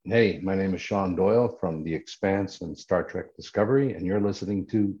Hey, my name is Sean Doyle from The Expanse and Star Trek Discovery, and you're listening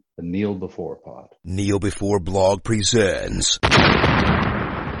to the Kneel Before Pod. Kneel Before Blog presents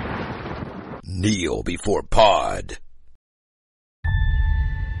Kneel Before Pod.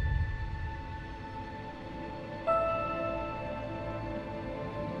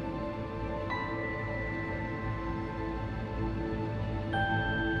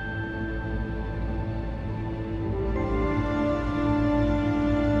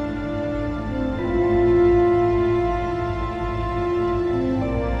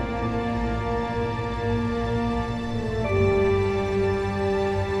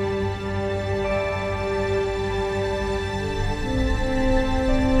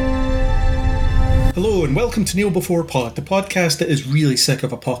 Hello and welcome to Kneel Before Pod, the podcast that is really sick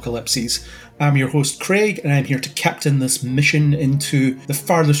of apocalypses. I'm your host Craig, and I'm here to captain this mission into the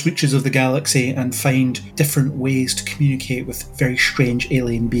farthest reaches of the galaxy and find different ways to communicate with very strange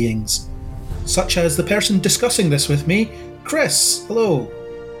alien beings. Such as the person discussing this with me, Chris. Hello.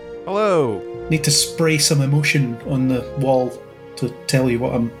 Hello. Need to spray some emotion on the wall to tell you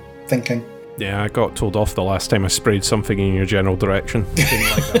what I'm thinking. Yeah, I got told off the last time I sprayed something in your general direction. Didn't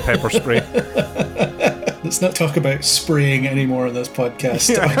like that pepper spray. Let's not talk about spraying anymore on this podcast.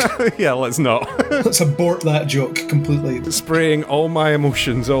 Yeah, let's not. Let's abort that joke completely. Spraying all my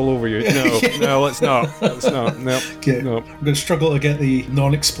emotions all over you. No, let's not. Let's not. No. Okay. No. I'm going to struggle to get the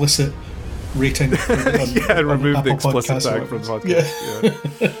non-explicit rating. Remove the explicit tag from the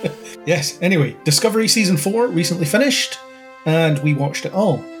podcast. Yeah. Yes, anyway, Discovery Season 4 recently finished, and we watched it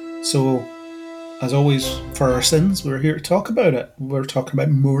all. So, as always, for our sins, we're here to talk about it. We're talking about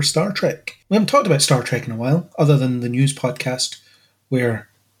more Star Trek. We haven't talked about Star Trek in a while, other than the news podcast, where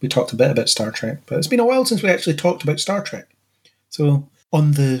we talked a bit about Star Trek. But it's been a while since we actually talked about Star Trek. So,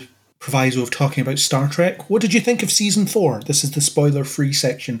 on the proviso of talking about Star Trek, what did you think of Season 4? This is the spoiler-free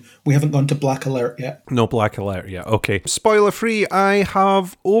section. We haven't gone to Black Alert yet. No Black Alert yet, okay. Spoiler-free, I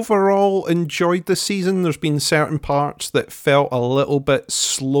have overall enjoyed the season. There's been certain parts that felt a little bit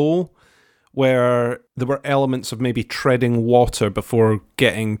slow, where there were elements of maybe treading water before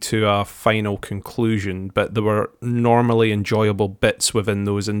getting to a final conclusion, but there were normally enjoyable bits within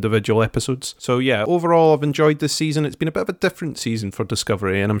those individual episodes. So yeah, overall I've enjoyed this season. It's been a bit of a different season for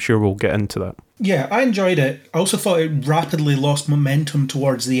Discovery, and I'm sure we'll get into that. Yeah, I enjoyed it. I also thought it rapidly lost momentum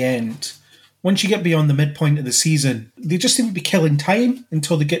towards the end. Once you get beyond the midpoint of the season, they just seem to be killing time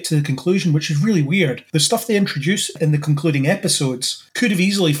until they get to the conclusion, which is really weird. The stuff they introduce in the concluding episodes could have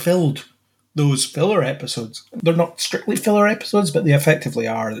easily filled those filler episodes. They're not strictly filler episodes, but they effectively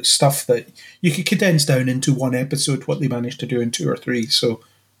are. It's stuff that you could condense down into one episode, what they managed to do in 2 or 3. So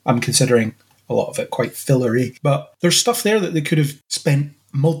I'm considering a lot of it quite fillery. But there's stuff there that they could have spent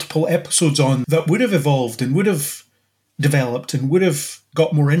multiple episodes on that would have evolved and would have developed and would have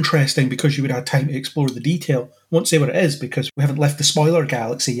got more interesting because you would have time to explore the detail. I won't say what it is because we haven't left the spoiler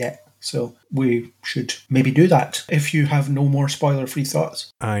galaxy yet. So we should maybe do that if you have no more spoiler-free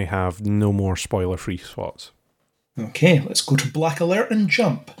thoughts. I have no more spoiler-free thoughts. Okay, let's go to Black Alert and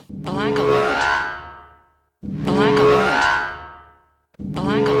jump. Black Alert. Black Alert.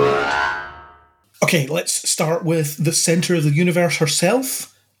 Black Alert. Okay, let's start with the centre of the universe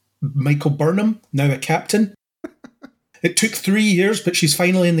herself, Michael Burnham, now a captain. It took 3 years, but she's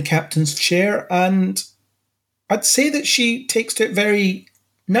finally in the captain's chair, and I'd say that she takes to it very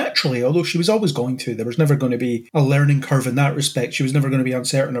naturally, although she was always going to. There was never going to be a learning curve in that respect. She was never going to be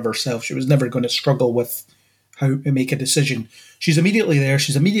uncertain of herself. She was never going to struggle with how to make a decision. She's immediately there.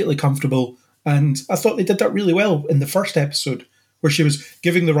 She's immediately comfortable. And I thought they did that really well in the first episode, where she was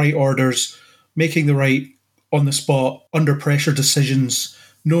giving the right orders, making the right on-the-spot, under-pressure decisions,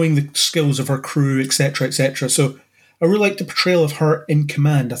 knowing the skills of her crew, etc., etc. So I really like the portrayal of her in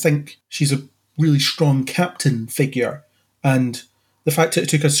command. I think she's a really strong captain figure. And the fact that it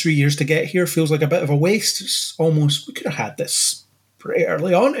took us 3 years to get here feels like a bit of a waste. It's almost, we could have had this pretty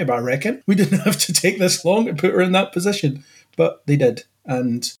early on, I reckon. We didn't have to take this long to put her in that position, but they did.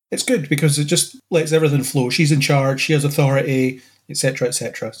 And it's good because it just lets everything flow. She's in charge, she has authority, etc.,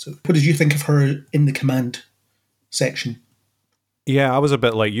 etc. So what did you think of her in the command section? Yeah, I was a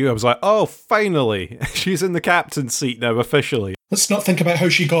bit like you. I was like, oh, finally, she's in the captain's seat now, officially. Let's not think about how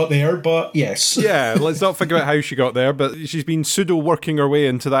she got there, but yes. Yeah, let's not think about how she got there, but she's been pseudo-working her way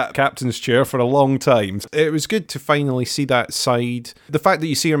into that captain's chair for a long time. It was good to finally see that side. The fact that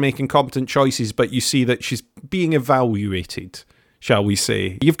you see her making competent choices, but you see that she's being evaluated, shall we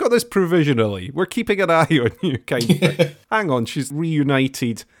say. You've got this provisionally. We're keeping an eye on you, kind of thing. Hang on, she's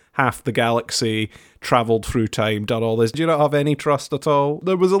reunited half the galaxy, travelled through time, done all this. Do you not have any trust at all?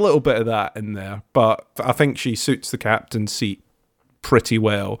 There was a little bit of that in there, but I think she suits the captain's seat pretty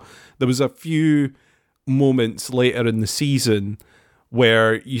well. There was a few moments later in the season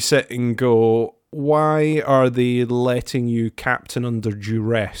where you sit and go, why are they letting you captain under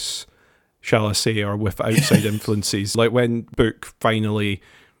duress, shall I say, or with outside influences? Like when Book finally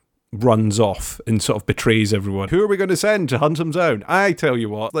runs off and sort of betrays everyone. Who are we going to send to hunt him down? I tell you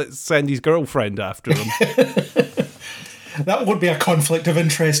what, let's send his girlfriend after him. That would be a conflict of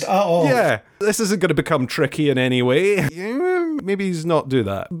interest at all. Yeah, this isn't going to become tricky in any way. Maybe he's not do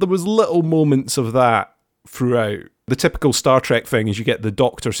that. There was little moments of that throughout. The typical Star Trek thing is you get the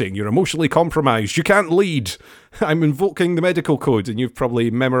doctor saying, you're emotionally compromised, you can't lead. I'm invoking the medical code, and you've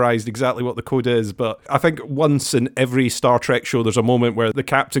probably memorized exactly what the code is, but I think once in every Star Trek show there's a moment where the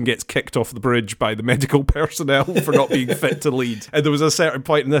captain gets kicked off the bridge by the medical personnel for not being fit to lead. And there was a certain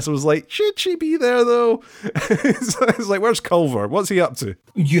point in this I was like, should she be there though? It's like, where's Culver? What's he up to?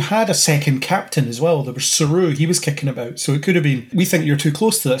 You had a second captain as well. There was Saru, he was kicking about, so it could have been, we think you're too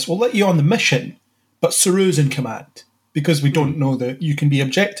close to this, we'll let you on the mission, but Saru's in command, because we don't know that you can be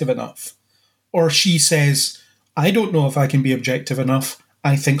objective enough. Or she says, I don't know if I can be objective enough,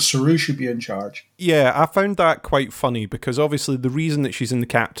 I think Saru should be in charge. Yeah, I found that quite funny, because obviously the reason that she's in the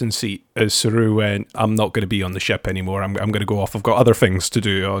captain's seat is Saru went, I'm not going to be on the ship anymore, I'm going to go off, I've got other things to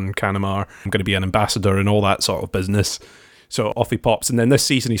do on Kanamar, I'm going to be an ambassador and all that sort of business. So off he pops, and then this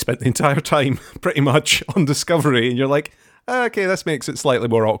season he spent the entire time pretty much on Discovery, and you're like, okay, this makes it slightly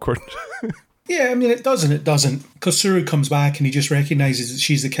more awkward. Yeah, I mean, it does and it doesn't. Because Saru comes back and he just recognises that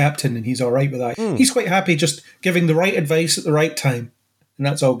she's the captain and he's all right with that. He's quite happy just giving the right advice at the right time. And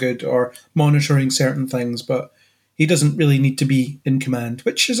that's all good. Or monitoring certain things. But he doesn't really need to be in command.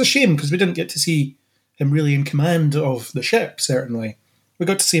 Which is a shame because we didn't get to see him really in command of the ship, certainly. We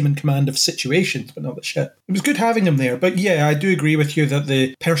got to see him in command of situations, but not the ship. It was good having him there. But yeah, I do agree with you that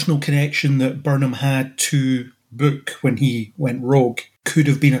the personal connection that Burnham had to Book when he went rogue could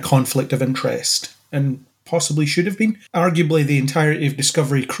have been a conflict of interest, and possibly should have been. Arguably, the entirety of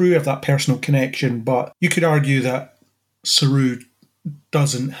Discovery crew have that personal connection, but you could argue that Saru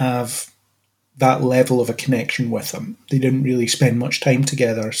doesn't have that level of a connection with him. They didn't really spend much time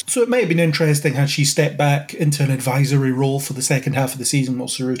together. So it might have been interesting had she stepped back into an advisory role for the second half of the season while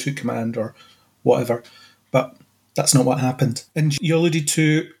Saru took command or whatever. But that's not what happened. And you alluded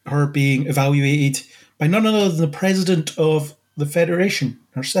to her being evaluated by none other than the president of the Federation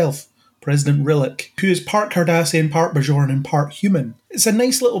herself, President Rillick, who is part Cardassian, part Bajoran, and part human. It's a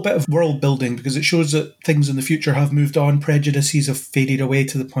nice little bit of world building because it shows that things in the future have moved on, prejudices have faded away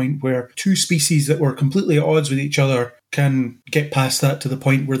to the point where two species that were completely at odds with each other can get past that to the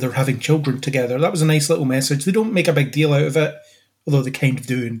point where they're having children together. That was a nice little message. They don't make a big deal out of it, although they kind of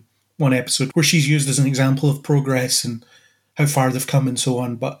do in one episode, where she's used as an example of progress and how far they've come and so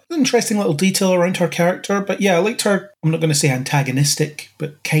on. But an interesting little detail around her character. But yeah, I liked her, I'm not going to say antagonistic,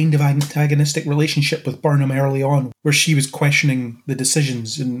 but kind of antagonistic relationship with Burnham early on, where she was questioning the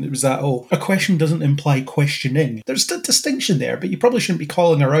decisions, and it was that, oh, a question doesn't imply questioning. There's a distinction there, but you probably shouldn't be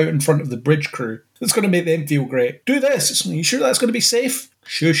calling her out in front of the bridge crew. It's going to make them feel great. Do this. Are you sure that's going to be safe?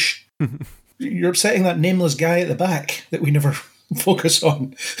 Shush. You're upsetting that nameless guy at the back that we never focus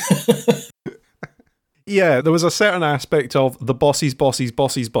on. Yeah, there was a certain aspect of the boss's boss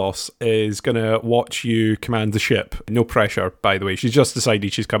is going to watch you command the ship. No pressure, by the way. She's just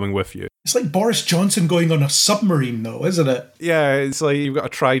decided she's coming with you. It's like Boris Johnson going on a submarine, though, isn't it? Yeah, it's like you've got a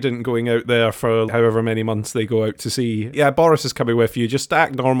trident going out there for however many months they go out to sea. Yeah, Boris is coming with you. Just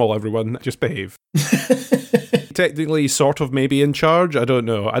act normal, everyone. Just behave. Technically, sort of maybe in charge. I don't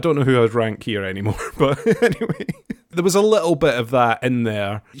know. I don't know who has rank here anymore. But anyway, there was a little bit of that in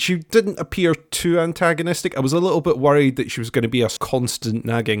there. She didn't appear too antagonistic. I was a little bit worried that she was going to be a constant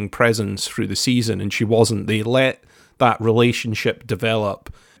nagging presence through the season, and she wasn't. They let that relationship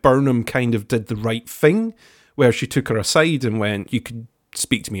develop. Burnham kind of did the right thing, where she took her aside and went, you could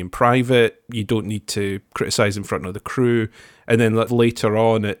speak to me in private, you don't need to criticise in front of the crew. And then later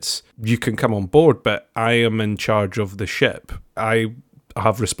on, it's, you can come on board, but I am in charge of the ship. I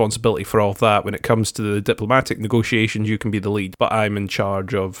have responsibility for all of that. When it comes to the diplomatic negotiations, you can be the lead, but I'm in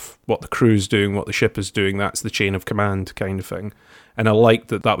charge of what the crew's doing, what the ship is doing. That's the chain of command kind of thing. And I like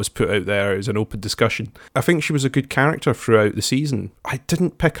that that was put out there as an open discussion. I think she was a good character throughout the season. I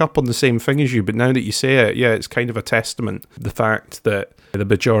didn't pick up on the same thing as you, but now that you say it, yeah, it's kind of a testament. The fact that the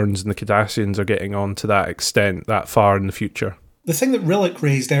Bajorans and the Cardassians are getting on to that extent, that far in the future. The thing that Rillick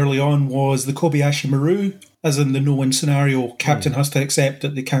raised early on was the Kobayashi Maru, as in the no-win scenario, Captain has to accept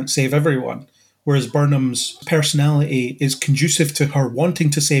that they can't save everyone, whereas Burnham's personality is conducive to her wanting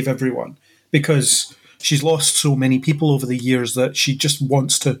to save everyone, because she's lost so many people over the years that she just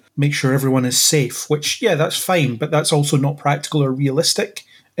wants to make sure everyone is safe, which, yeah, that's fine, but that's also not practical or realistic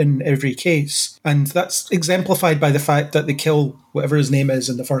in every case. And that's exemplified by the fact that they kill whatever his name is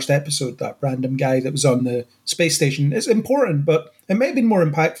in the first episode, that random guy that was on the space station. It's important, but it might have been more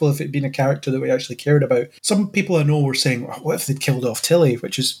impactful if it had been a character that we actually cared about. Some people I know were saying, oh, what if they'd killed off Tilly,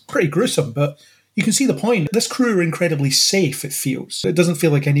 which is pretty gruesome, but you can see the point. This crew are incredibly safe, it feels. It doesn't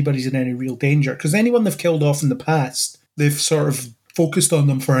feel like anybody's in any real danger, because anyone they've killed off in the past, they've sort of focused on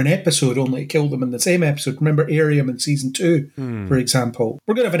them for an episode, only to kill them in the same episode. Remember Arium in season 2, for example.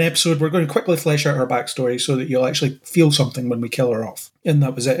 We're going to have an episode, we're going to quickly flesh out her backstory so that you'll actually feel something when we kill her off. And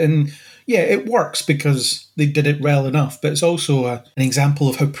that was it. And yeah, it works because they did it well enough, but it's also an example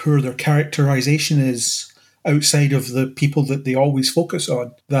of how poor their characterization is outside of the people that they always focus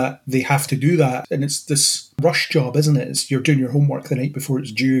on, that they have to do that. And it's this rush job, isn't it? It's you're doing your homework the night before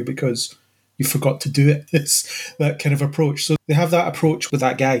it's due because you forgot to do it. It's that kind of approach. So they have that approach with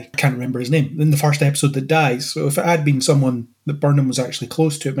that guy. I can't remember his name in the first episode that dies. So if it had been someone that Burnham was actually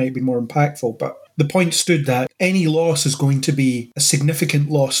close to, it might be more impactful. But the point stood that any loss is going to be a significant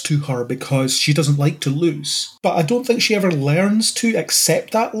loss to her because she doesn't like to lose. But I don't think she ever learns to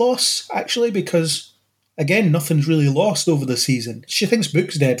accept that loss, actually, because again, nothing's really lost over the season. She thinks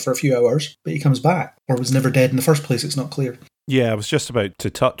Book's dead for a few hours, but he comes back. Or was never dead in the first place, it's not clear. Yeah, I was just about to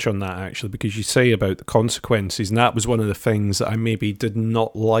touch on that, actually, because you say about the consequences, and that was one of the things that I maybe did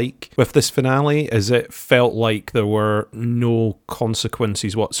not like with this finale, is it felt like there were no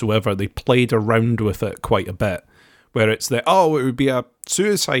consequences whatsoever. They played around with it quite a bit, where it's it would be a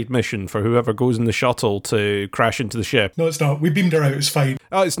suicide mission for whoever goes in the shuttle to crash into the ship. No, it's not. We beamed her out, it's fine.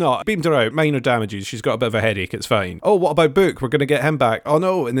 Oh, it's not. Beamed her out. Minor damages. She's got a bit of a headache. It's fine. Oh, what about Book? We're going to get him back. Oh,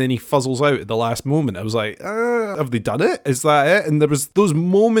 no. And then he fuzzles out at the last moment. I was like, have they done it? Is that it? And there was those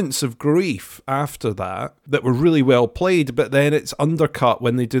moments of grief after that were really well played, but then it's undercut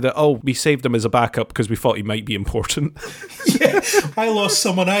when they do that. Oh, we saved him as a backup because we thought he might be important. Yeah, I lost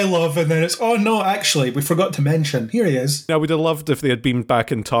someone I love, and then it's, oh, no, actually, we forgot to mention. Here he is. Now, we'd have loved if they had beamed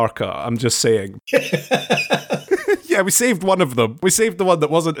back in Tarka. I'm just saying. Yeah, we saved one of them. We saved the one that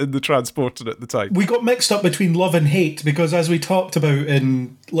wasn't in the transporter at the time. We got mixed up between love and hate because, as we talked about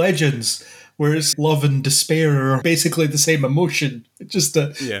in Legends, whereas love and despair are basically the same emotion, just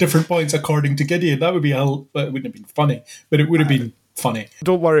at different points according to Gideon. That would be it wouldn't have been funny, but it would have been funny.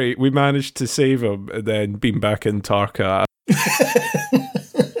 Don't worry, we managed to save him and then beam back in Tarka.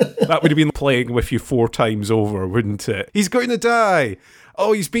 That would have been playing with you 4 times over, wouldn't it? He's going to die.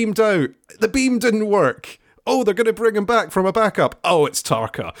 Oh, he's beamed out. The beam didn't work. Oh, they're going to bring him back from a backup. Oh, it's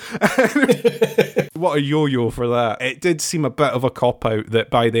Tarka. What a yo-yo for that. It did seem a bit of a cop-out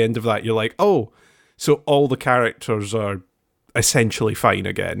that by the end of that, you're like, oh, so all the characters are essentially fine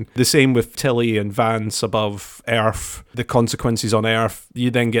again. The same with Tilly and Vance above Earth. The consequences on Earth,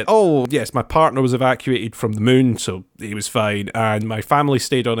 you then get, oh, yes, my partner was evacuated from the moon, so he was fine, and my family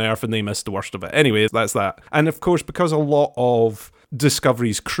stayed on Earth and they missed the worst of it. Anyway, that's that. And of course, because a lot of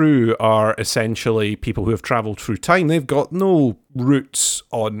Discovery's crew are essentially people who have travelled through time, they've got no roots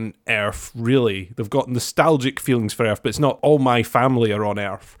on Earth, really. They've got nostalgic feelings for Earth, but it's not all my family are on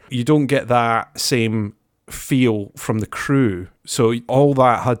Earth. You don't get that same feel from the crew. So all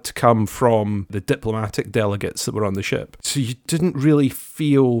that had to come from the diplomatic delegates that were on the ship. So you didn't really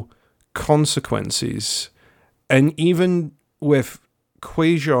feel consequences. And even with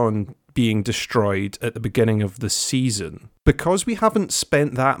Quajon being destroyed at the beginning of the season, because we haven't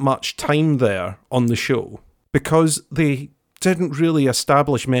spent that much time there on the show, because they didn't really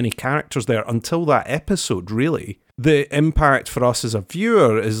establish many characters there until that episode, really, the impact for us as a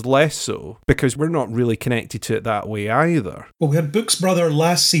viewer is less so, because we're not really connected to it that way either. Well, we had Book's brother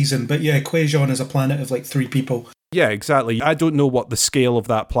last season, but yeah, Quajon is a planet of like 3 people. Yeah, exactly. I don't know what the scale of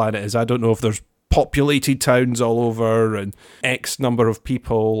that planet is. I don't know if there's populated towns all over and X number of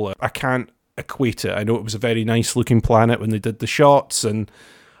people. I can't equate it. I know it was a very nice looking planet when they did the shots and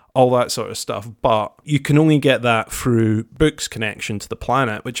all that sort of stuff, but you can only get that through Book's connection to the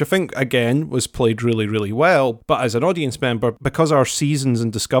planet, which I think, again, was played really, really well. But as an audience member, because our seasons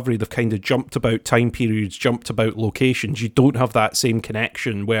in Discovery, they've kind of jumped about time periods, jumped about locations, you don't have that same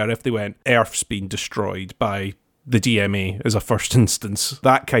connection where if they went, Earth's been destroyed by the DMA as a first instance,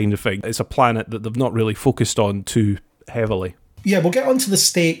 that kind of thing. It's a planet that they've not really focused on too heavily. Yeah, we'll get onto the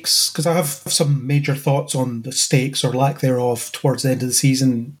stakes, because I have some major thoughts on the stakes or lack thereof towards the end of the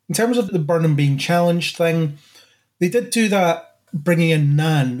season. In terms of the Burnham being challenged thing, they did do that bringing in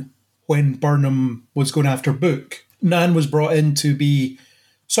Nan when Burnham was going after Book. Nan was brought in to be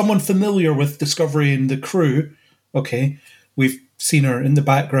someone familiar with Discovery and the crew. Okay, we've seen her in the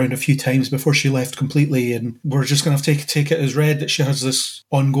background a few times before she left completely, and we're just going to have to take it as read that she has this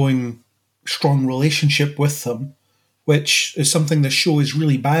ongoing strong relationship with them, which is something the show is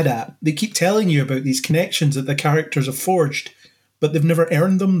really bad at. They keep telling you about these connections that the characters have forged, but they've never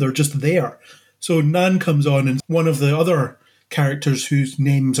earned them, they're just there. So Nan comes on, and one of the other characters whose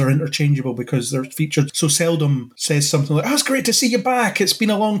names are interchangeable because they're featured so seldom says something like, "Oh, it's great to see you back, it's been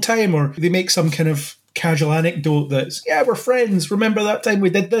a long time," or they make some kind of casual anecdote that's, "Yeah, we're friends, remember that time we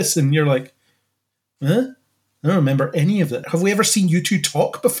did this?" And you're like, huh? I don't remember any of that. Have we ever seen you two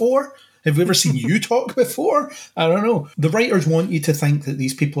talk before? Have we ever seen you talk before? I don't know. The writers want you to think that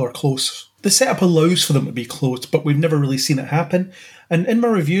these people are close. The setup allows for them to be close, but we've never really seen it happen. And in my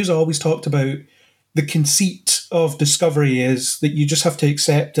reviews, I always talked about the conceit of Discovery is that you just have to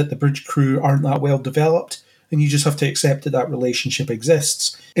accept that the bridge crew aren't that well developed, and you just have to accept that that relationship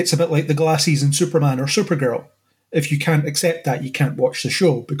exists. It's a bit like the glasses in Superman or Supergirl. If you can't accept that, you can't watch the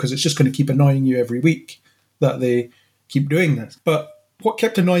show, because it's just going to keep annoying you every week that they keep doing this. But what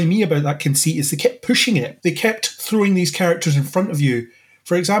kept annoying me about that conceit is they kept pushing it. They kept throwing these characters in front of you.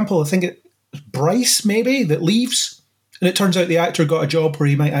 For example, I think it's Bryce, maybe, that leaves. And it turns out the actor got a job where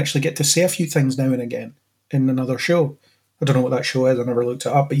he might actually get to say a few things now and again in another show. I don't know what that show is. I never looked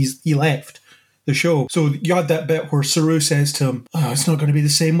it up, but he left the show. So you had that bit where Saru says to him, "Oh, it's not going to be the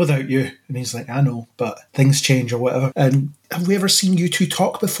same without you." And he's like, "I know, but things change," or whatever. And have we ever seen you two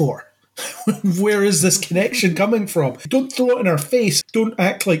talk before? Where is this connection coming from? Don't throw it in our face. Don't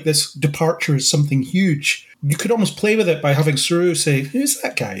act like this departure is something huge. You could almost play with it by having Saru say, "Who's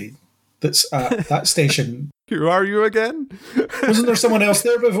that guy that's at that station? Who are you again?" Wasn't there someone else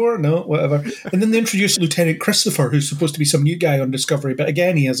there before?" No, whatever. And then they introduce Lieutenant Christopher, who's supposed to be some new guy on Discovery, but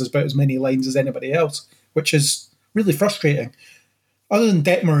again, he has about as many lines as anybody else, which is really frustrating. Other than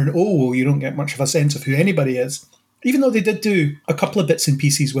Detmer and Owo, you don't get much of a sense of who anybody is. Even though they did do a couple of bits and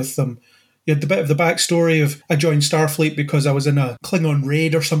pieces with them. You had the bit of the backstory of, I joined Starfleet because I was in a Klingon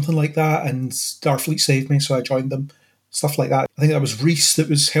raid or something like that, and Starfleet saved me, so I joined them. Stuff like that. I think that was Reese that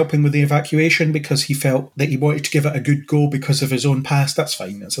was helping with the evacuation because he felt that he wanted to give it a good go because of his own past. That's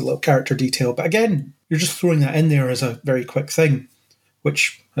fine. That's a little character detail. But again, you're just throwing that in there as a very quick thing,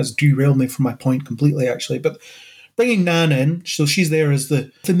 which has derailed me from my point completely, actually. But bringing Nan in, so she's there as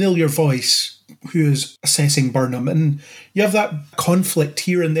the familiar voice who is assessing Burnham. And you have that conflict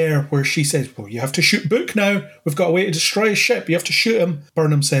here and there where she says, "Well, you have to shoot Book now. We've got a way to destroy his ship. You have to shoot him."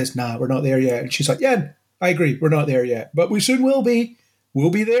 Burnham says, "Nah, we're not there yet." And she's like, "Yeah, I agree, we're not there yet, but we soon will be.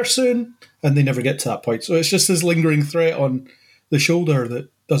 We'll be there soon." And they never get to that point. So it's just this lingering threat on the shoulder that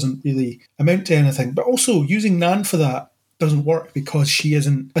doesn't really amount to anything. But also, using Nan for that doesn't work because she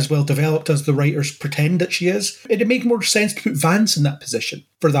isn't as well developed as the writers pretend that she is. It'd make more sense to put Vance in that position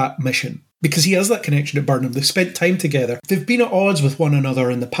for that mission, because he has that connection to Burnham. They've spent time together. They've been at odds with one another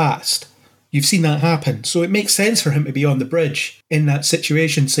in the past. You've seen that happen. So it makes sense for him to be on the bridge in that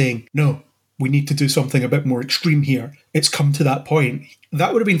situation saying, "No, we need to do something a bit more extreme here. It's come to that point."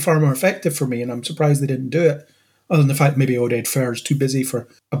 That would have been far more effective for me, and I'm surprised they didn't do it. Other than the fact maybe Oded Fehr is too busy for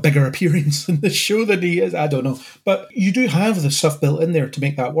a bigger appearance in the show than he is. I don't know. But you do have the stuff built in there to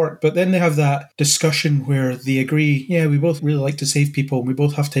make that work. But then they have that discussion where they agree, yeah, we both really like to save people, and we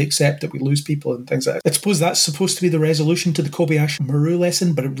both have to accept that we lose people and things like that. I suppose that's supposed to be the resolution to the Kobayashi Maru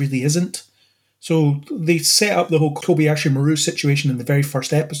lesson, but it really isn't. So they set up the whole Kobayashi Maru situation in the very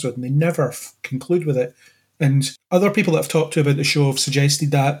first episode, and they never conclude with it. And other people that I've talked to about the show have suggested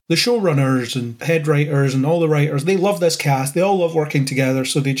that the showrunners and head writers and all the writers, they love this cast. They all love working together,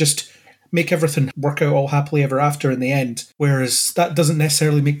 so they just make everything work out all happily ever after in the end. Whereas that doesn't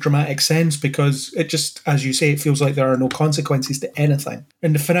necessarily make dramatic sense because it just, as you say, it feels like there are no consequences to anything.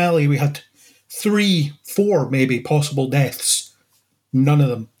 In the finale, we had 3, 4 maybe possible deaths. None of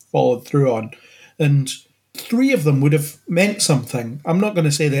them followed through on. And 3 of them would have meant something. I'm not going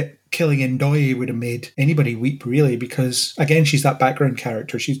to say that killing Ndoye would have made anybody weep, really, because, again, she's that background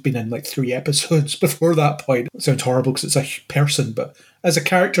character. She's been in like 3 episodes before that point. It sounds horrible because it's a person, but as a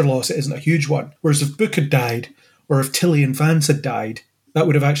character loss, it isn't a huge one. Whereas if Book had died, or if Tilly and Vance had died, that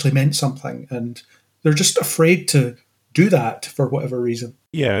would have actually meant something. And they're just afraid to do that for whatever reason.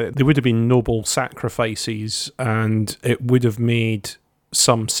 Yeah, there would have been noble sacrifices, and it would have made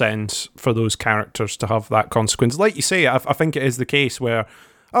some sense for those characters to have that consequence. Like you say, I think it is the case where,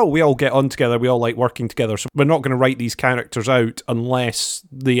 oh, we all get on together, we all like working together, so we're not going to write these characters out unless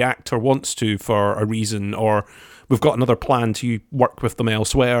the actor wants to for a reason, or we've got another plan to work with them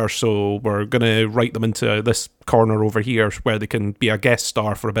elsewhere, so we're going to write them into this corner over here where they can be a guest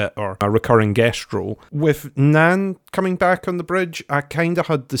star for a bit or a recurring guest role. With Nan coming back on the bridge, I kind of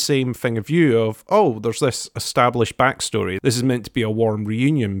had the same thing of view of, oh, there's this established backstory. This is meant to be a warm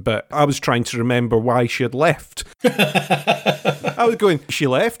reunion, but I was trying to remember why she had left. I was going, she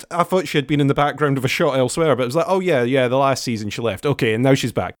left? I thought she had been in the background of a shot elsewhere, but it was like, oh yeah, the last season she left. Okay, and now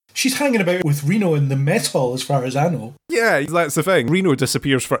she's back. She's hanging about with Reno in the mess hall, as far as I know. Yeah, that's the thing. Reno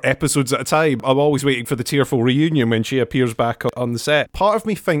disappears for episodes at a time. I'm always waiting for the tearful reunion when she appears back on the set. Part of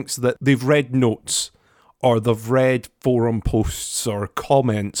me thinks that they've read notes or they've read forum posts or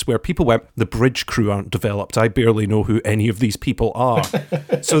comments where people went, the bridge crew aren't developed. I barely know who any of these people are.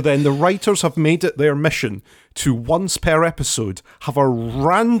 So then the writers have made it their mission to once per episode have a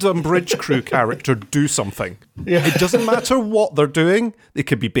random bridge crew character do something. Yeah. It doesn't matter what they're doing. They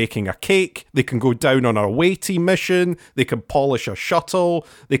could be baking a cake. They can go down on a away team mission. They can polish a shuttle.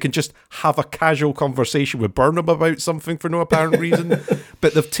 They can just have a casual conversation with Burnham about something for no apparent reason.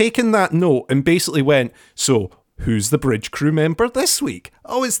 But they've taken that note and basically went, so who's the bridge crew member this week?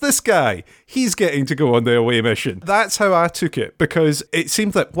 Oh, it's this guy. He's getting to go on the away mission. That's how I took it, because it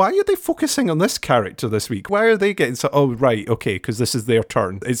seemed like, why are they focusing on this character this week? Why are they getting so, oh, right, okay, because this is their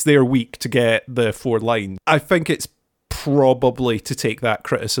turn. It's their week to get the 4 lines. I think it's probably to take that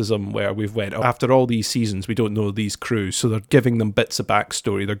criticism where we've went, oh, after all these seasons, we don't know these crews, so they're giving them bits of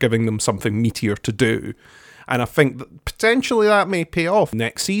backstory. They're giving them something meatier to do. And I think that potentially that may pay off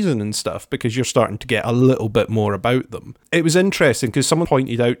next season and stuff because you're starting to get a little bit more about them. It was interesting because someone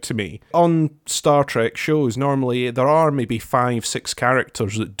pointed out to me, on Star Trek shows, normally there are maybe 5-6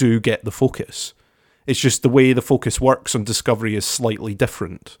 characters that do get the focus. It's just the way the focus works on Discovery is slightly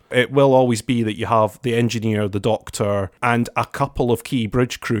different. It will always be that you have the engineer, the doctor, and a couple of key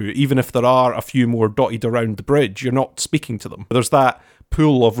bridge crew. Even if there are a few more dotted around the bridge, you're not speaking to them. There's that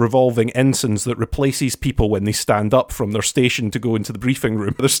pool of revolving ensigns that replaces people when they stand up from their station to go into the briefing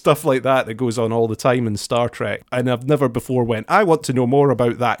room. There's stuff like that that goes on all the time in Star Trek, and I've never before went, I want to know more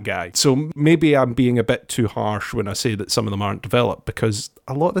about that guy. So maybe I'm being a bit too harsh when I say that some of them aren't developed, because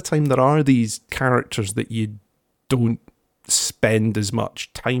a lot of the time there are these characters that you don't spend as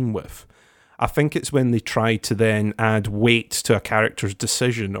much time with. I think it's when they try to then add weight to a character's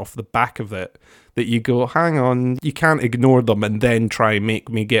decision off the back of it that you go, hang on, you can't ignore them and then try and make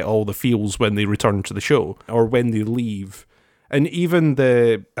me get all the feels when they return to the show or when they leave. And even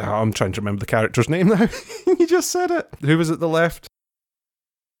I'm trying to remember the character's name now. You just said it. Who was at the left?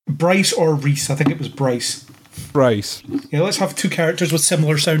 Bryce or Reese. I think it was Bryce. Bryce. Yeah, let's have 2 characters with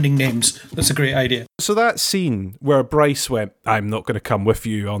similar sounding names. That's a great idea. So that scene where Bryce went, I'm not going to come with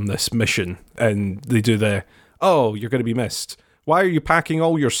you on this mission, and they do oh, you're going to be missed. Why are you packing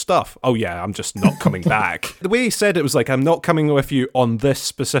all your stuff? Oh yeah, I'm just not coming back. The way he said it was like, I'm not coming with you on this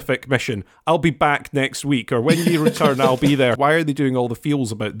specific mission. I'll be back next week, or when you return, I'll be there. Why are they doing all the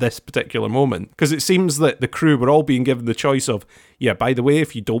feels about this particular moment? Because it seems that the crew were all being given the choice of, yeah, by the way,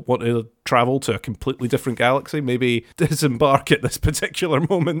 if you don't want to travel to a completely different galaxy, maybe disembark at this particular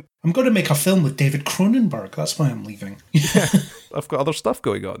moment. I'm going to make a film with David Cronenberg. That's why I'm leaving. Yeah, I've got other stuff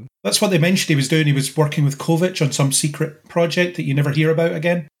going on. That's what they mentioned he was doing. He was working with Kovic on some secret project that you never hear about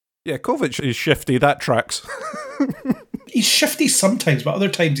again. Yeah, Kovic is shifty. That tracks. He's shifty sometimes, but other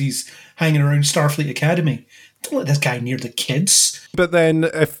times he's hanging around Starfleet Academy. Don't let this guy near the kids. But then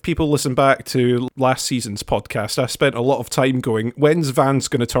if people listen back to last season's podcast, I spent a lot of time going, when's Vance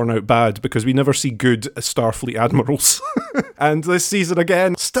going to turn out bad? Because we never see good Starfleet admirals. And this season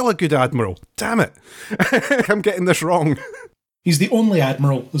again, still a good admiral. Damn it. I'm getting this wrong. He's the only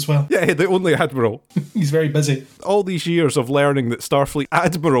admiral as well. Yeah, the only admiral. He's very busy. All these years of learning that Starfleet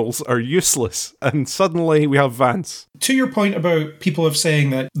admirals are useless, and suddenly we have Vance. To your point about people have saying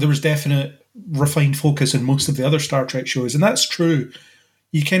that there was definite refined focus in most of the other Star Trek shows, and that's true.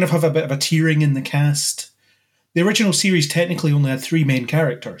 You kind of have a bit of a tiering in the cast. The original series technically only had 3 main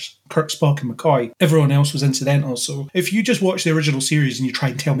characters, Kirk, Spock and McCoy. Everyone else was incidental, so if you just watch the original series and you try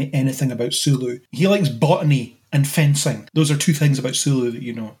and tell me anything about Sulu, he likes botany and fencing. Those are 2 things about Sulu that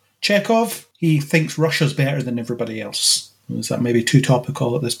you know. Chekhov, he thinks Russia's better than everybody else. Is that maybe too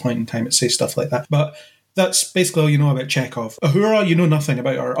topical at this point in time to say stuff like that? But that's basically all you know about Chekhov. Uhura, you know nothing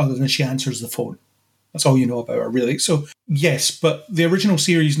about her other than she answers the phone. That's all you know about her, really. So, yes, but the original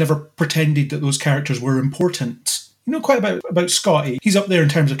series never pretended that those characters were important. You know quite about Scotty. He's up there in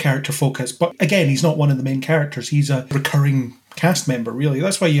terms of character focus, but again, he's not one of the main characters. He's a recurring cast member, really.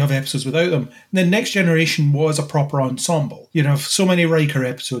 That's why you have episodes without them. And then Next Generation was a proper ensemble. You'd have so many Riker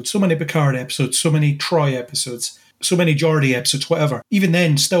episodes, so many Picard episodes, so many Troy episodes, so many Geordi episodes, whatever. Even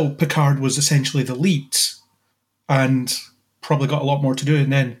then, still, Picard was essentially the lead. and probably got a lot more to do.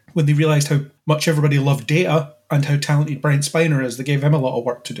 And then when they realised how much everybody loved Data and how talented Brent Spiner is, they gave him a lot of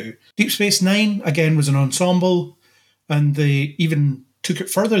work to do. Deep Space Nine, again, was an ensemble, and they even took it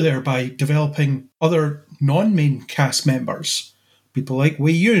further there by developing other non-main cast members. People like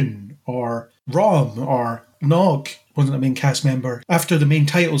Wei Yun or Rom or Nog wasn't a main cast member. After the main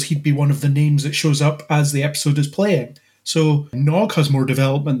titles, he'd be one of the names that shows up as the episode is playing. So Nog has more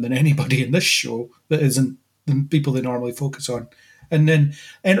development than anybody in this show that isn't the people they normally focus on. And then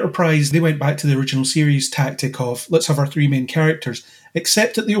Enterprise, they went back to the original series tactic of let's have our three main characters,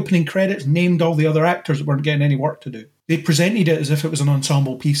 except at the opening credits named all the other actors that weren't getting any work to do. They presented it as if it was an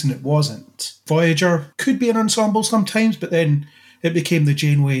ensemble piece and it wasn't. Voyager could be an ensemble sometimes, but then it became the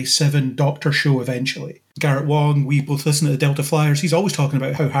Janeway 7 Doctor show eventually. Garrett Wong, we both listen to the Delta Flyers. He's always talking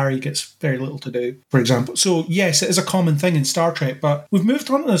about how Harry gets very little to do, for example. So yes, it is a common thing in Star Trek, but we've moved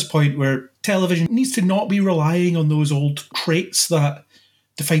on to this point where television needs to not be relying on those old traits that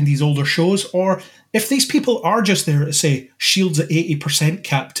define these older shows, or if these people are just there to say, Shield's at 80%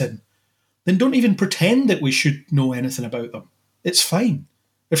 Captain, then don't even pretend that we should know anything about them. It's fine.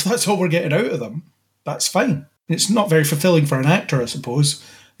 If that's all we're getting out of them, that's fine. It's not very fulfilling for an actor, I suppose,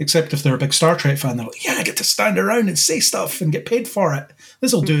 except if they're a big Star Trek fan. They're like, yeah, I get to stand around and say stuff and get paid for it.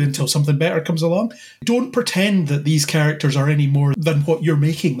 This'll do until something better comes along. Don't pretend that these characters are any more than what you're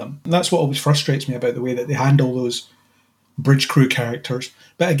making them. And that's what always frustrates me about the way that they handle those bridge crew characters.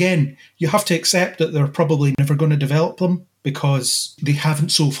 But again, you have to accept that they're probably never going to develop them because they haven't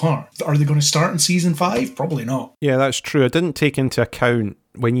so far. Are they going to start in season 5? Probably not. Yeah, that's true. I didn't take into account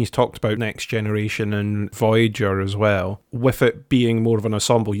when you talked about Next Generation and Voyager as well, with it being more of an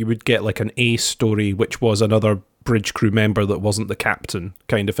ensemble, you would get like an A story, which was another bridge crew member that wasn't the captain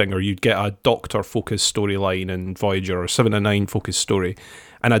kind of thing, or you'd get a Doctor-focused storyline in Voyager or 7 and 9 focused story.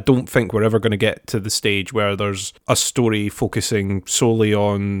 And I don't think we're ever going to get to the stage where there's a story focusing solely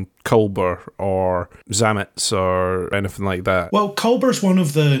on Culber or Zametz or anything like that. Well, Culber's one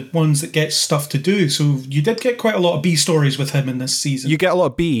of the ones that gets stuff to do, so you did get quite a lot of B stories with him in this season. You get a lot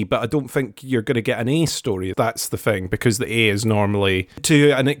of B, but I don't think you're going to get an A story. That's the thing, because the A is normally,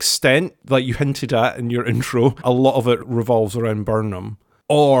 to an extent, like you hinted at in your intro, a lot of it revolves around Burnham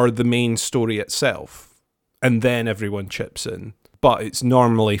or the main story itself, and then everyone chips in. But it's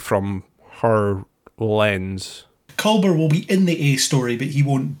normally from her lens. Culber will be in the A story, but he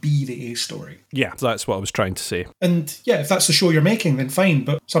won't be the A story. Yeah, that's what I was trying to say. And yeah, if that's the show you're making, then fine.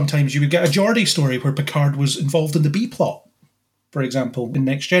 But sometimes you would get a Geordi story where Picard was involved in the B plot, for example, in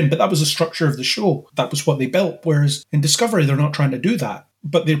Next Gen. But that was the structure of the show. That was what they built. Whereas in Discovery, they're not trying to do that.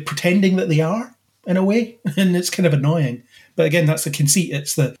 But they're pretending that they are, in a way. And it's kind of annoying. But again, that's the conceit.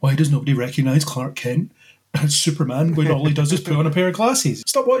 It's the, why does nobody recognise Clark Kent as Superman when all he does is put on a pair of glasses?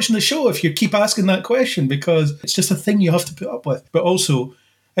 Stop watching the show if you keep asking that question, because it's just a thing you have to put up with. But also,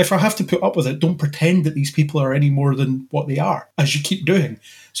 if I have to put up with it, don't pretend that these people are any more than what they are, as you keep doing.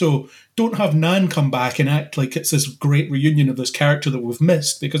 So don't have Nan come back and act like it's this great reunion of this character that we've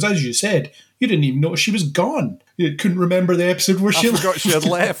missed, because as you said, you didn't even notice she was gone. You couldn't remember the episode where I forgot she had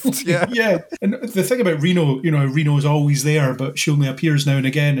left, yeah. Yeah. And the thing about Reno, Reno is always there, but she only appears now and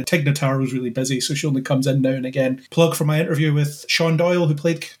again. And Tig Notaro was really busy, so she only comes in now and again. Plug for my interview with Sean Doyle, who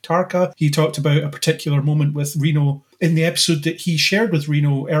played Tarka. He talked about a particular moment with Reno in the episode that he shared with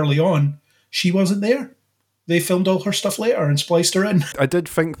Reno early on. She wasn't there. They filmed all her stuff later and spliced her in. I did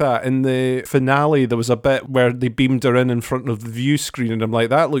think that in the finale there was a bit where they beamed her in front of the view screen, and I'm like,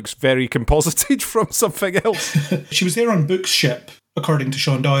 that looks very composited from something else. She was there on Book's ship, according to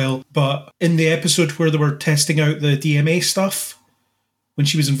Sean Doyle, but in the episode where they were testing out the DMA stuff, when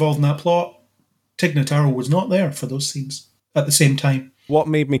she was involved in that plot, Tig Notaro was not there for those scenes at the same time. What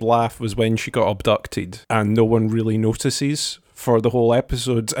made me laugh was when she got abducted and no one really notices for the whole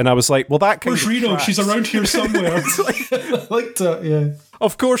episode, and I was like, well, that kind Where's Reno? tracks. She's around here somewhere. I liked that, yeah.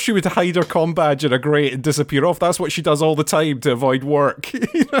 Of course she would hide her comm badge in a grate and disappear off. That's what she does all the time to avoid work.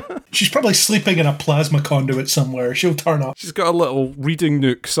 She's probably sleeping in a plasma conduit somewhere. She'll turn up. She's got a little reading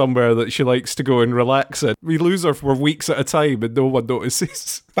nook somewhere that she likes to go and relax in. We lose her for weeks at a time and no one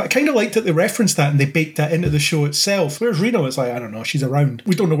notices. But I kind of liked that they referenced that and they baked that into the show itself. Whereas Reno is like, I don't know, she's around.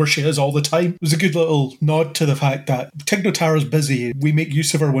 We don't know where she is all the time. It was a good little nod to the fact that Tig Notaro's busy. We make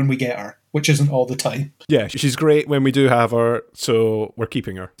use of her when we get her, which isn't all the time. Yeah, she's great when we do have her, so we're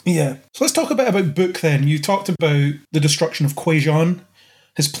keeping her. Yeah. So let's talk a bit about Book then. You talked about the destruction of Quajon,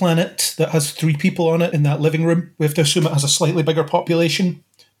 his planet that has 3 people on it in that living room. We have to assume it has a slightly bigger population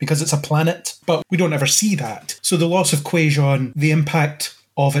because it's a planet, but we don't ever see that. So the loss of Quajon, the impact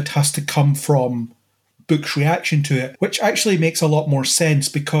of it has to come from Book's reaction to it, which actually makes a lot more sense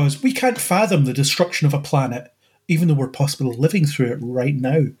because we can't fathom the destruction of a planet even though we're possibly living through it right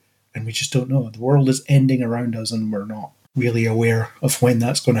now, and we just don't know. The world is ending around us, and we're not really aware of when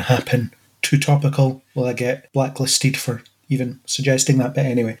that's going to happen. Too topical. Will I get blacklisted for even suggesting that? But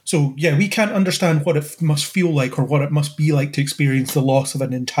anyway. So, yeah, we can't understand what it must feel like or what it must be like to experience the loss of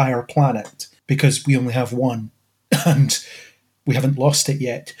an entire planet, because we only have one. And we haven't lost it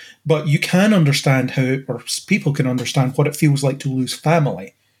yet. But you can understand how, or people can understand what it feels like to lose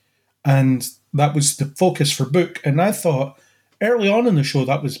family. And that was the focus for Book. And I thought early on in the show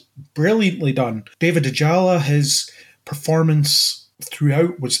that was brilliantly done. David Ajala, his performance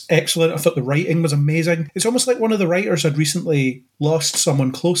throughout was excellent. I thought the writing was amazing. It's almost like one of the writers had recently lost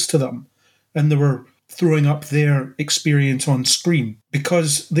someone close to them, and they were throwing up their experience on screen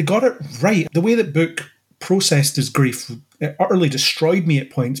because they got it right. The way that Book processed his grief, it utterly destroyed me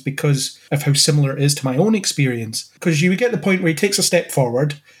at points because of how similar it is to my own experience. Because you would get the point where he takes a step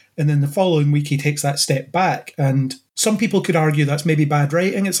forward, and then the following week he takes that step back. And some people could argue that's maybe bad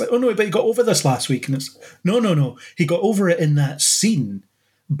writing. It's like, oh no, but he got over this last week. And it's, no. He got over it in that scene,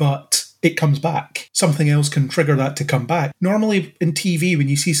 but it comes back. Something else can trigger that to come back. Normally in TV, when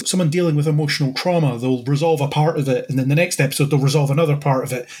you see someone dealing with emotional trauma, they'll resolve a part of it, and then the next episode they'll resolve another part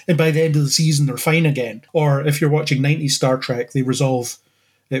of it, and by the end of the season they're fine again. Or if you're watching 90s Star Trek, they resolve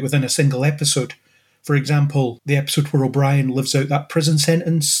it within a single episode. For example, the episode where O'Brien lives out that prison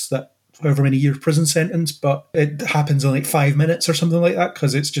sentence, that however many year prison sentence, but it happens in like 5 minutes or something like that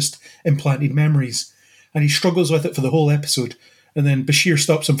because it's just implanted memories. And he struggles with it for the whole episode. And then Bashir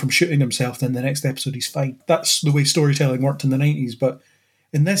stops him from shooting himself. Then the next episode he's fine. That's the way storytelling worked in the 90s. But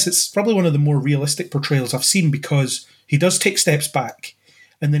in this, it's probably one of the more realistic portrayals I've seen because he does take steps back.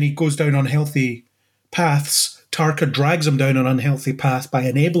 And then he goes down unhealthy paths. Tarka drags him down an unhealthy path by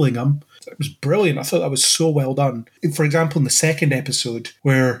enabling him. It was brilliant. I thought that was so well done. For example, in the second episode,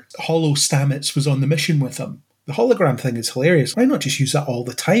 where Hollow Stamets was on the mission with him, the hologram thing is hilarious. Why not just use that all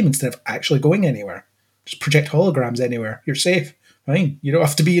the time instead of actually going anywhere? Just project holograms anywhere. You're safe. Fine. You don't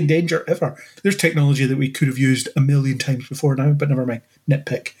have to be in danger ever. There's technology that we could have used a million times before now, but never mind.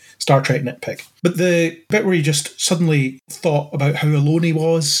 Nitpick. Star Trek nitpick. But the bit where he just suddenly thought about how alone he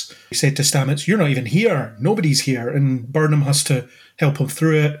was, he said to Stamets, "You're not even here. Nobody's here." And Burnham has to help him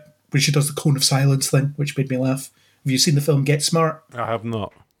through it, when she does the cone of silence thing, which made me laugh. Have you seen the film Get Smart? I have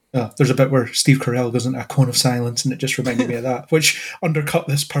not. There's a bit where Steve Carell goes into a cone of silence, and it just reminded me of that, which undercut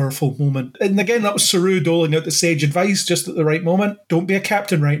this powerful moment. And again, that was Saru doling out the sage advice just at the right moment. Don't be a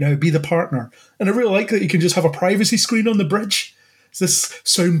captain right now, be the partner. And I really like that you can just have a privacy screen on the bridge. It's this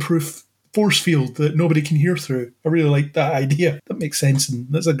soundproof force field that nobody can hear through. I really like that idea. That makes sense, and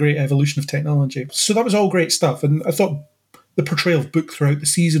that's a great evolution of technology. So that was all great stuff, and I thought the portrayal of Book throughout the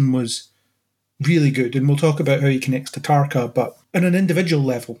season was really good, and we'll talk about how he connects to Tarka, but on an individual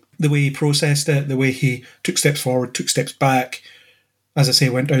level, the way he processed it, the way he took steps forward, took steps back, as I say,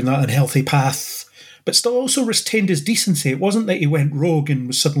 went down that unhealthy path, but still also retained his decency. It wasn't that he went rogue and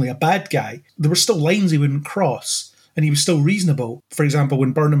was suddenly a bad guy. There were still lines he wouldn't cross, and he was still reasonable. For example,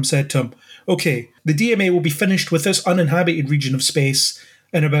 when Burnham said to him, "Okay, the DMA will be finished with this uninhabited region of space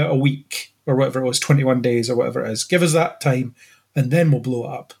in about a week," or whatever it was, 21 days or whatever it is. "Give us that time, and then we'll blow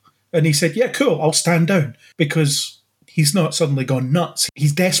it up." And he said, "Yeah, cool, I'll stand down," because he's not suddenly gone nuts.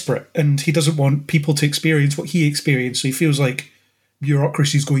 He's desperate, and he doesn't want people to experience what he experienced, so he feels like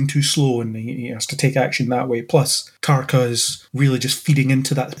bureaucracy is going too slow, and he has to take action that way. Plus, Tarka is really just feeding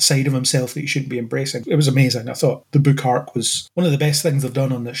into that side of himself that he shouldn't be embracing. It was amazing. I thought the Book arc was one of the best things they've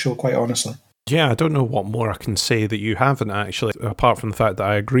done on this show, quite honestly. Yeah, I don't know what more I can say that you haven't actually, apart from the fact that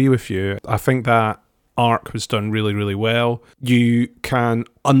I agree with you. I think that arc was done really, really well. You can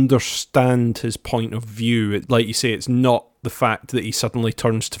understand his point of view. Like you say, it's not the fact that he suddenly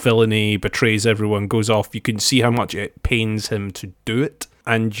turns to villainy, betrays everyone, goes off. You can see how much it pains him to do it,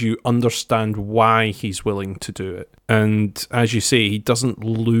 and you understand why he's willing to do it. And as you say, he doesn't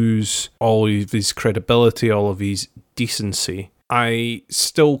lose all of his credibility, all of his decency. I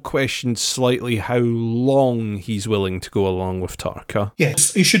still question slightly how long he's willing to go along with Tarka.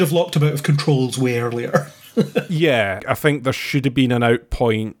 Yes, he should have locked him out of controls way earlier. Yeah, I think there should have been an out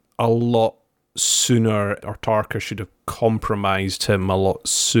point a lot sooner, or Tarka should have compromised him a lot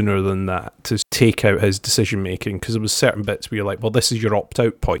sooner than that to take out his decision making, because there was certain bits where you're like, well, this is your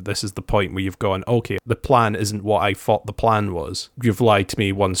opt-out point. This is the point where you've gone, okay, the plan isn't what I thought the plan was. You've lied to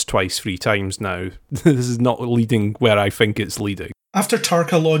me once, twice, 3 times now. This is not leading where I think it's leading. After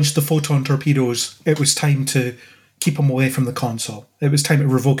Tarka launched the photon torpedoes, it was time to keep him away from the console. It was time to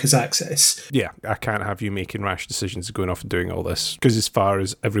revoke his access. Yeah, I can't have you making rash decisions going off and doing all this. Because as far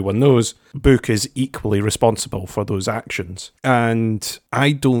as everyone knows, Book is equally responsible for those actions. And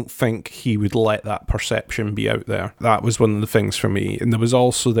I don't think he would let that perception be out there. That was one of the things for me. And there was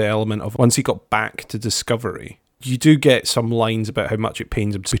also the element of once he got back to Discovery, you do get some lines about how much it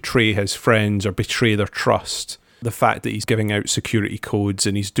pains him to betray his friends or betray their trust. The fact that he's giving out security codes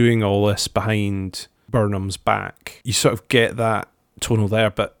and he's doing all this behind Burnham's back. You sort of get that tonal there,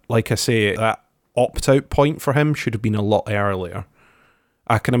 but like I say, that opt-out point for him should have been a lot earlier.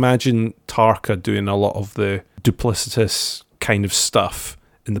 I can imagine Tarka doing a lot of the duplicitous kind of stuff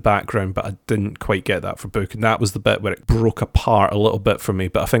in the background, but I didn't quite get that for Book, and that was the bit where it broke apart a little bit for me.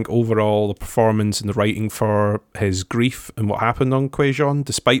 But I think overall the performance and the writing for his grief and what happened on Quajon,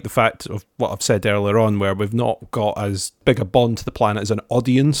 despite the fact of what I've said earlier on, where we've not got as big a bond to the planet as an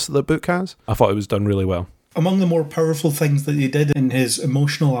audience that Book has, I thought it was done really well. Among the more powerful things that he did in his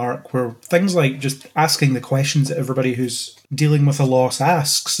emotional arc were things like just asking the questions that everybody who's dealing with a loss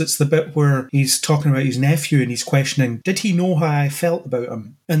asks. It's the bit where he's talking about his nephew and he's questioning, did he know how I felt about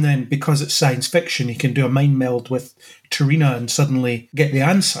him? And then because it's science fiction, he can do a mind meld with Tarina and suddenly get the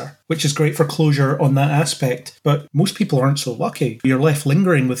answer, which is great for closure on that aspect. But most people aren't so lucky. You're left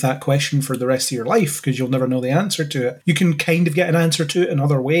lingering with that question for the rest of your life because you'll never know the answer to it. You can kind of get an answer to it in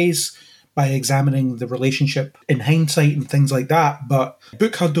other ways, by examining the relationship in hindsight and things like that. But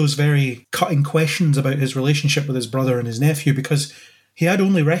Book had those very cutting questions about his relationship with his brother and his nephew because he had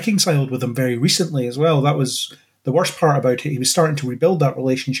only reconciled with them very recently as well. That was the worst part about it. He was starting to rebuild that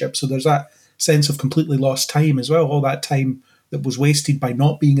relationship. So there's that sense of completely lost time as well, all that time that was wasted by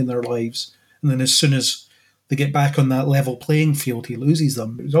not being in their lives. And then as soon as they get back on that level playing field, he loses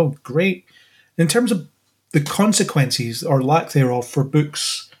them. It was all great. In terms of the consequences or lack thereof for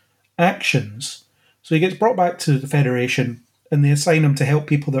Book's actions. So he gets brought back to the Federation and they assign him to help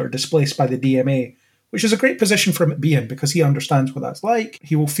people that are displaced by the DMA, which is a great position for him to be in because he understands what that's like.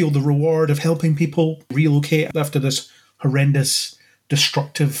 He will feel the reward of helping people relocate after this horrendous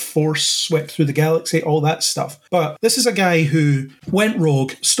destructive force swept through the galaxy, all that stuff. But this is a guy who went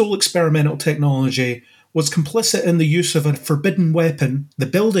rogue, stole experimental technology, was complicit in the use of a forbidden weapon, the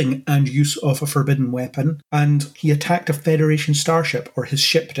building and use of a forbidden weapon, and he attacked a Federation starship, or his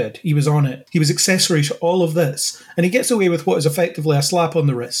ship did. He was on it. He was accessory to all of this, and he gets away with what is effectively a slap on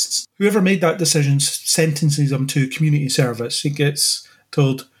the wrists. Whoever made that decision sentences him to community service. He gets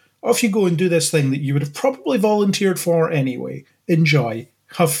told, off you go and do this thing that you would have probably volunteered for anyway. Enjoy.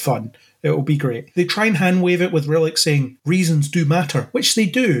 Have fun. It will be great. They try and hand-wave it with Rillick saying, reasons do matter, which they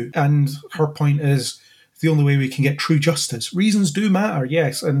do, and her point is, the only way we can get true justice. Reasons do matter,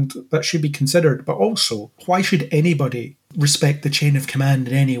 yes, and that should be considered. But also, why should anybody respect the chain of command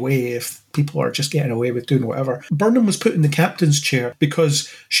in any way if people are just getting away with doing whatever? Burnham was put in the captain's chair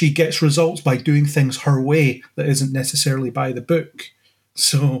because she gets results by doing things her way that isn't necessarily by the book.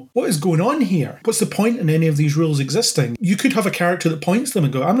 So, what is going on here? What's the point in any of these rules existing? You could have a character that points them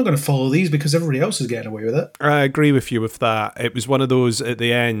and go, I'm not going to follow these because everybody else is getting away with it. I agree with you with that. It was one of those at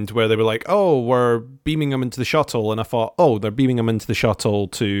the end where they were like, oh, we're beaming him into the shuttle. And I thought, oh, they're beaming him into the shuttle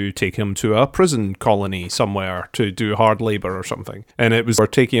to take him to a prison colony somewhere to do hard labour or something. And it was, we're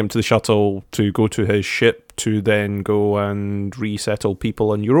taking him to the shuttle to go to his ship to then go and resettle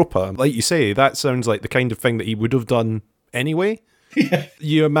people in Europa. Like you say, that sounds like the kind of thing that he would have done anyway. Yeah.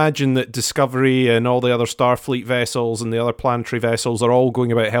 You imagine that Discovery and all the other Starfleet vessels and the other planetary vessels are all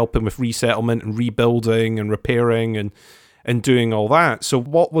going about helping with resettlement and rebuilding and repairing and doing all that. So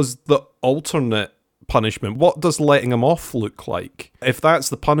what was the alternate punishment? What does letting him off look like? If that's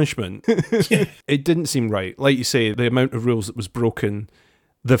the punishment, it didn't seem right. Like you say, the amount of rules that was broken,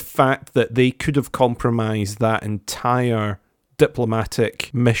 the fact that they could have compromised that entire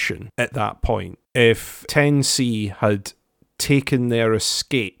diplomatic mission at that point. If 10C had taken their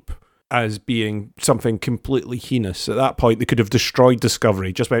escape as being something completely heinous, at that point they could have destroyed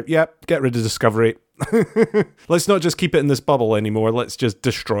Discovery. Just went, yep, get rid of Discovery. Let's not just keep it in this bubble anymore. Let's just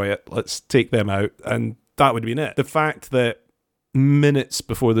destroy it. Let's take them out. And that would have been it. The fact that minutes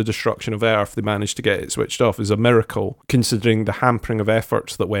before the destruction of Earth they managed to get it switched off is a miracle, considering the hampering of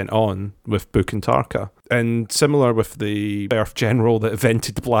efforts that went on with Book and Tarka. And similar with the Earth General that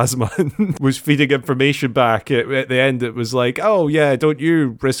invented the plasma and was feeding information back. At the end, it was like, oh yeah, don't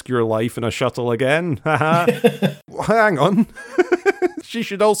you risk your life in a shuttle again? Hang on. She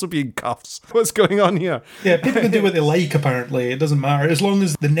should also be in cuffs. What's going on here? Yeah, people can do what they like, apparently. It doesn't matter. As long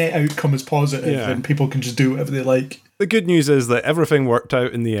as the net outcome is positive, Yeah. then people can just do whatever they like. The good news is that everything worked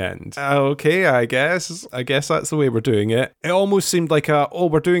out in the end. Okay, I guess that's the way we're doing it. It almost seemed like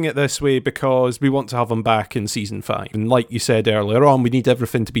we're doing it this way because we want to have him back in season 5. And like you said earlier on, we need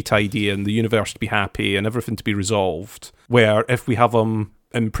everything to be tidy and the universe to be happy and everything to be resolved. Where if we have him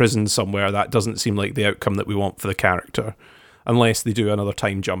in prison somewhere, that doesn't seem like the outcome that we want for the character. Unless they do another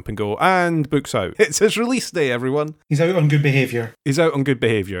time jump and go, and book's out. It's his release day, everyone. He's out on good behaviour. He's out on good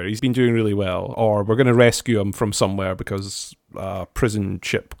behaviour. He's been doing really well. Or we're going to rescue him from somewhere because a prison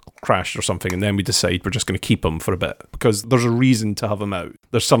ship crashed or something, and then we decide we're just going to keep him for a bit because there's a reason to have him out.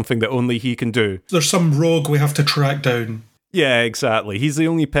 There's something that only he can do. There's some rogue we have to track down. Yeah, exactly. He's the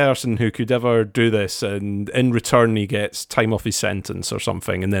only person who could ever do this, and in return he gets time off his sentence or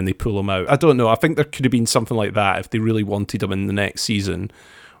something, and then they pull him out. I don't know. I think there could have been something like that if they really wanted him in the next season,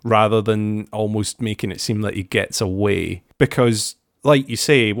 rather than almost making it seem like he gets away. Because, like you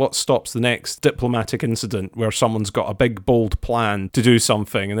say, what stops the next diplomatic incident where someone's got a big, bold plan to do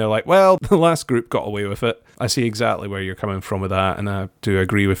something, and they're like, well, the last group got away with it. I see exactly where you're coming from with that, and I do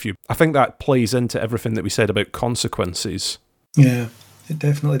agree with you. I think that plays into everything that we said about consequences. Yeah, it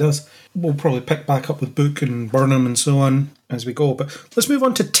definitely does. We'll probably pick back up with Book and Burnham and so on as we go. But let's move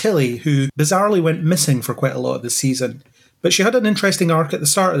on to Tilly, who bizarrely went missing for quite a lot of the season. But she had an interesting arc at the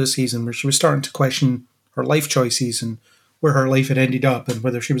start of the season where she was starting to question her life choices and where her life had ended up and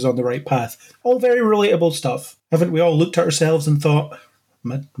whether she was on the right path. All very relatable stuff. Haven't we all looked at ourselves and thought,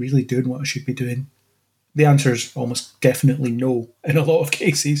 am I really doing what I should be doing? The answer is almost definitely no in a lot of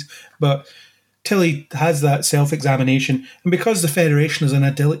cases. But Tilly has that self-examination, and because the Federation is an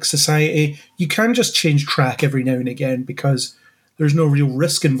idyllic society, you can just change track every now and again because there's no real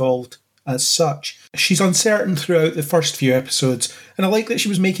risk involved as such. She's uncertain throughout the first few episodes, and I like that she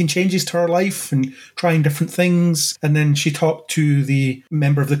was making changes to her life and trying different things, and then she talked to the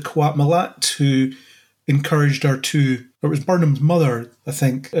member of the Qowat Milat who encouraged her to, or it was Burnham's mother, I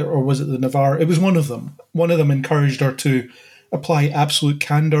think, or was it the Navarre? It was one of them. One of them encouraged her to apply absolute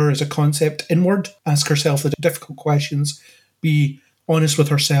candour as a concept inward, ask herself the difficult questions, be honest with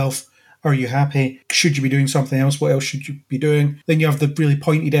herself. Are you happy? Should you be doing something else? What else should you be doing? Then you have the really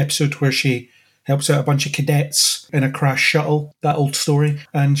pointed episode where she helps out a bunch of cadets in a crash shuttle, that old story,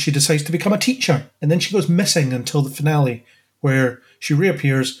 and she decides to become a teacher. And then she goes missing until the finale, where she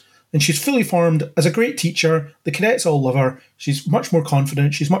reappears and she's fully formed as a great teacher. The cadets all love her. She's much more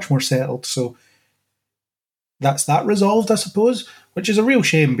confident. She's much more settled. So that's that resolved, I suppose, which is a real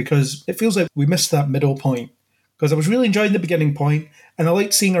shame because it feels like we missed that middle point. Because I was really enjoying the beginning point, and I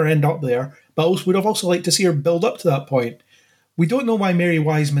liked seeing her end up there, but I would have also liked to see her build up to that point. We don't know why Mary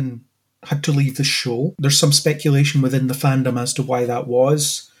Wiseman had to leave the show. There's some speculation within the fandom as to why that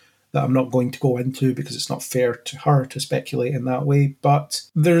was, that I'm not going to go into because it's not fair to her to speculate in that way, but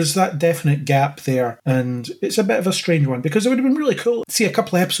there's that definite gap there, and it's a bit of a strange one because it would have been really cool to see a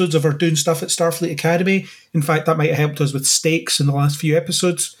couple of episodes of her doing stuff at Starfleet Academy. In fact, that might have helped us with stakes in the last few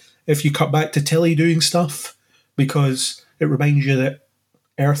episodes if you cut back to Tilly doing stuff, because it reminds you that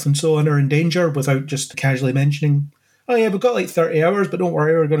Earth and so on are in danger without just casually mentioning, oh yeah, we've got like 30 hours, but don't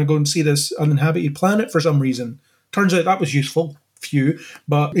worry, we're going to go and see this uninhabited planet for some reason. Turns out that was useful. Few,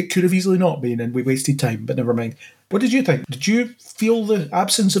 but it could have easily not been, and we wasted time, but never mind. What did you think? Did you feel the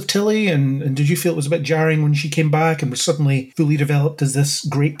absence of Tilly, and did you feel it was a bit jarring when she came back and was suddenly fully developed as this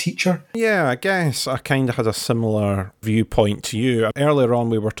great teacher? Yeah, I guess I kind of had a similar viewpoint to you. Earlier on,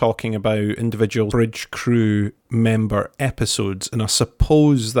 we were talking about individual bridge crew member episodes, and I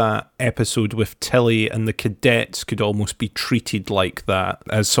suppose that episode with Tilly and the cadets could almost be treated like that,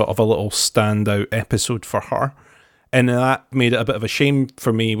 as sort of a little standout episode for her. And that made it a bit of a shame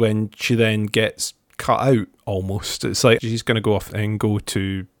for me when she then gets cut out almost. It's like she's going to go off and go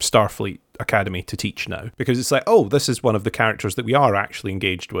to Starfleet Academy to teach now. Because it's like, oh, this is one of the characters that we are actually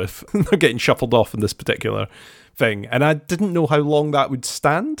engaged with. They're getting shuffled off in this particular thing. And I didn't know how long that would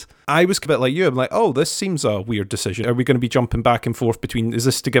stand. I was a bit like you. I'm like, oh, this seems a weird decision. Are we going to be jumping back and forth between, is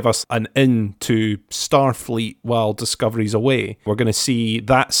this to give us an in to Starfleet while Discovery's away? We're going to see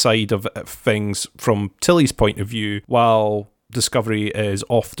that side of things from Tilly's point of view while Discovery is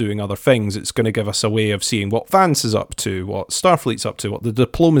off doing other things. It's going to give us a way of seeing what Vance is up to, what Starfleet's up to, what the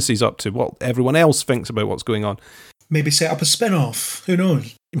diplomacy's up to, what everyone else thinks about what's going on. Maybe set up a spin-off. Who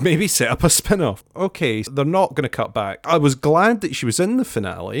knows? Maybe set up a spin-off. Okay, so they're not going to cut back. I was glad that she was in the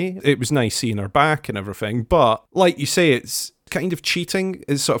finale. It was nice seeing her back and everything. But like you say, kind of cheating,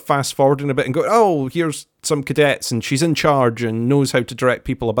 is sort of fast forwarding a bit and going, oh, here's some cadets and she's in charge and knows how to direct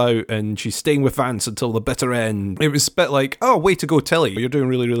people about and she's staying with Vance until the bitter end. It was a bit like, oh, way to go, Tilly. You're doing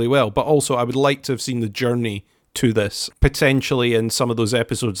really, really well. But also I would like to have seen the journey to this, potentially in some of those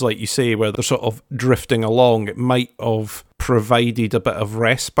episodes, like you say, where they're sort of drifting along. It might have provided a bit of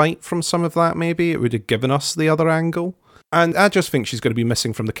respite from some of that, maybe. It would have given us the other angle. And I just think she's going to be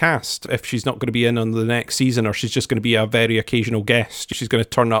missing from the cast if she's not going to be in on the next season, or she's just going to be a very occasional guest. She's going to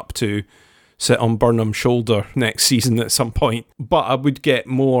turn up to sit on Burnham's shoulder next season at some point. But I would get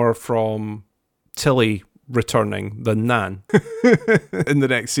more from Tilly returning than Nan in the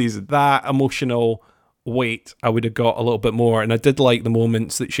next season. That emotional weight I would have got a little bit more, and I did like the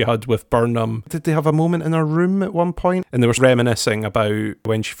moments that she had with Burnham. Did they have a moment in her room at one point? And they were reminiscing about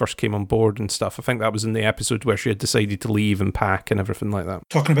when she first came on board and stuff. I think that was in the episode where she had decided to leave and pack and everything like that.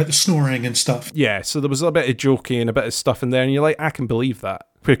 Talking about the snoring and stuff. Yeah, so there was a bit of joking and a bit of stuff in there, and you're like, I can believe that.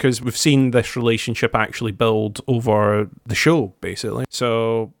 Because we've seen this relationship actually build over the show, basically.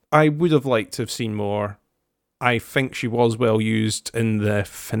 So I would have liked to have seen more. I think she was well used in the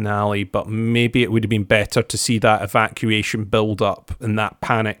finale, but maybe it would have been better to see that evacuation build up and that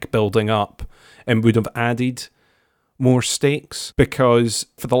panic building up, and would have added more stakes, because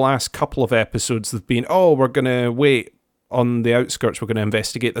for the last couple of episodes they've been, oh, we're going to wait on the outskirts, we're going to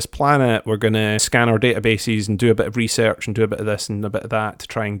investigate this planet, we're going to scan our databases and do a bit of research and do a bit of this and a bit of that to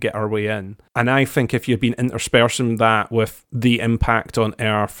try and get our way in. And I think if you'd been interspersing that with the impact on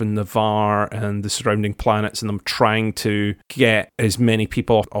Earth and the VAR and the surrounding planets and them trying to get as many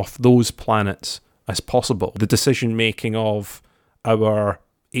people off those planets as possible, the decision making of our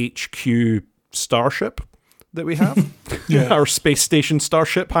HQ starship that we have, our space station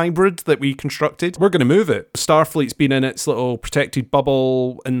starship hybrid that we constructed, we're going to move it. Starfleet's been in its little protected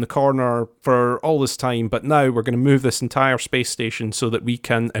bubble in the corner for all this time, but now we're going to move this entire space station so that we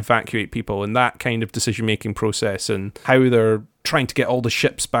can evacuate people, and that kind of decision-making process and how they're trying to get all the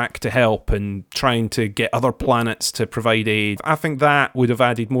ships back to help and trying to get other planets to provide aid. I think that would have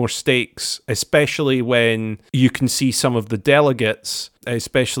added more stakes, especially when you can see some of the delegates,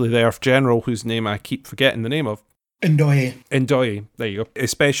 especially the Earth General, whose name I keep forgetting the name of. Ndoye, there you go.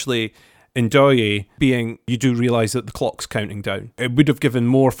 Especially Ndoye being, you do realise that the clock's counting down. It would have given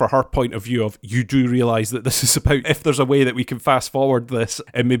more for her point of view of, you do realise that this is about, if there's a way that we can fast forward this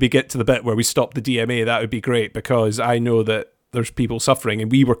and maybe get to the bit where we stop the DMA, that would be great, because I know that there's people suffering, and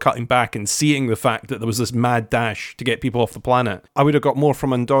we were cutting back and seeing the fact that there was this mad dash to get people off the planet. I would have got more from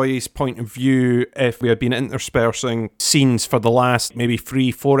Ndoye's point of view if we had been interspersing scenes for the last maybe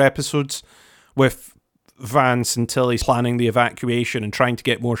 3-4 episodes with Vance and Tilly planning the evacuation and trying to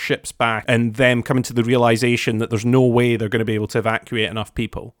get more ships back, and them coming to the realization that there's no way they're going to be able to evacuate enough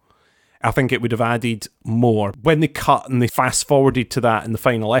people. I think it would have added more. When they cut and they fast forwarded to that in the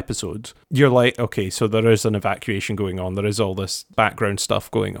final episode, you're like, okay, so there is an evacuation going on. There is all this background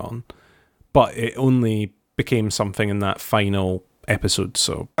stuff going on. But it only became something in that final episode.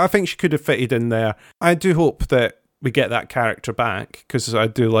 So I think she could have fitted in there. I do hope that we get that character back, because I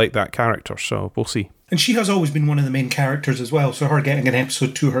do like that character. So we'll see. And she has always been one of the main characters as well. So her getting an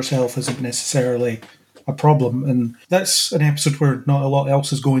episode to herself isn't necessarily a problem. And that's an episode where not a lot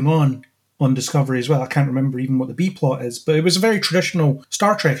else is going on Discovery as well. I can't remember even what the B plot is, but it was a very traditional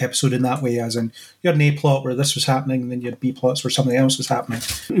Star Trek episode in that way, as in you had an A plot where this was happening, and then you had B plots where something else was happening.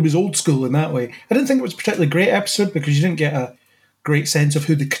 It was old school in that way. I didn't think it was a particularly great episode because you didn't get a great sense of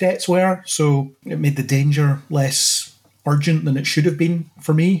who the cadets were, so it made the danger less urgent than it should have been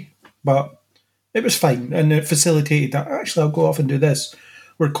for me, but it was fine, and it facilitated that, actually, I'll go off and do this,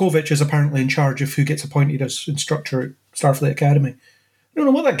 where Kovic is apparently in charge of who gets appointed as instructor at Starfleet Academy. I don't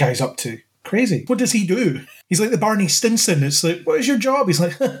know what that guy's up to. Crazy. What does he do? He's like the Barney Stinson. It's like, what is your job? He's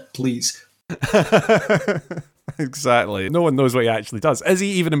like, please. Exactly. No one knows what he actually does. Is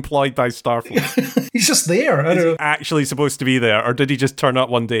he even employed by Starfleet? He's just there. I don't know. Is he actually supposed to be there, or did he just turn up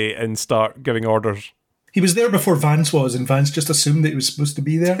one day and start giving orders? He was there before Vance was, and Vance just assumed that he was supposed to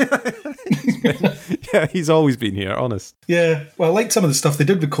be there. Yeah, he's always been here, honest. Yeah. Well, I liked some of the stuff they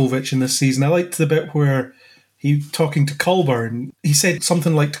did with Kovic in this season. I liked the bit where he talking to Culber, and he said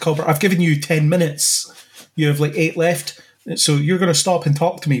something like to Culber, I've given you 10 minutes. You have like 8 left. So you're going to stop and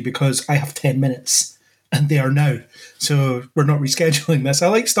talk to me because I have 10 minutes. And they are now. So we're not rescheduling this. I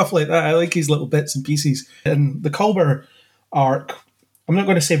like stuff like that. I like his little bits and pieces. And the Culber arc, I'm not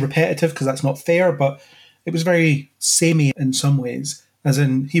going to say repetitive because that's not fair, but it was very samey in some ways. As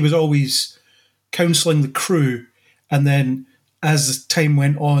in, he was always counselling the crew, and then as time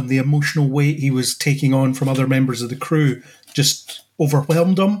went on, the emotional weight he was taking on from other members of the crew just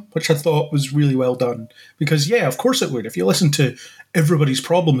overwhelmed him, which I thought was really well done. Because, yeah, of course it would. If you listen to everybody's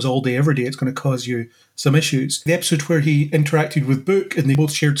problems all day, every day, it's going to cause you some issues. The episode where he interacted with Book and they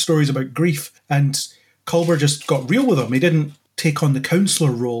both shared stories about grief, and Culber just got real with him. He didn't take on the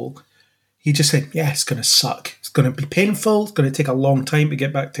counsellor role. He just said, yeah, it's going to suck. It's going to be painful. It's going to take a long time to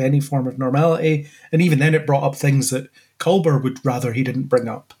get back to any form of normality. And even then it brought up things that Culber would rather he didn't bring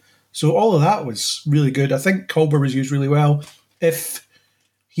up. So all of that was really good. I think Culber was used really well if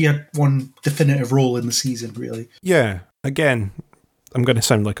he had one definitive role in the season, really. Yeah, again, I'm going to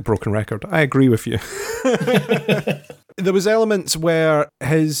sound like a broken record. I agree with you. There was elements where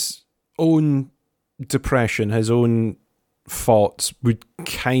his own depression, his own thoughts would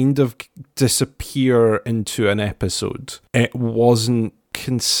kind of disappear into an episode. It wasn't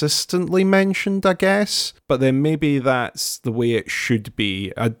consistently mentioned, I guess, but then maybe that's the way it should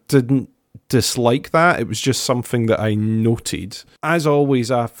be. I didn't dislike that. It was just something that I noted. As always,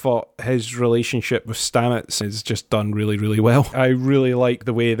 I thought his relationship with Stamets is just done really, really well. I really like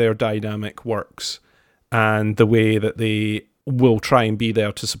the way their dynamic works and the way that they will try and be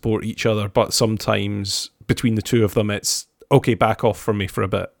there to support each other, but sometimes between the two of them it's, okay, back off from me for a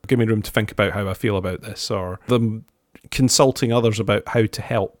bit. Give me room to think about how I feel about this, or them consulting others about how to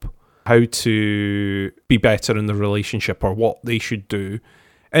help, how to be better in the relationship or what they should do.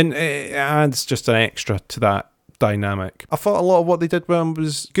 And it adds just an extra to that dynamic. I thought a lot of what they did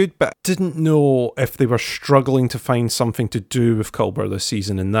was good, but didn't know if they were struggling to find something to do with Culber this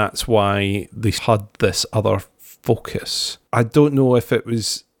season, and that's why they had this other focus. I don't know if it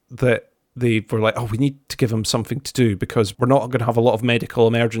was that they were like, oh, we need to give him something to do because we're not going to have a lot of medical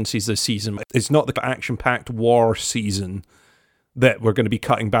emergencies this season. It's not the action-packed war season that we're going to be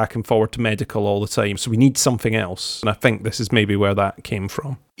cutting back and forward to medical all the time. So we need something else. And I think this is maybe where that came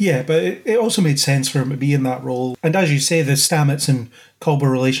from. Yeah, but it also made sense for him to be in that role. And as you say, the Stamets and Culber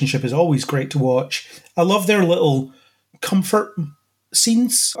relationship is always great to watch. I love their little comfort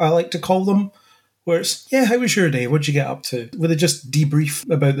scenes, I like to call them, where it's, yeah, how was your day? What'd you get up to? Where they just debrief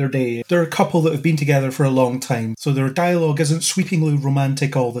about their day. They're a couple that have been together for a long time, so their dialogue isn't sweepingly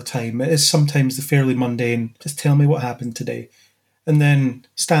romantic all the time. It is sometimes the fairly mundane, just tell me what happened today. And then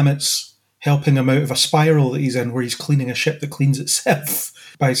Stamets helping him out of a spiral that he's in where he's cleaning a ship that cleans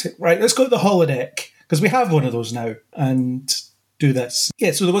itself by saying, right, let's go to the holodeck, because we have one of those now, and do this.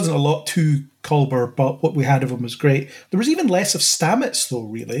 Yeah, so there wasn't a lot to Culber, but what we had of him was great. There was even less of Stamets, though,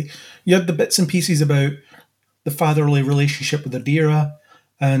 really. You had the bits and pieces about the fatherly relationship with Adira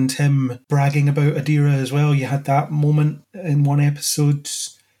and him bragging about Adira as well. You had that moment in one episode.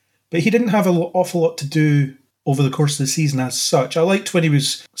 But he didn't have an awful lot to do over the course of the season as such. I liked when he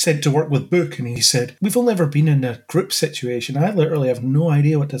was sent to work with Book and he said, we've only ever been in a group situation. I literally have no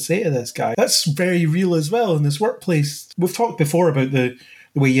idea what to say to this guy. That's very real as well in this workplace. We've talked before about the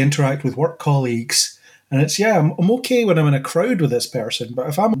way you interact with work colleagues. And it's, yeah, I'm okay when I'm in a crowd with this person, but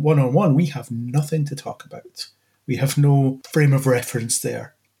if I'm one-on-one, we have nothing to talk about. We have no frame of reference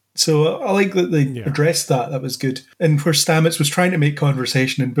there. So I like that they addressed that. That was good. And where Stamets was trying to make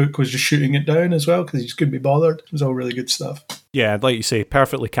conversation and Book was just shooting it down as well because he just couldn't be bothered. It was all really good stuff. Yeah, like you say,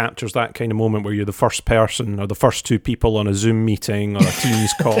 perfectly captures that kind of moment where you're the first person or the first two people on a Zoom meeting or a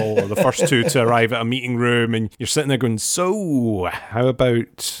Teams call or the first two to arrive at a meeting room and you're sitting there going, so how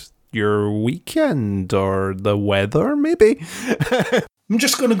about your weekend or the weather maybe? I'm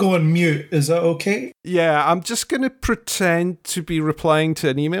just going to go on mute. Is that okay? Yeah, I'm just going to pretend to be replying to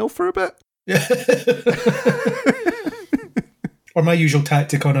an email for a bit. Or my usual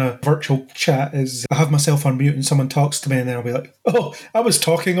tactic on a virtual chat is I have myself on mute and someone talks to me and then I'll be like, oh, I was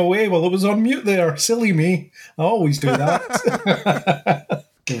talking away while I was on mute there. Silly me. I always do that.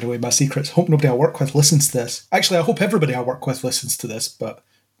 Giving away my secrets. Hope nobody I work with listens to this. Actually, I hope everybody I work with listens to this, but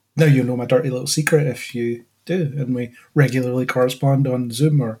now you know my dirty little secret if you do, and we regularly correspond on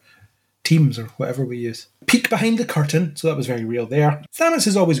Zoom or Teams or whatever we use. Peek behind the curtain, so that was very real there. Thanos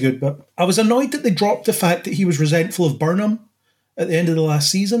is always good, but I was annoyed that they dropped the fact that he was resentful of Burnham at the end of the last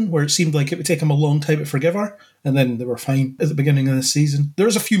season, where it seemed like it would take him a long time to forgive her, and then they were fine at the beginning of the season. There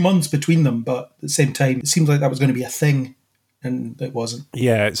was a few months between them, but at the same time, it seemed like that was going to be a thing, and it wasn't.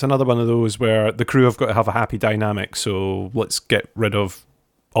 Yeah, it's another one of those where the crew have got to have a happy dynamic, so let's get rid of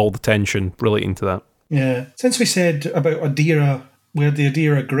all the tension relating to that. Yeah. Since we said about Adira, where the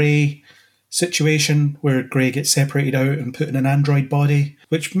Adira Grey situation, where Grey gets separated out and put in an android body,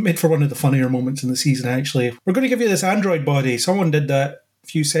 which made for one of the funnier moments in the season, actually. We're going to give you this android body. Someone did that a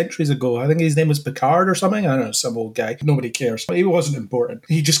few centuries ago. I think his name was Picard or something. I don't know, some old guy. Nobody cares. But he wasn't important.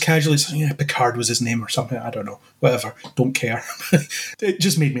 He just casually said, yeah, Picard was his name or something. I don't know. Whatever. Don't care. It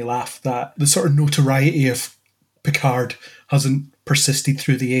just made me laugh that the sort of notoriety of Picard hasn't persisted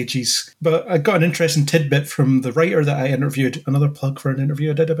through the ages. But I got an interesting tidbit from the writer that I interviewed, another plug for an interview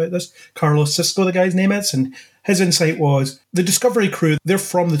I did about this, Carlos Cisco, the guy's name is, and his insight was, the Discovery crew, they're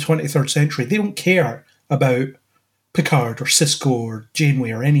from the 23rd century. They don't care about Picard or Cisco or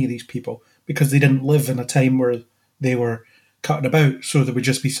Janeway or any of these people because they didn't live in a time where they were cutting about, so there would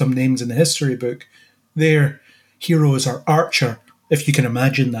just be some names in the history book. Their heroes are Archer, if you can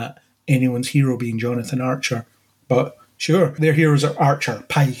imagine that, anyone's hero being Jonathan Archer. But sure, their heroes are Archer,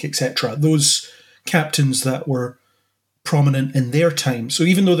 Pike, etc. Those captains that were prominent in their time. So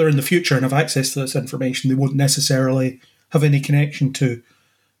even though they're in the future and have access to this information, they won't necessarily have any connection to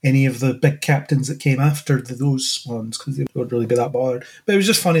any of the big captains that came after those ones, because they wouldn't really be that bothered. But it was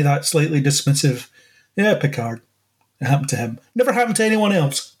just funny, that slightly dismissive, yeah, Picard. It happened to him. Never happened to anyone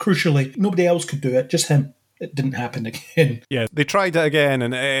else, crucially. Nobody else could do it, just him. It didn't happen again. Yeah, they tried it again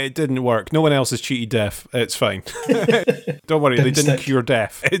and it didn't work. No one else has cheated death. It's fine. Don't worry, they didn't cure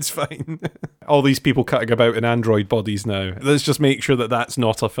death. It's fine. All these people cutting about in android bodies now. Let's just make sure that that's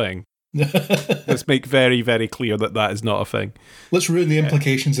not a thing. Let's make very, very clear that that is not a thing. Let's ruin the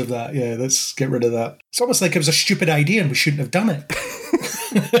implications of that. Yeah, let's get rid of that. It's almost like it was a stupid idea and we shouldn't have done it.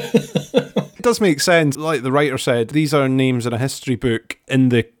 It does make sense. Like the writer said, these are names in a history book in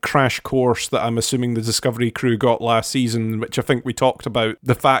the crash course that I'm assuming the Discovery crew got last season, which I think we talked about.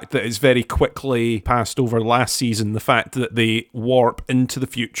 The fact that it's very quickly passed over last season, the fact that they warp into the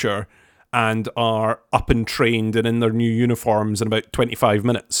future and are up and trained and in their new uniforms in about 25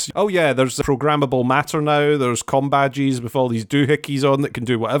 minutes. Oh yeah, there's programmable matter now, there's comm badges with all these doohickeys on that can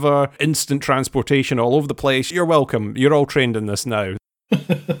do whatever, instant transportation all over the place. You're welcome, you're all trained in this now.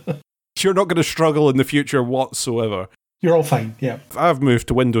 You're not going to struggle in the future whatsoever. You're all fine, yeah. I've moved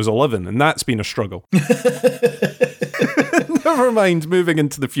to Windows 11 and that's been a struggle. Never mind moving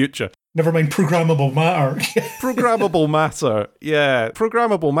into the future. Never mind programmable matter. Programmable matter. Yeah,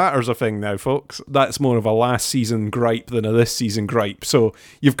 programmable matter's a thing now, folks. That's more of a last season gripe than a this season gripe. So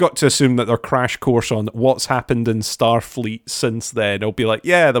you've got to assume that their crash course on what's happened in Starfleet since then. It'll be like,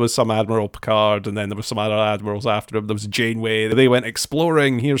 yeah, there was some Admiral Picard, and then there was some other admirals after him. There was Janeway. They went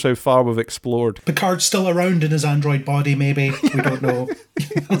exploring. Here's how far we've explored. Picard's still around in his android body, maybe. We don't know.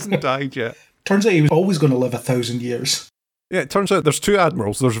 He hasn't died yet. Turns out he was always going to live 1,000 years. Yeah, it turns out there's two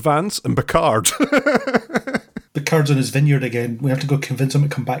admirals. There's Vance and Picard. Picard's on his vineyard again. We have to go convince him to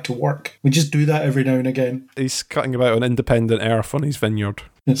come back to work. We just do that every now and again. He's cutting about on independent Earth on his vineyard.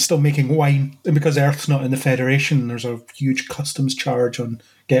 And it's still making wine. And because Earth's not in the Federation, there's a huge customs charge on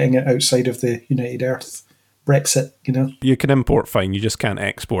getting it outside of the United Earth. Brexit, you know. You can import fine, you just can't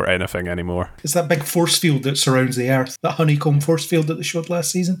export anything anymore. It's that big force field that surrounds the Earth. That honeycomb force field that they showed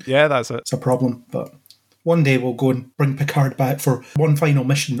last season. Yeah, that's it. It's a problem, but one day we'll go and bring Picard back for one final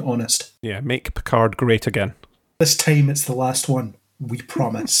mission, honest. Yeah, make Picard great again. This time it's the last one. We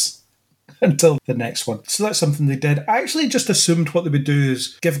promise. Until the next one. So that's something they did. I actually just assumed what they would do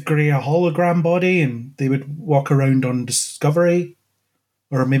is give Grey a hologram body and they would walk around on Discovery.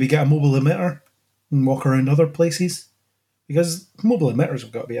 Or maybe get a mobile emitter and walk around other places. Because mobile emitters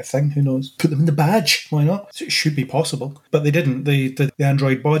have got to be a thing, who knows? Put them in the badge, why not? So it should be possible. But they didn't, the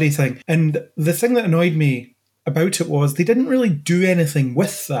android body thing. And the thing that annoyed me about it was they didn't really do anything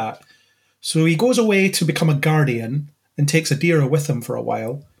with that. So he goes away to become a guardian and takes Adira with him for a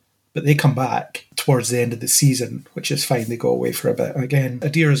while. But they come back towards the end of the season, which is fine, they go away for a bit. Again,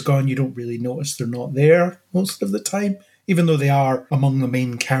 Adira's gone, you don't really notice they're not there most of the time. Even though they are among the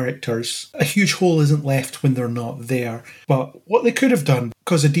main characters, a huge hole isn't left when they're not there. But what they could have done,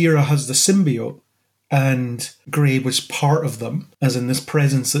 because Adira has the symbiote and Grey was part of them, as in this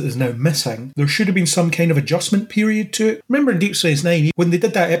presence that is now missing, there should have been some kind of adjustment period to it. Remember in Deep Space Nine, when they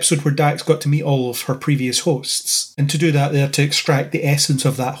did that episode where Dax got to meet all of her previous hosts, and to do that they had to extract the essence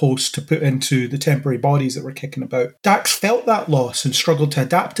of that host to put into the temporary bodies that were kicking about. Dax felt that loss and struggled to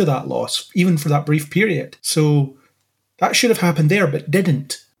adapt to that loss, even for that brief period. So that should have happened there, but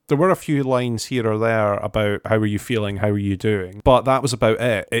didn't. There were a few lines here or there about how are you feeling, how are you doing, but that was about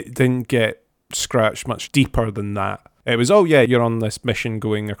it. It didn't get scratched much deeper than that. It was, oh yeah, you're on this mission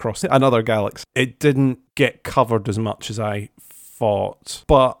going across another galaxy. It didn't get covered as much as I thought,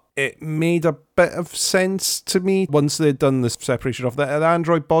 but it made a bit of sense to me once they'd done this separation of the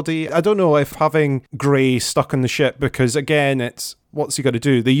android body. I don't know if having Grey stuck in the ship, because again, it's, what's he got to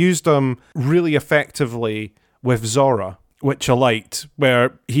do? They used him really effectively with Zora, which I liked,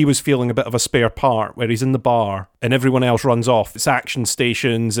 where he was feeling a bit of a spare part, where he's in the bar and everyone else runs off. It's action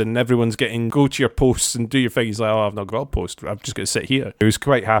stations and everyone's getting, go to your posts and do your thing. He's like, oh, I've not got a post. I'm just going to sit here. He was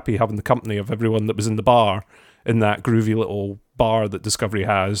quite happy having the company of everyone that was in the bar in that groovy little bar that Discovery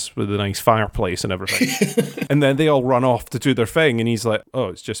has with a nice fireplace and everything. And then they all run off to do their thing, and he's like, oh,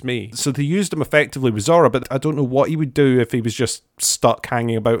 it's just me. So they used him effectively with Zora, but I don't know what he would do if he was just stuck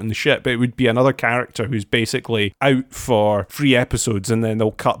hanging about in the ship. It would be another character who's basically out for 3 episodes, and then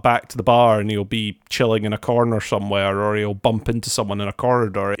they'll cut back to the bar and he'll be chilling in a corner somewhere, or he'll bump into someone in a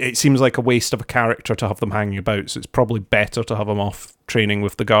corridor. It seems like a waste of a character to have them hanging about, so it's probably better to have him off training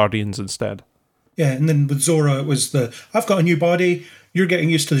with the Guardians instead. Yeah, and then with Zora, it was I've got a new body, you're getting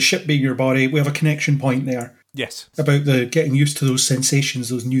used to the ship being your body. We have a connection point there. Yes. About the getting used to those sensations,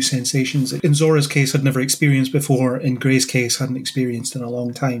 those new sensations. In Zora's case, I'd never experienced before. In Grey's case, hadn't experienced in a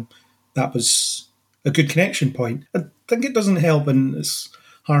long time. That was a good connection point. I think it doesn't help, and it's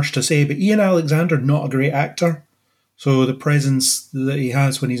harsh to say, but Ian Alexander, not a great actor. So the presence that he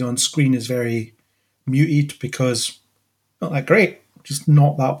has when he's on screen is very muted because not that great. Just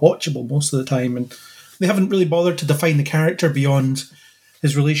not that watchable most of the time. And they haven't really bothered to define the character beyond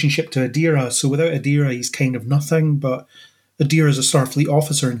his relationship to Adira. So without Adira, he's kind of nothing, but Adira is a Starfleet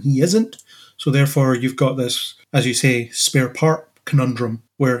officer and he isn't. So therefore, you've got this, as you say, spare part conundrum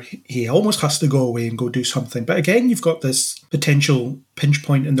where he almost has to go away and go do something. But again, you've got this potential pinch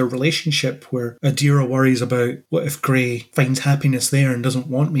point in their relationship where Adira worries about what if Grey finds happiness there and doesn't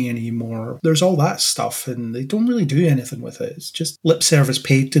want me anymore. There's all that stuff and they don't really do anything with it. It's just lip service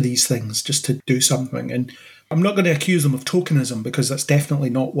paid to these things just to do something. And I'm not going to accuse them of tokenism because that's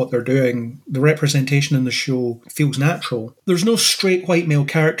definitely not what they're doing. The representation in the show feels natural. There's no straight white male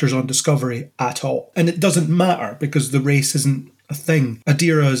characters on Discovery at all. And it doesn't matter because the race isn't a thing.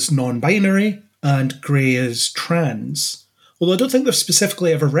 Adira is non-binary and Grey is trans. Although I don't think they've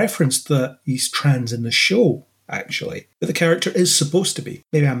specifically ever referenced that he's trans in the show, actually. But the character is supposed to be.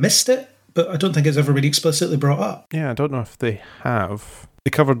 Maybe I missed it, but I don't think it's ever been explicitly brought up. Yeah, I don't know if they have.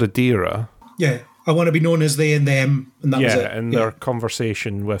 They covered Adira. Yeah, I want to be known as they and them, and that was it. And their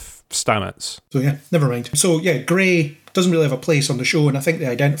conversation with Stamets. So yeah, never mind. So yeah, Grey doesn't really have a place on the show, and I think they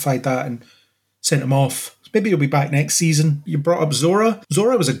identified that and sent him off. Maybe he'll be back next season. You brought up Zora.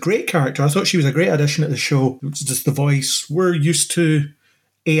 Zora was a great character. I thought she was a great addition to the show. It's just the voice. We're used to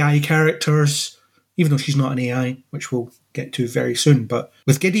AI characters, even though she's not an AI, which we'll get to very soon. But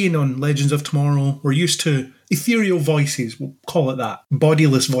with Gideon on Legends of Tomorrow, we're used to ethereal voices, we'll call it that.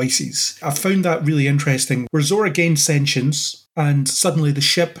 Bodiless voices. I found that really interesting, where Zora gains sentience, and suddenly the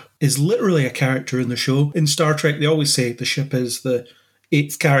ship is literally a character in the show. In Star Trek, they always say the ship is the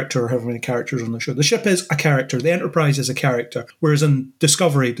 8th character, or however many characters on the show. The ship is a character. The Enterprise is a character. Whereas in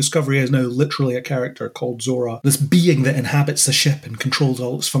Discovery is now literally a character called Zora. This being that inhabits the ship and controls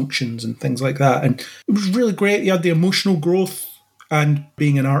all its functions and things like that. And it was really great. You had the emotional growth and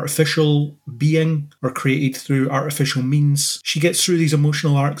being an artificial being or created through artificial means. She gets through these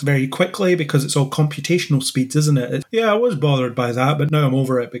emotional arcs very quickly because it's all computational speeds, isn't it? Yeah, I was bothered by that, but now I'm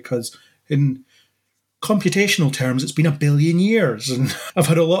over it because in computational terms, it's been 1 billion years and I've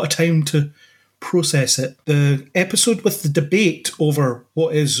had a lot of time to process it. The episode with the debate over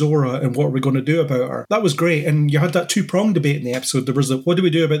what is Zora and what are we going to do about her, that was great. And you had that 2-pronged debate in the episode. There was the what do we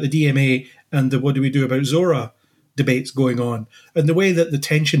do about the DMA and the what do we do about Zora debates going on. And the way that the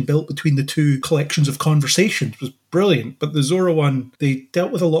tension built between the two collections of conversations was brilliant. But the Zora one, they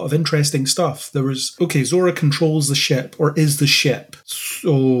dealt with a lot of interesting stuff. There was, okay, Zora controls the ship or is the ship.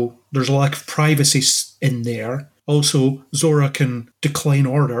 So there's a lack of privacy in there. Also, Zora can decline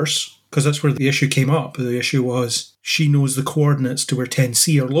orders because that's where the issue came up. The issue was she knows the coordinates to where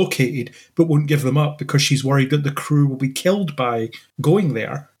 10C are located, but won't give them up because she's worried that the crew will be killed by going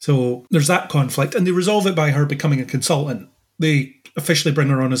there. So there's that conflict, and they resolve it by her becoming a consultant. They officially bring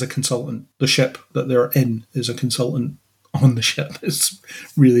her on as a consultant. The ship that they're in is a consultant on the ship. It's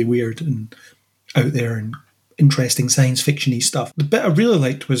really weird and out there and interesting science fiction-y stuff. The bit I really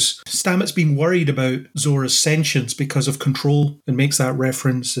liked was Stamets being worried about Zora's sentience because of control and makes that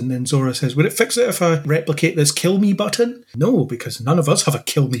reference, and then Zora says, would it fix it if I replicate this kill me button? No, because none of us have a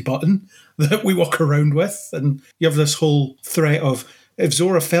kill me button that we walk around with. And you have this whole threat of if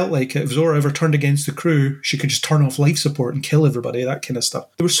Zora felt like it, if Zora ever turned against the crew, she could just turn off life support and kill everybody, that kind of stuff.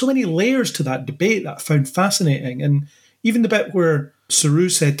 There were so many layers to that debate that I found fascinating, and even the bit where Saru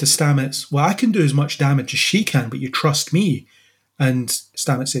said to Stamets, well, I can do as much damage as she can, but you trust me. And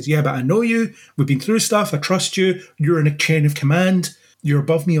Stamets says, yeah, but I know you. We've been through stuff. I trust you. You're in a chain of command. You're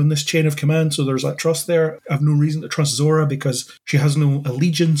above me on this chain of command, so there's that trust there. I have no reason to trust Zora because she has no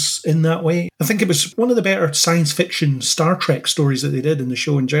allegiance in that way. I think it was one of the better science fiction Star Trek stories that they did in the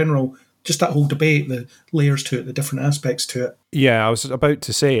show in general just that whole debate, the layers to it, the different aspects to it. Yeah, I was about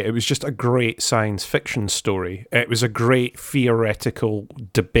to say, it was just a great science fiction story. It was a great theoretical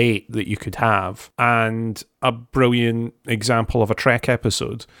debate that you could have, and a brilliant example of a Trek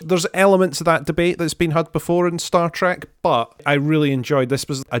episode. There's elements of that debate that's been had before in Star Trek, but I really enjoyed this.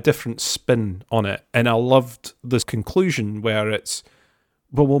 Was a different spin on it, and I loved this conclusion where it's,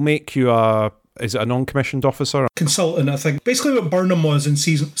 well, we'll make you is it a non-commissioned officer? Consultant, I think. Basically what Burnham was in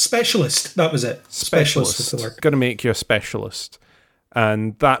season... Specialist, that was it. Specialist is the word. Going to make you a specialist.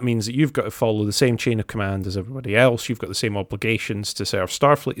 And that means that you've got to follow the same chain of command as everybody else. You've got the same obligations to serve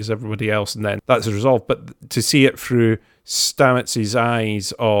Starfleet as everybody else, and then that's resolved. But to see it through Stamets'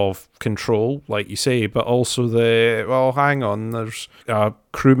 eyes of control, like you say, but also hang on, there's a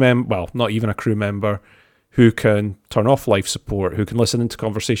crew member, well, not even a crew member, who can turn off life support, who can listen into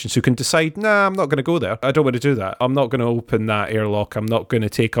conversations, who can decide, nah, I'm not going to go there. I don't want to do that. I'm not going to open that airlock. I'm not going to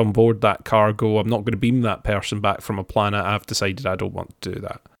take on board that cargo. I'm not going to beam that person back from a planet. I've decided I don't want to do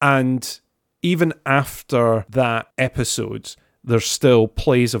that. And even after that episode, there's still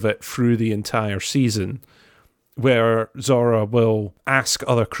plays of it through the entire season where Zora will ask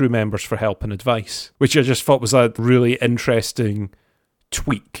other crew members for help and advice, which I just thought was a really interesting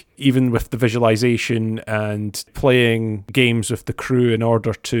tweak, even with the visualization and playing games with the crew in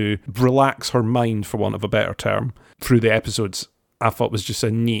order to relax her mind, for want of a better term, through the episodes. I thought was just a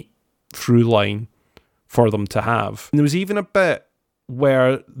neat through line for them to have. And there was even a bit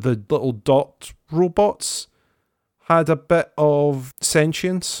where the little dot robots had a bit of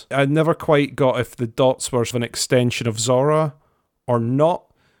sentience. I never quite got if the dots were an extension of Zora or not.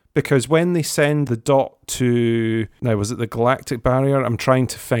 Because when they send the dot to... Now, was it the galactic barrier? I'm trying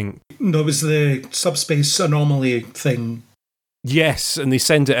to think. No, it was the subspace anomaly thing. Yes, and they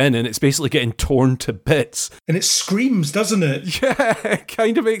send it in, and it's basically getting torn to bits. And it screams, doesn't it? Yeah, it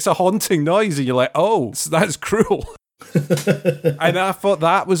kind of makes a haunting noise, and you're like, oh, that's cruel. And I thought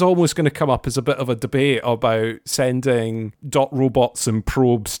that was almost going to come up as a bit of a debate about sending dot robots and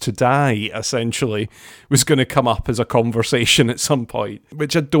probes to die, essentially, was going to come up as a conversation at some point,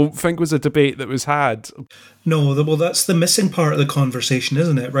 which I don't think was a debate that was had. No, well, that's the missing part of the conversation,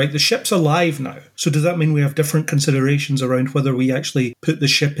 isn't it? Right? The ship's alive now. So does that mean we have different considerations around whether we actually put the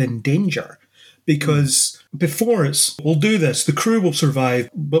ship in danger? Because before we'll do this, the crew will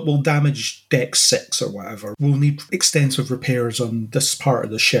survive, but we'll damage Deck 6 or whatever. We'll need extensive repairs on this part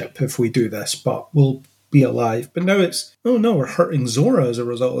of the ship if we do this, but we'll be alive. But now it's, oh no, we're hurting Zora as a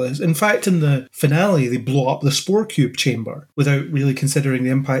result of this. In fact, in the finale, they blow up the Spore Cube chamber without really considering the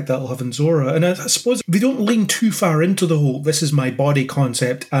impact that'll have on Zora. And I suppose they don't lean too far into the whole, this is my body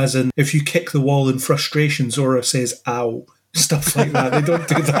concept, as in, if you kick the wall in frustration, Zora says, ow. Stuff like that. They don't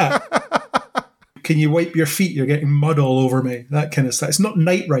do that. Can you wipe your feet? You're getting mud all over me. That kind of stuff. It's not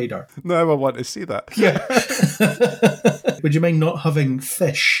Knight Rider. No, I want to see that. Yeah. Would you mind not having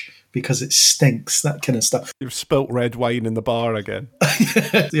fish because it stinks? That kind of stuff. You've spilt red wine in the bar again.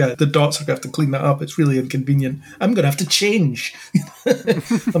 Yeah, the dots are going to have to clean that up. It's really inconvenient. I'm going to have to change. I'm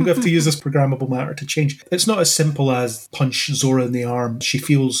going to have to use this programmable matter to change. It's not as simple as punch Zora in the arm. She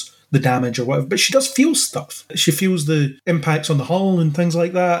feels the damage or whatever, but she does feel stuff. She feels the impacts on the hull and things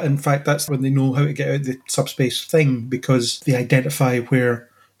like that. In fact, that's when they know how to get out the subspace thing, because they identify where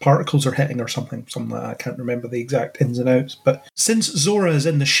particles are hitting or something like that. I can't remember the exact ins and outs. But since Zora is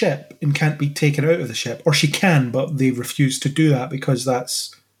in the ship and can't be taken out of the ship, or she can, but they refuse to do that because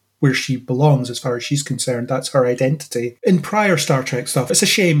that's where she belongs as far as she's concerned. That's her identity. In prior Star Trek stuff, it's a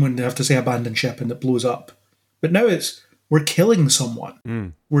shame when they have to say abandon ship and it blows up. But now it's, we're killing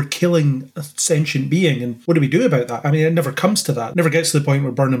someone. We're killing a sentient being. And what do we do about that? I mean, it never comes to that. It never gets to the point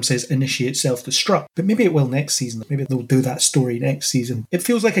where Burnham says initiate self-destruct. But maybe it will next season. Maybe they'll do that story next season. It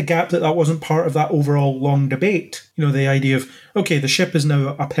feels like a gap that wasn't part of that overall long debate. You know, the idea of, okay, the ship is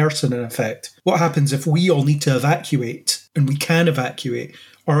now a person in effect. What happens if we all need to evacuate and we can evacuate?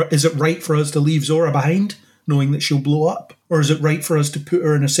 Or is it right for us to leave Zora behind, knowing that she'll blow up? Or is it right for us to put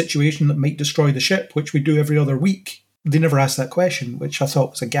her in a situation that might destroy the ship, which we do every other week? They never asked that question, which I thought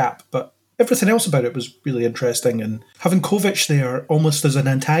was a gap, but everything else about it was really interesting. And having Kovic there almost as an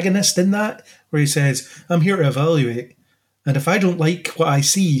antagonist in that, where he says, I'm here to evaluate, and if I don't like what I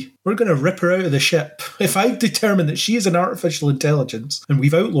see, we're going to rip her out of the ship. If I determine that she is an artificial intelligence, and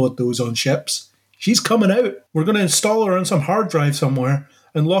we've outlawed those on ships, she's coming out. We're going to install her on some hard drive somewhere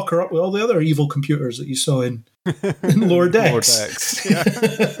and lock her up with all the other evil computers that you saw in Lower Decks. Lower Decks,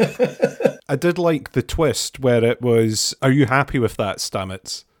 yeah. I did like the twist where it was, are you happy with that,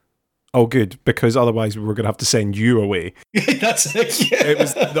 Stamets? Oh, good, because otherwise we were going to have to send you away. That's it. Yeah. It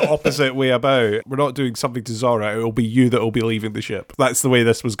was the opposite way about. We're not doing something to Zora. It'll be you that will be leaving the ship. That's the way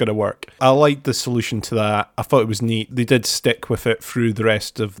this was going to work. I liked the solution to that. I thought it was neat. They did stick with it through the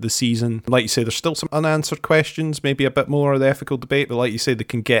rest of the season. Like you say, there's still some unanswered questions, maybe a bit more of the ethical debate, but like you say, they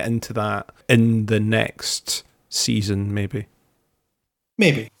can get into that in the next season, maybe.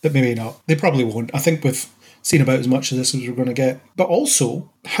 Maybe, but maybe not. They probably won't. I think we've seen about as much of this as we're going to get. But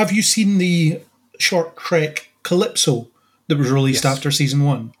also, have you seen the short trek Calypso that was released after season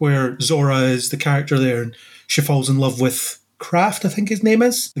 1, where Zora is the character there and she falls in love with Kraft, I think his name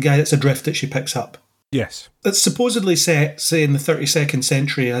is, the guy that's adrift that she picks up. Yes. It's supposedly set, say, in the 32nd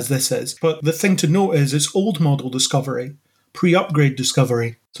century, as this is. But the thing to note is it's old model Discovery, pre-upgrade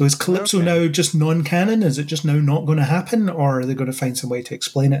Discovery. So is Calypso now just non-canon? Is it just now not going to happen? Or are they going to find some way to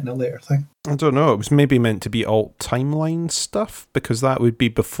explain it in a later thing? I don't know. It was maybe meant to be alt timeline stuff, because that would be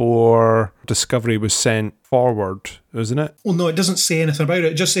before Discovery was sent forward, isn't it? Well, no, it doesn't say anything about it.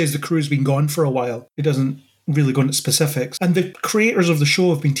 It just says the crew's been gone for a while. It doesn't really go into specifics. And the creators of the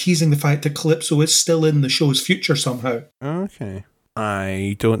show have been teasing the fact that Calypso is still in the show's future somehow. Okay.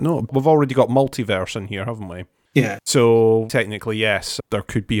 I don't know. We've already got multiverse in here, haven't we? Yeah. So technically, yes, there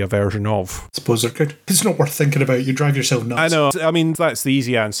could be a version of. Suppose there could. It's not worth thinking about. You drive yourself nuts. I know. I mean, that's the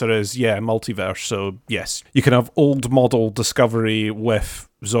easy answer is, yeah, multiverse. So yes, you can have old model Discovery with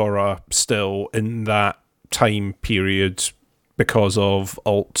Zora still in that time period because of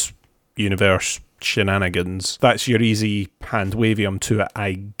alt universe shenanigans. That's your easy hand wavium to it,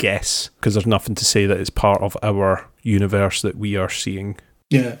 I guess, because there's nothing to say that it's part of our universe that we are seeing.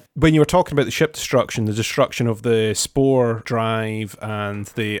 Yeah. When you were talking about the ship destruction, the destruction of the spore drive and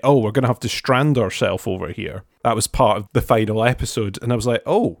we're going to have to strand ourselves over here. That was part of the final episode. And I was like,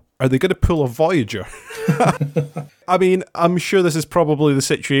 oh, are they going to pull a Voyager? I mean, I'm sure this is probably the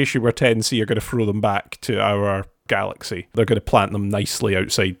situation where 10C are going to throw them back to our galaxy. They're going to plant them nicely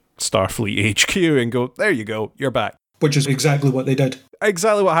outside Starfleet HQ and go, there you go, you're back. Which is exactly what they did.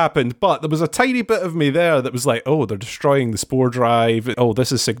 Exactly what happened, but there was a tiny bit of me there that was like, oh, they're destroying the spore drive. Oh,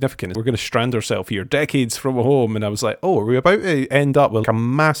 this is significant. We're going to strand ourselves here, decades from home. And I was like, oh, are we about to end up with a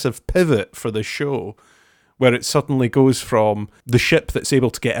massive pivot for the show where it suddenly goes from the ship that's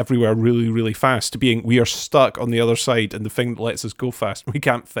able to get everywhere really, really fast to being, we are stuck on the other side and the thing that lets us go fast we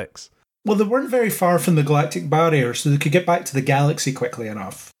can't fix. Well, they weren't very far from the galactic barrier, so they could get back to the galaxy quickly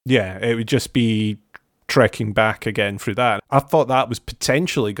enough. Yeah, it would just be trekking back again through that. I thought that was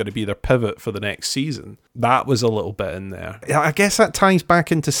potentially going to be their pivot for the next season. That was a little bit in there. I guess that ties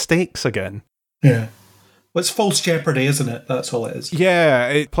back into stakes again. Yeah. Well, it's false jeopardy, isn't it? That's all it is. Yeah,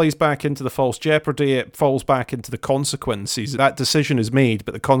 it plays back into the false jeopardy. It falls back into the consequences. That decision is made,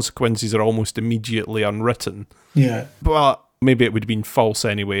 but the consequences are almost immediately unwritten. Yeah. But maybe it would have been false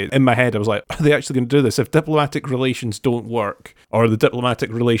anyway. In my head, I was like, are they actually going to do this? If diplomatic relations don't work, or the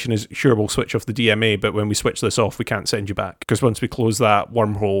diplomatic relation is, sure, we'll switch off the DMA, but when we switch this off, we can't send you back. Because once we close that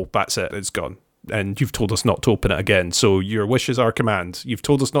wormhole, that's it, it's gone. And you've told us not to open it again, so your wish is our command. You've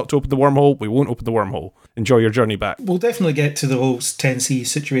told us not to open the wormhole, we won't open the wormhole. Enjoy your journey back. We'll definitely get to the whole 10C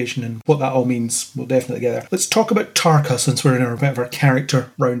situation and what that all means. We'll definitely get there. Let's talk about Tarka, since we're in a bit of our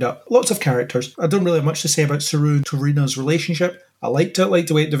character roundup. Lots of characters. I don't really have much to say about Saru and Torina's relationship. I liked it, liked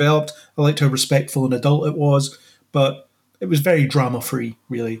the way it developed. I liked how respectful and adult it was, but it was very drama-free,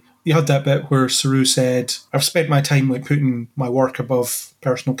 really. You had that bit where Saru said, I've spent my time like putting my work above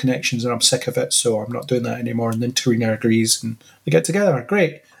personal connections and I'm sick of it, so I'm not doing that anymore. And then Torina agrees and they get together.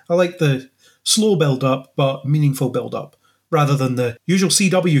 Great. I like the slow build-up, but meaningful build-up, rather than the usual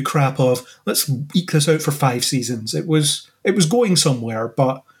CW crap of, let's eke this out for 5 seasons. It was going somewhere,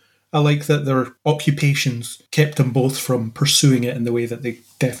 but I like that their occupations kept them both from pursuing it in the way that they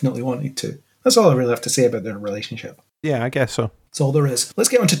definitely wanted to. That's all I really have to say about their relationship. Yeah, I guess so. That's all there is. Let's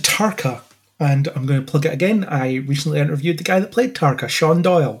get on to Tarka. And I'm going to plug it again. I recently interviewed the guy that played Tarka, Sean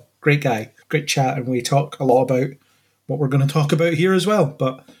Doyle. Great guy. Great chat. And we talk a lot about what we're going to talk about here as well.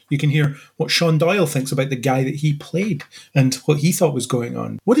 But you can hear what Sean Doyle thinks about the guy that he played and what he thought was going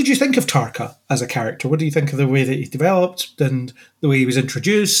on. What did you think of Tarka as a character? What do you think of the way that he developed and the way he was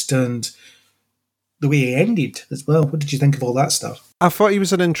introduced and the way he ended as well? What did you think of all that stuff? I thought he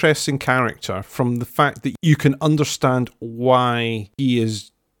was an interesting character from the fact that you can understand why he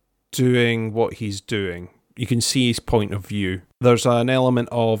is doing what he's doing. You can see his point of view. There's an element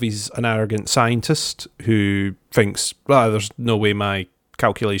of he's an arrogant scientist who thinks, well, there's no way my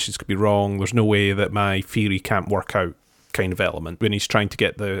calculations could be wrong. There's no way that my theory can't work out kind of element. When he's trying to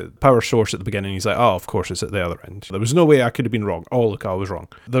get the power source at the beginning, he's like, oh, of course it's at the other end. There was no way I could have been wrong. Oh, look, I was wrong.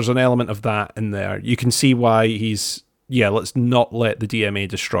 There's an element of that in there. You can see why he's yeah, let's not let the DMA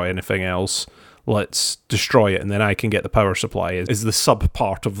destroy anything else. Let's destroy it, and then I can get the power supply is the sub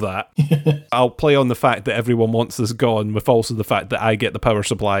part of that. I'll play on the fact that everyone wants this gone with also the fact that I get the power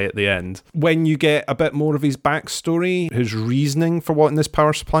supply at the end. When you get a bit more of his backstory, his reasoning for wanting this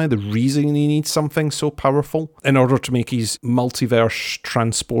power supply, the reason he needs something so powerful in order to make his multiverse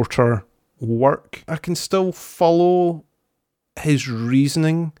transporter work, I can still follow his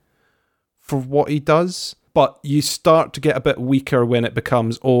reasoning for what he does. But you start to get a bit weaker when it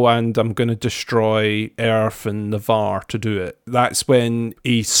becomes, oh, and I'm going to destroy Earth and Navarre to do it. That's when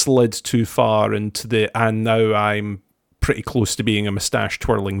he slid too far into and now I'm pretty close to being a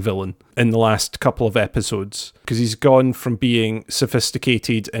moustache-twirling villain in the last couple of episodes. Because he's gone from being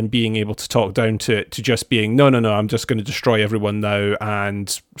sophisticated and being able to talk down to it to just being, no, I'm just going to destroy everyone now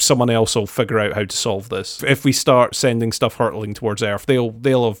and someone else will figure out how to solve this. If we start sending stuff hurtling towards Earth,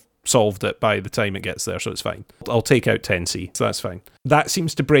 they'll have solved it by the time it gets there, so it's fine. I'll take out Tensi, so that's fine. That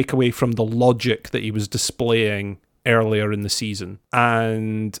seems to break away from the logic that he was displaying earlier in the season,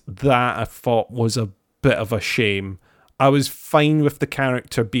 and that I thought was a bit of a shame. I was fine with the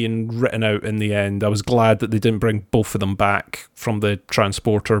character being written out in the end. I was glad that they didn't bring both of them back from the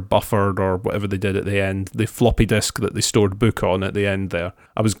transporter buffered or whatever they did at the end, the floppy disk that they stored book on at the end there.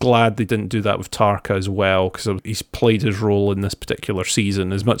 I was glad they didn't do that with Tarka as well, because he's played his role in this particular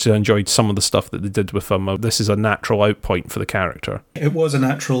season. As much as I enjoyed some of the stuff that they did with him, this is a natural out point for the character. It was a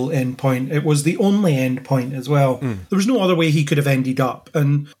natural end point. It was the only end point as well. There was no other way he could have ended up.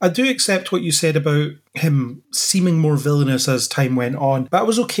 And I do accept what you said about him seeming more villainous as time went on, but I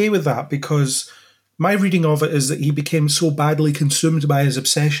was okay with that because my reading of it is that he became so badly consumed by his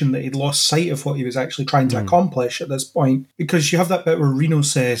obsession that he'd lost sight of what he was actually trying to accomplish at this point. Because you have that bit where Reno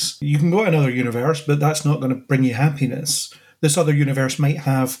says, you can go to another universe, but that's not going to bring you happiness. This other universe might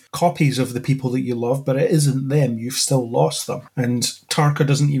have copies of the people that you love, but it isn't them. You've still lost them. And Tarka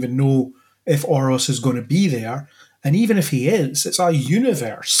doesn't even know if Oros is going to be there. And even if he is, it's a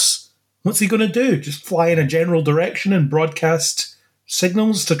universe. What's he going to do? Just fly in a general direction and broadcast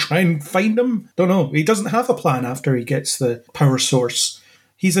signals to try and find him? Don't know. He doesn't have a plan after he gets the power source.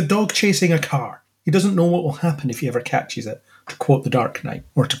 He's a dog chasing a car. He doesn't know what will happen if he ever catches it, to quote The Dark Knight,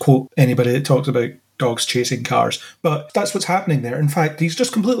 or to quote anybody that talks about dogs chasing cars. But that's what's happening there. In fact, he's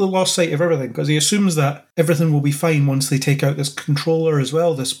just completely lost sight of everything because he assumes that everything will be fine once they take out this controller as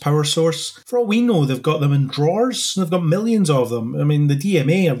well, this power source. For all we know, they've got them in drawers. They've got millions of them. I mean, the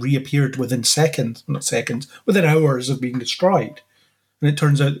DMA have reappeared within within hours of being destroyed. And it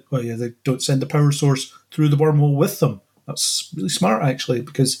turns out, they don't send the power source through the wormhole with them. That's really smart, actually,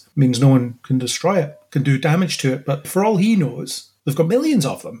 because it means no one can destroy it, can do damage to it. But for all he knows, they've got millions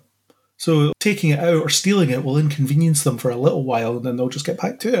of them. So taking it out or stealing it will inconvenience them for a little while and then they'll just get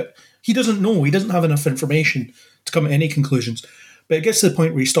back to it. He doesn't know. He doesn't have enough information to come to any conclusions. But it gets to the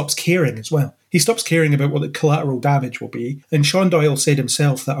point where he stops caring as well. He stops caring about what the collateral damage will be. And Sean Doyle said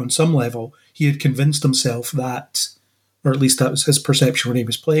himself that on some level he had convinced himself that, or at least that was his perception when he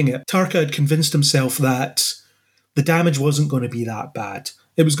was playing it, Tarka had convinced himself that the damage wasn't going to be that bad.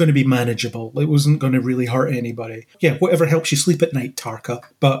 It was going to be manageable. It wasn't going to really hurt anybody. Yeah, whatever helps you sleep at night, Tarka.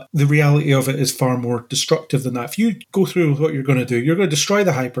 But the reality of it is far more destructive than that. If you go through what you're going to do, you're going to destroy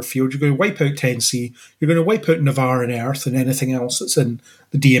the hyperfield, you're going to wipe out 10C, you're going to wipe out Navarre and Earth and anything else that's in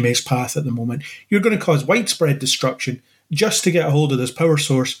the DMA's path at the moment. You're going to cause widespread destruction just to get a hold of this power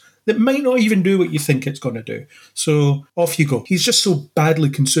source that might not even do what you think it's going to do. So off you go. He's just so badly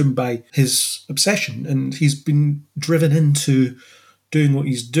consumed by his obsession and he's been driven into doing what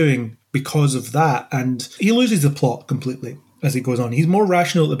he's doing because of that, and he loses the plot completely as he goes on. He's more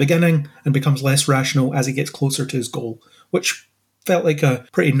rational at the beginning and becomes less rational as he gets closer to his goal, which felt like a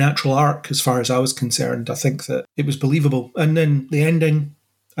pretty natural arc as far as I was concerned. I think that it was believable. And then the ending,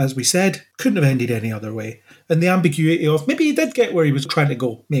 as we said, couldn't have ended any other way. And the ambiguity of maybe he did get where he was trying to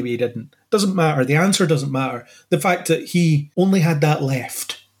go, maybe he didn't. Doesn't matter. The answer doesn't matter. The fact that he only had that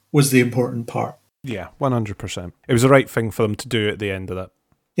left was the important part. Yeah, 100%. It was the right thing for them to do at the end of that.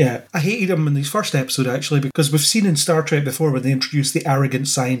 Yeah, I hated him in his first episode, actually, because we've seen in Star Trek before when they introduced the arrogant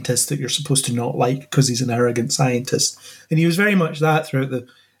scientist that you're supposed to not like because he's an arrogant scientist. And he was very much that throughout the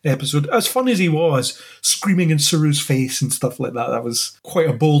episode. As fun as he was, screaming in Saru's face and stuff like that, that was quite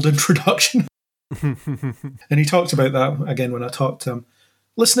a bold introduction. And he talked about that, again, when I talked to him.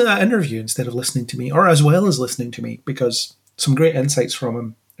 Listen to that interview instead of listening to me, or as well as listening to me, because some great insights from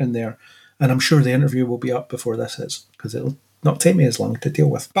him in there. And I'm sure the interview will be up before this is, because it'll not take me as long to deal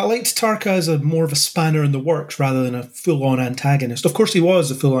with. But I liked Tarka as more of a spanner in the works rather than a full-on antagonist. Of course he was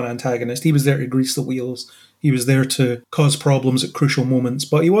a full-on antagonist. He was there to grease the wheels. He was there to cause problems at crucial moments.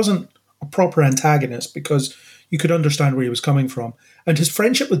 But he wasn't a proper antagonist because you could understand where he was coming from. And his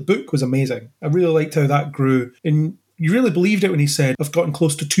friendship with Book was amazing. I really liked how that grew. And you really believed it when he said, I've gotten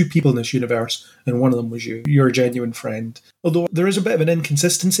close to 2 people in this universe, and one of them was you. You're a genuine friend. Although there is a bit of an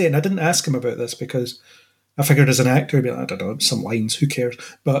inconsistency, and I didn't ask him about this because I figured as an actor, he'd be like, I don't know, some lines, who cares?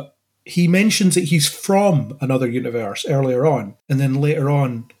 But he mentions that he's from another universe earlier on, and then later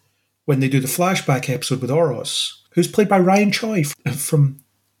on, when they do the flashback episode with Oros, who's played by Ryan Choi from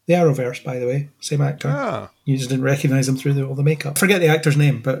the Arrowverse, by the way, same actor. Ah. You just didn't recognise him through all the makeup. Forget the actor's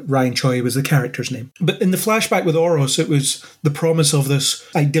name, but Ryan Choi was the character's name. But in the flashback with Oros, it was the promise of this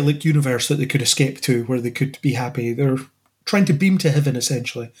idyllic universe that they could escape to, where they could be happy. They're trying to beam to heaven,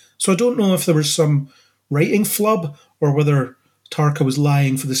 essentially. So I don't know if there was some writing flub or whether Tarka was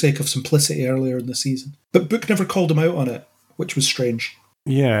lying for the sake of simplicity earlier in the season. But Book never called him out on it, which was strange.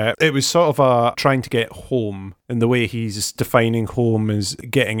 Yeah, it was sort of a trying to get home, and the way he's defining home is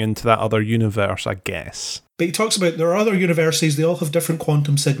getting into that other universe, I guess. But he talks about there are other universes, they all have different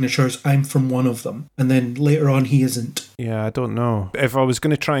quantum signatures. I'm from one of them. And then later on, he isn't. Yeah, I don't know. If I was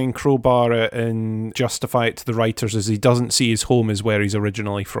going to try and crowbar it and justify it to the writers, is he doesn't see his home as where he's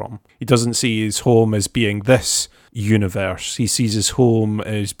originally from. He doesn't see his home as being this universe. He sees his home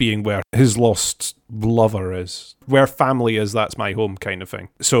as being where his lost lover is. Where family is, that's my home kind of thing.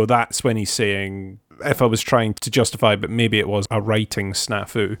 So that's when he's saying, if I was trying to justify, but maybe it was a writing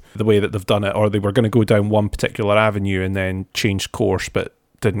snafu, the way that they've done it, or they were going to go down one particular avenue and then change course, but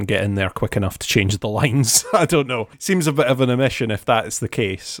didn't get in there quick enough to change the lines. I don't know. Seems a bit of an omission if that's the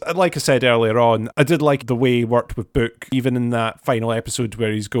case. Like I said earlier on, I did like the way he worked with Book, even in that final episode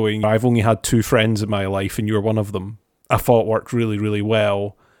where he's going, I've only had 2 friends in my life and you're one of them. I thought worked really, really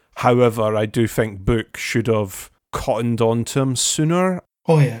well. However, I do think Book should have cottoned on to him sooner.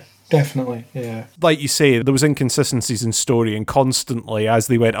 Oh yeah, definitely, yeah. Like you say, there was inconsistencies in story, and constantly as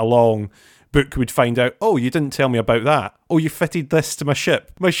they went along, Book would find out, oh, you didn't tell me about that. Oh, you fitted this to my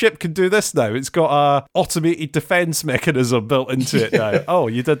ship. My ship can do this now. It's got a automated defense mechanism built into it now. Oh,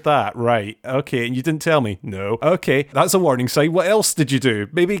 you did that. Right. Okay. And you didn't tell me. No. Okay. That's a warning sign. What else did you do?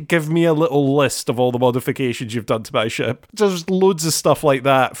 Maybe give me a little list of all the modifications you've done to my ship. There's loads of stuff like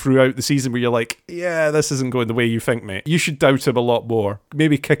that throughout the season where you're like, yeah, this isn't going the way you think, mate. You should doubt him a lot more.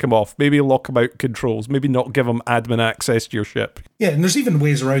 Maybe kick him off. Maybe lock him out controls. Maybe not give him admin access to your ship. Yeah, and there's even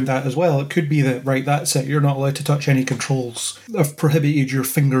ways around that as well. It could be that, right, that's it. You're not allowed to touch any controls. I've prohibited your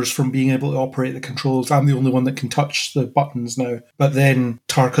fingers from being able to operate the controls. I'm the only one that can touch the buttons now. But then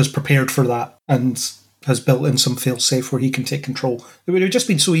Tarka's prepared for that and has built in some fail-safe where he can take control. It would have just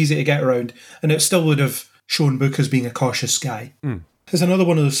been so easy to get around, and it still would have shown Book as being a cautious guy. It's another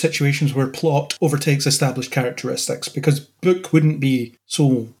one of those situations where plot overtakes established characteristics, because Book wouldn't be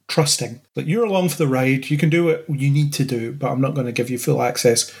so trusting. Like, you're along for the ride, you can do what you need to do, but I'm not going to give you full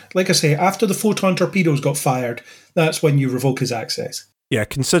access. Like I say, after the photon torpedoes got fired, that's when you revoke his access. Yeah,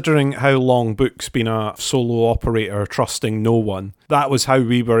 considering how long Book's been a solo operator trusting no one, that was how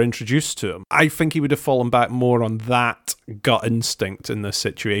we were introduced to him. I think he would have fallen back more on that gut instinct in this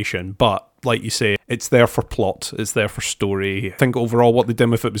situation, but like you say, it's there for plot, it's there for story. I think overall what they did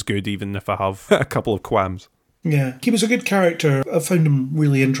with it was good, even if I have a couple of qualms. Yeah, he was a good character. I found him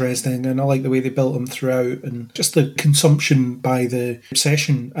really interesting, and I like the way they built him throughout, and just the consumption by the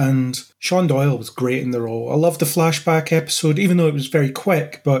obsession. And Sean Doyle was great in the role. I loved the flashback episode, even though it was very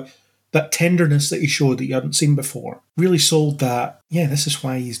quick, but that tenderness that he showed that you hadn't seen before really sold that, yeah, this is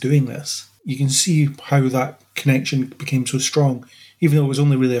why he's doing this. You can see how that connection became so strong, even though it was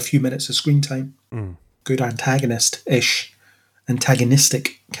only really a few minutes of screen time. Good antagonistic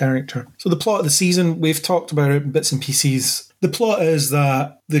character. So the plot of the season, we've talked about it in bits and pieces. The plot is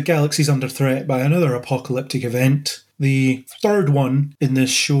that the galaxy's under threat by another apocalyptic event. The third one in this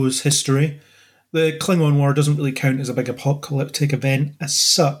show's history. The Klingon War doesn't really count as a big apocalyptic event as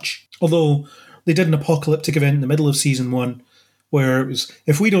such, although they did an apocalyptic event in the middle of season 1 where it was,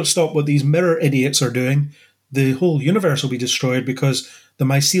 if we don't stop what these mirror idiots are doing, the whole universe will be destroyed because the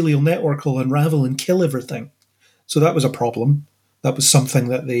mycelial network will unravel and kill everything. So that was a problem. That was something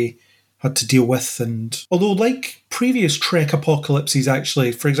that they had to deal with. And although, like previous Trek apocalypses,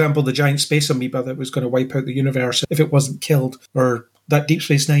 actually, for example, the giant space amoeba that was going to wipe out the universe if it wasn't killed, or that Deep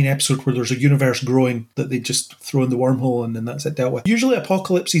Space Nine episode where there's a universe growing that they just throw in the wormhole and then that's it dealt with. Usually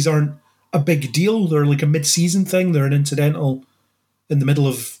apocalypses aren't a big deal. They're like a mid-season thing. They're an incidental in the middle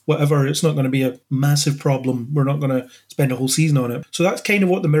of whatever. It's not going to be a massive problem. We're not going to spend a whole season on it. So that's kind of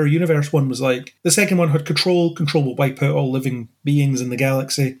what the Mirror Universe one was like. The second one had control. Control will wipe out all living beings in the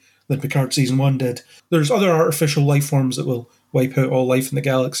galaxy, like Picard season 1 did. There's other artificial life forms that will wipe out all life in the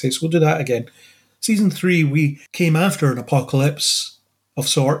galaxy, so we'll do that again. Season 3, we came after an apocalypse of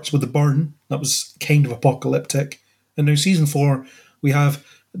sorts with the burn, That was kind of apocalyptic. And now season 4, we have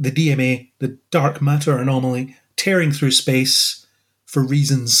the DMA, the dark matter anomaly, tearing through space for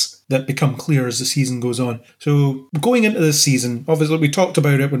reasons that become clear as the season goes on. So going into this season, obviously we talked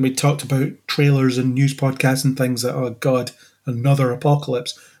about it when we talked about trailers and news podcasts and things that, oh God, another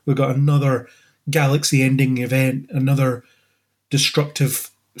apocalypse. We've got another galaxy-ending event, another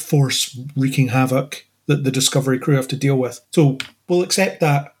destructive force wreaking havoc that the Discovery crew have to deal with. So we'll accept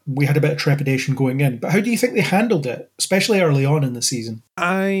that we had a bit of trepidation going in. But how do you think they handled it, especially early on in the season?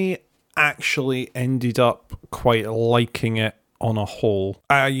 I actually ended up quite liking it on a whole.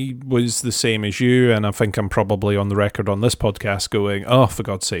 I was the same as you, and I think I'm probably on the record on this podcast going, oh, for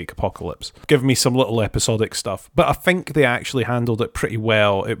God's sake, apocalypse. Give me some little episodic stuff. But I think they actually handled it pretty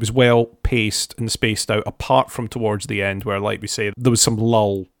well. It was well paced and spaced out, apart from towards the end where, like we say, there was some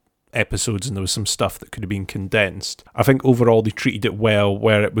lull episodes and there was some stuff that could have been condensed. I think overall they treated it well,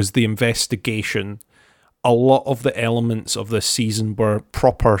 where it was the investigation. A lot of the elements of this season were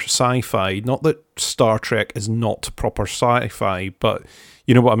proper sci-fi. Not that Star Trek is not proper sci-fi, but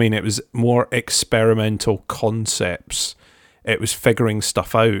you know what I mean? It was more experimental concepts. It was figuring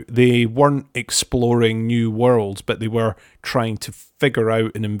stuff out. They weren't exploring new worlds, but they were trying to figure out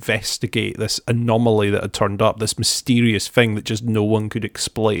and investigate this anomaly that had turned up, this mysterious thing that just no one could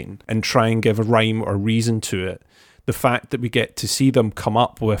explain, and try and give a rhyme or reason to it. The fact that we get to see them come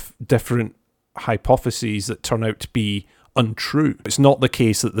up with different hypotheses that turn out to be untrue. It's not the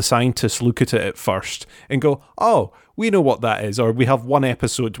case that the scientists look at it at first and go, oh, we know what that is. Or we have one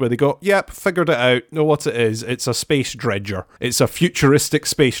episode where they go, yep, figured it out, know what it is. It's a space dredger. It's a futuristic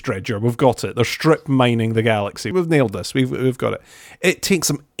space dredger. We've got it. They're strip mining the galaxy. We've nailed this. We've got it. It takes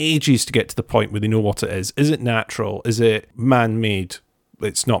them ages to get to the point where they know what it is. Is it natural? Is it man-made?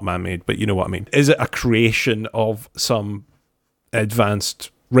 It's not man-made, but you know what I mean. Is it a creation of some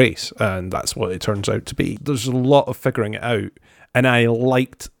advanced race? And that's what it turns out to be. There's a lot of figuring it out, and I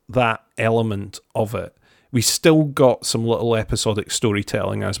liked that element of it. We still got some little episodic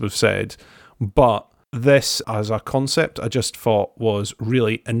storytelling, as we've said, but this as a concept I just thought was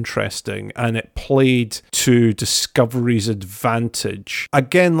really interesting, and it played to Discovery's advantage.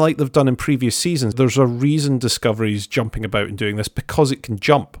 Again, like they've done in previous seasons, there's a reason Discovery's jumping about and doing this, because it can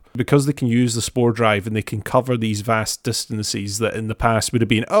jump. Because they can use the spore drive and they can cover these vast distances that in the past would have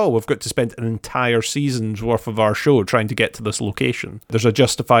been, oh, we've got to spend an entire season's worth of our show trying to get to this location. There's a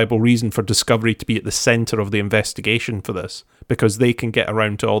justifiable reason for Discovery to be at the centre of the investigation for this, because they can get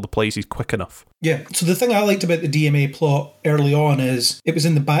around to all the places quick enough. Yeah, so the thing I liked about the DMA plot early on is it was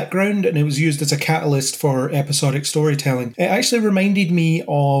in the background and it was used as a catalyst for episodic storytelling. It actually reminded me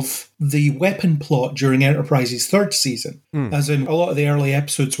of the weapon plot during Enterprise's third season, as in a lot of the early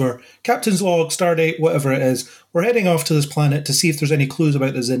episodes were Captain's log, stardate, whatever it is, we're heading off to this planet to see if there's any clues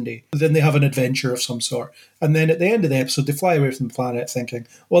about the Xindi. Then they have an adventure of some sort. And then at the end of the episode, they fly away from the planet thinking,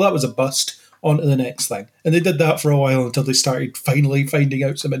 well, that was a bust, on to the next thing. And they did that for a while until they started finally finding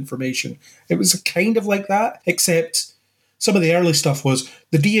out some information. It was kind of like that, except some of the early stuff was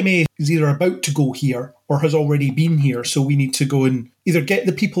the DMA is either about to go here or has already been here, so we need to go and either get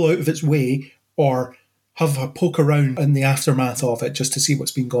the people out of its way or have a poke around in the aftermath of it just to see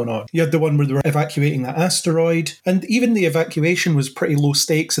what's been going on. You had the one where they were evacuating that asteroid, and even the evacuation was pretty low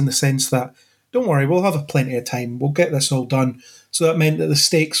stakes in the sense that, don't worry, we'll have plenty of time, we'll get this all done. So that meant that the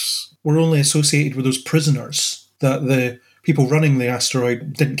stakes were only associated with those prisoners that the people running the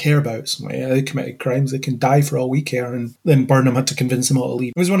asteroid didn't care about. So, yeah, they committed crimes, they can die for all we care. And then Burnham had to convince them all to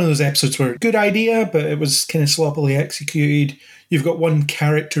leave. It was one of those episodes where, good idea, but it was kind of sloppily executed. You've got one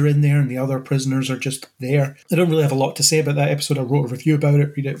character in there and the other prisoners are just there. I don't really have a lot to say about that episode. I wrote a review about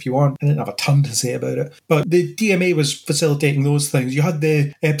it, read it if you want. I didn't have a ton to say about it. But the DMA was facilitating those things. You had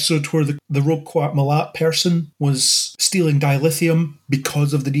the episode where the Rogue Quat Malat person was stealing dilithium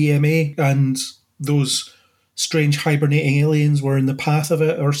because of the DMA, and those strange hibernating aliens were in the path of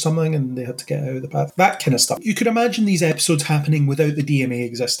it or something, and they had to get out of the path. That kind of stuff. You could imagine these episodes happening without the DMA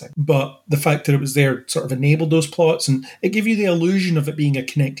existing, but the fact that it was there sort of enabled those plots, and it gave you the illusion of it being a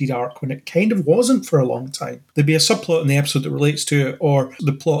connected arc when it kind of wasn't for a long time. There'd be a subplot in the episode that relates to it, or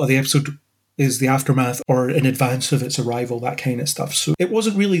the plot of the episode is the aftermath or in advance of its arrival, that kind of stuff. So it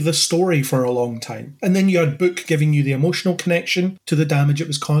wasn't really the story for a long time. And then you had Book giving you the emotional connection to the damage it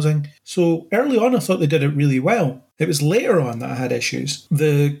was causing. So early on I thought they did it really well. It was later on that I had issues.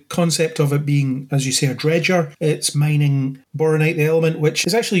 The concept of it being, as you say, a dredger, it's mining boronite, the element, which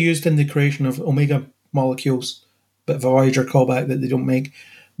is actually used in the creation of Omega molecules, bit of a Voyager callback that they don't make.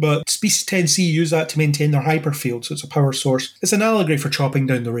 But Species 10C use that to maintain their hyperfield, so it's a power source. It's an allegory for chopping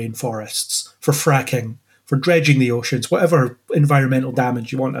down the rainforests, for fracking, for dredging the oceans, whatever environmental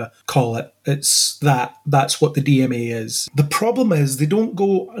damage you want to call it. That's what the DMA is. The problem is they don't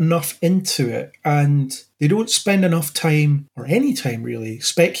go enough into it, and they don't spend enough time, or any time really,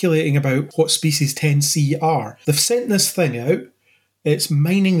 speculating about what species 10C are. They've sent this thing out, it's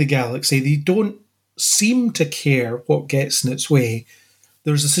mining the galaxy, they don't seem to care what gets in its way.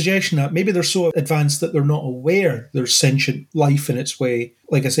 There's a suggestion that maybe they're so advanced that they're not aware there's sentient life in its way,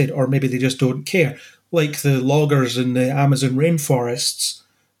 like I said, or maybe they just don't care. Like the loggers in the Amazon rainforests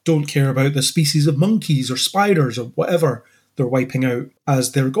don't care about the species of monkeys or spiders or whatever they're wiping out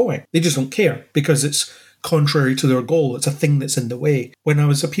as they're going. They just don't care because it's contrary to their goal. It's a thing that's in the way. When I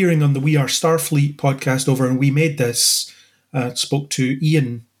was appearing on the We Are Starfleet podcast over and We Made This, spoke to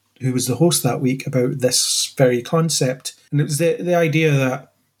Ian, who was the host that week, about this very concept. And it was the idea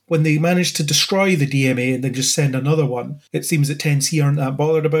that when they manage to destroy the DMA and then just send another one, it seems that 10C aren't that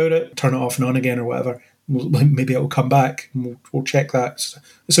bothered about it, turn it off and on again or whatever. Maybe it'll come back and we'll check that.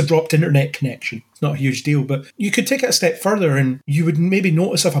 It's a dropped internet connection. It's not a huge deal, but you could take it a step further and you would maybe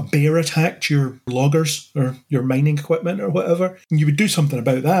notice if a bear attacked your loggers or your mining equipment or whatever, and you would do something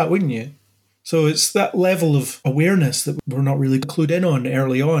about that, wouldn't you? So it's that level of awareness that we're not really clued in on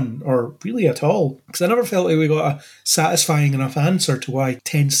early on, or really at all. Because I never felt like we got a satisfying enough answer to why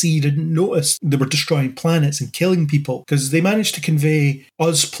 10C didn't notice they were destroying planets and killing people. Because they managed to convey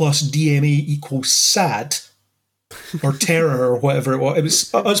us plus DMA equals sad, or terror, or whatever it was. It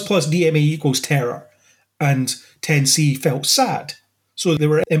was us plus DMA equals terror. And 10C felt sad. So they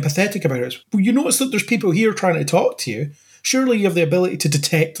were empathetic about it. Well, you notice that there's people here trying to talk to you. Surely you have the ability to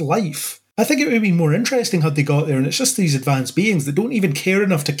detect life. I think it would have been more interesting had they got there, and it's just these advanced beings that don't even care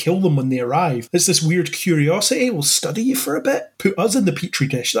enough to kill them when they arrive. It's this weird curiosity. We'll study you for a bit. Put us in the petri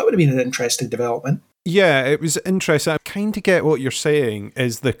dish. That would have been an interesting development. Yeah, it was interesting. I kind of get what you're saying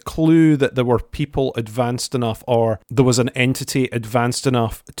is the clue that there were people advanced enough, or there was an entity advanced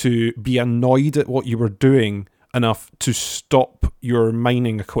enough to be annoyed at what you were doing enough to stop your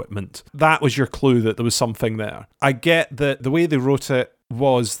mining equipment. That was your clue that there was something there. I get that the way they wrote it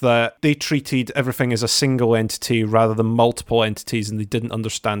was that they treated everything as a single entity rather than multiple entities, and they didn't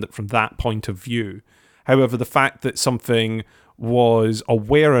understand it from that point of view. However, the fact that something was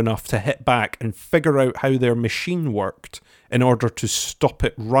aware enough to hit back and figure out how their machine worked in order to stop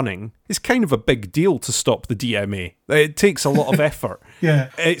it running is kind of a big deal to stop the DMA. It takes a lot of effort. Yeah.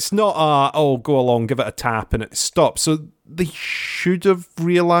 It's not go along, give it a tap and it stops. So they should have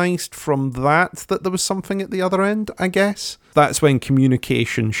realised from that there was something at the other end, I guess. That's when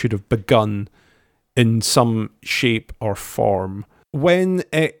communication should have begun in some shape or form. When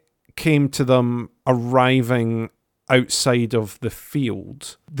it came to them arriving outside of the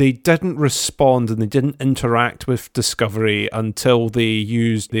field, they didn't respond and they didn't interact with Discovery until they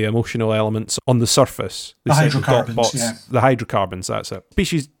used the emotional elements on the surface. They The said hydrocarbons, dot bots, yeah. The hydrocarbons, that's it.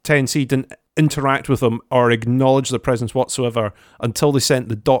 Species 10C didn't interact with them or acknowledge their presence whatsoever until they sent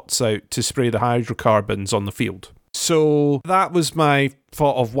the dots out to spray the hydrocarbons on the field. So that was my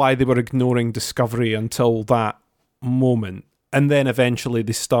thought of why they were ignoring Discovery until that moment. And then eventually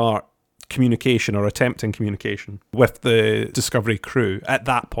they start communication or attempting communication with the Discovery crew at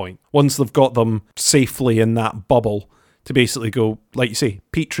that point. Once they've got them safely in that bubble to basically go, like you say,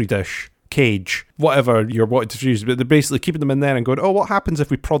 petri dish, cage, whatever you're wanting to use, but they're basically keeping them in there and going, oh, what happens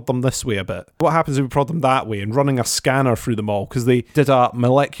if we prod them this way a bit? What happens if we prod them that way? And running a scanner through them all, because they did a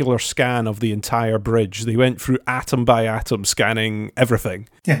molecular scan of the entire bridge. They went through atom by atom scanning everything.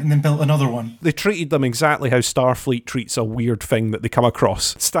 Yeah, and then built another one. They treated them exactly how Starfleet treats a weird thing that they come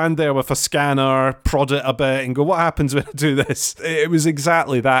across. Stand there with a scanner, prod it a bit and go, what happens when I do this? It was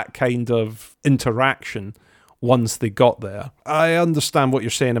exactly that kind of interaction. Once they got there, I understand what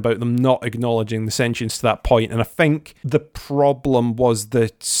you're saying about them not acknowledging the sentience to that point, and I think the problem was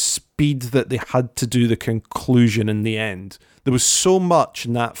the speed that they had to do the conclusion in the end. There was so much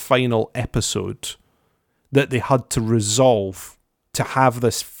in that final episode that they had to resolve to have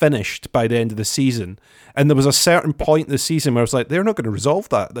this finished by the end of the season. And there was a certain point in the season where I was like, they're not going to resolve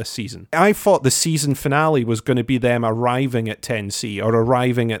that this season. I thought the season finale was going to be them arriving at 10C or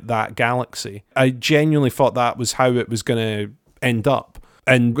arriving at that galaxy. I genuinely thought that was how it was going to end up.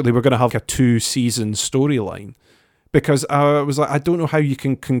 And they were going to have a 2-season storyline. Because I was like, I don't know how you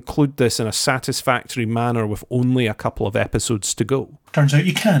can conclude this in a satisfactory manner with only a couple of episodes to go. Turns out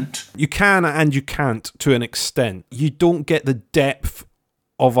you can't. You can and you can't to an extent. You don't get the depth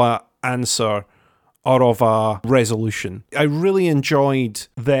of an answer or of a resolution. I really enjoyed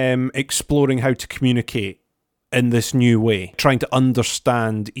them exploring how to communicate in this new way, trying to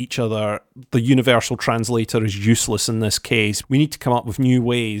understand each other. The universal translator is useless in this case. We need to come up with new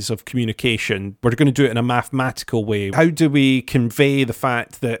ways of communication. We're going to do it in a mathematical way. How do we convey the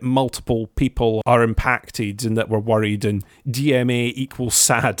fact that multiple people are impacted and that we're worried, and DMA equals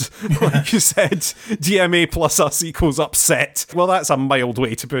sad? Like you said, DMA plus us equals upset. Well, that's a mild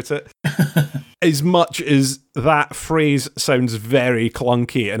way to put it. As much as that phrase sounds very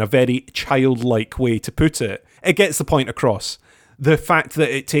clunky and a very childlike way to put it, it gets the point across. The fact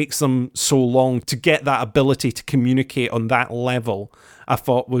that it takes them so long to get that ability to communicate on that level, I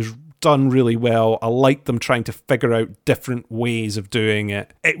thought was done really well. I liked them trying to figure out different ways of doing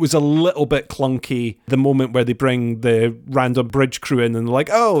it. It was a little bit clunky the moment where they bring the random bridge crew in and they're like,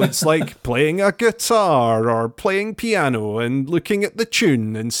 oh, it's like playing a guitar or playing piano and looking at the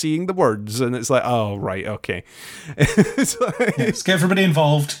tune and seeing the words. And it's like, oh, right, okay. Let's get everybody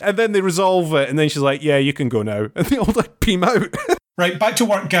involved. And then they resolve it, and then she's like, yeah, you can go now. And they all like beam out. Right, back to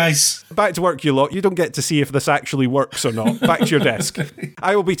work, guys. Back to work, you lot. You don't get to see if this actually works or not. Back to your desk.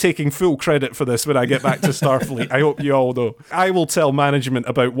 I will be taking full credit for this when I get back to Starfleet. I hope you all know. I will tell management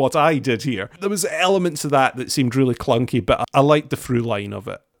about what I did here. There was elements of that seemed really clunky, but I liked the through line of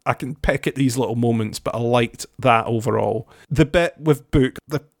it. I can pick at these little moments, but I liked that overall. The bit with Book,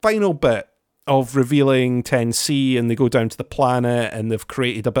 the final bit of revealing 10C, and they go down to the planet and they've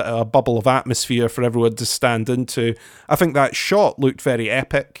created a bit of a bubble of atmosphere for everyone to stand into. I think that shot looked very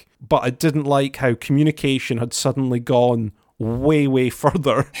epic, but I didn't like how communication had suddenly gone way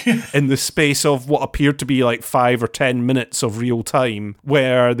further in the space of what appeared to be like 5 or 10 minutes of real time,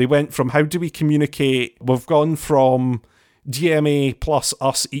 where they went from how do we communicate, we've gone from DMA plus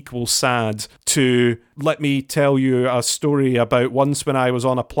us equals sad to let me tell you a story about once when I was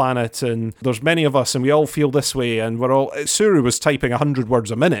on a planet and there's many of us and we all feel this way and we're all... Suru was typing 100 words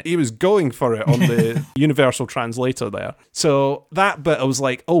a minute. He was going for it on the universal translator there. So that bit I was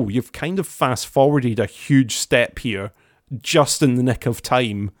like, oh, you've kind of fast forwarded a huge step here just in the nick of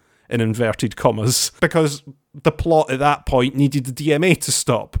time, in inverted commas, because the plot at that point needed the DMA to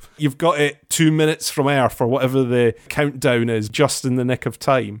stop. You've got it 2 minutes from Earth or whatever the countdown is, just in the nick of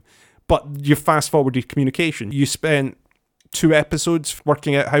time. But you fast-forwarded communication. You spent 2 episodes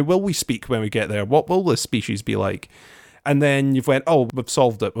working out how will we speak when we get there? What will this species be like? And then you've went, oh, we've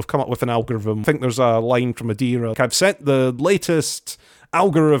solved it. We've come up with an algorithm. I think there's a line from Adira. I've sent the latest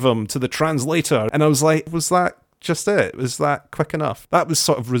algorithm to the translator. And I was like, was that just it? Was that quick enough? That was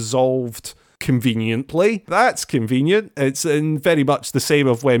sort of resolved conveniently. That's convenient. It's in very much the same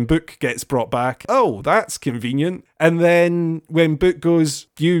of when Book gets brought back. Oh, that's convenient. And then when Book goes,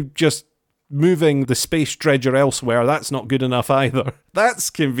 you just moving the space dredger elsewhere, that's not good enough either. That's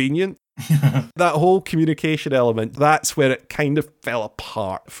convenient. That whole communication element, that's where it kind of fell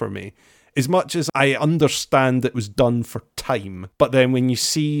apart for me. As much as I understand it was done for time, but then when you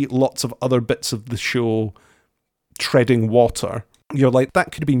see lots of other bits of the show treading water, you're like,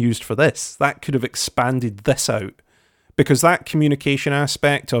 that could have been used for this. That could have expanded this out. Because that communication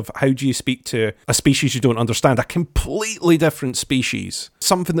aspect of how do you speak to a species you don't understand, a completely different species,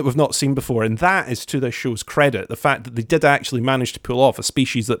 something that we've not seen before, and that is to this show's credit, the fact that they did actually manage to pull off a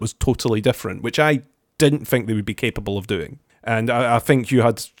species that was totally different, which I didn't think they would be capable of doing. And I think you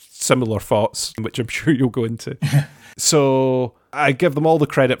had similar thoughts, which I'm sure you'll go into. So I give them all the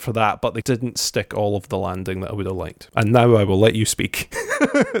credit for that, but they didn't stick all of the landing that I would have liked. And now I will let you speak.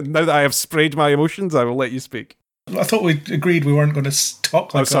 Now that I have sprayed my emotions, I will let you speak. I thought we agreed we weren't going to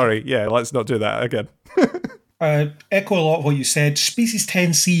talk like that. Sorry. Yeah, let's not do that again. Echo a lot of what you said. Species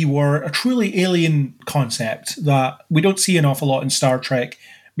 10C were a truly alien concept that we don't see an awful lot in Star Trek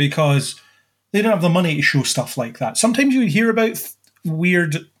because they don't have the money to show stuff like that. Sometimes you would hear about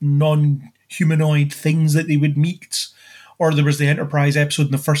weird non-humanoid things that they would meet. Or there was the Enterprise episode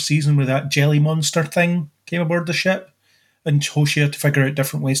in the first season where that jelly monster thing came aboard the ship and Hoshi had to figure out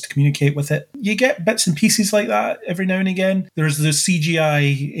different ways to communicate with it. You get bits and pieces like that every now and again. There's the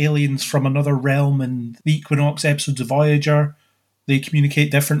CGI aliens from another realm in the Equinox episodes of Voyager. They communicate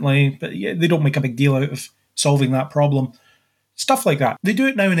differently, but yeah, they don't make a big deal out of solving that problem. Stuff like that. They do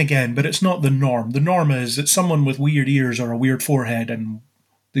it now and again, but it's not the norm. The norm is it's someone with weird ears or a weird forehead and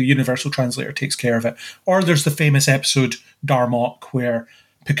the universal translator takes care of it. Or there's the famous episode Darmok where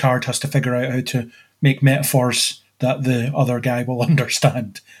Picard has to figure out how to make metaphors that the other guy will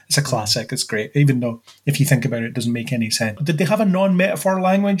understand. It's a classic. It's great. Even though if you think about it, it doesn't make any sense. Did they have a non-metaphor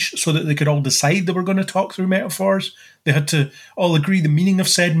language so that they could all decide they were going to talk through metaphors? They had to all agree the meaning of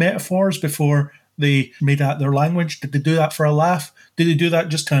said metaphors before they made that their language? Did they do that for a laugh? Did they do that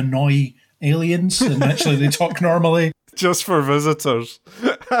just to annoy aliens and actually they talk normally? Just for visitors.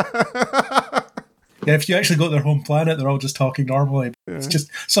 Yeah, if you actually go to their home planet, they're all just talking normally. It's just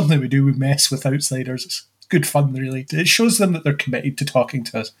something we do. We mess with outsiders. It's good fun, really. It shows them that they're committed to talking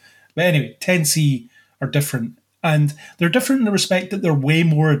to us. But anyway, 10C are different. And they're different in the respect that they're way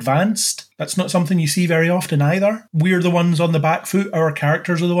more advanced. That's not something you see very often either. We're the ones on the back foot. Our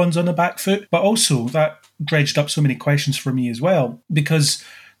characters are the ones on the back foot. But also, that dredged up so many questions for me as well. Because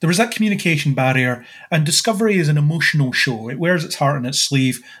there was that communication barrier, and Discovery is an emotional show. It wears its heart on its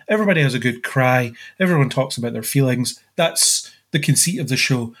sleeve. Everybody has a good cry. Everyone talks about their feelings. That's the conceit of the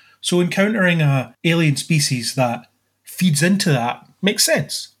show. So encountering a alien species that feeds into that makes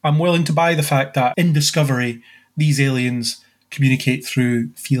sense. I'm willing to buy the fact that in Discovery, these aliens communicate through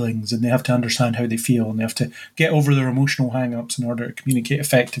feelings, and they have to understand how they feel, and they have to get over their emotional hang-ups in order to communicate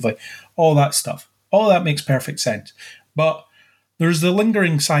effectively. All that stuff. All that makes perfect sense. But there's the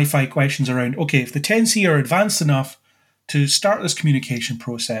lingering sci-fi questions around, okay, if the 10C are advanced enough to start this communication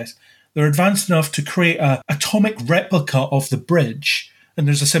process, they're advanced enough to create an atomic replica of the bridge, and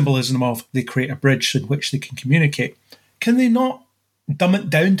there's a symbolism of they create a bridge in which they can communicate. Can they not dumb it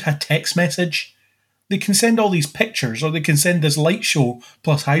down to a text message? They can send all these pictures, or they can send this light show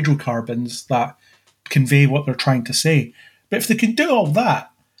plus hydrocarbons that convey what they're trying to say. But if they can do all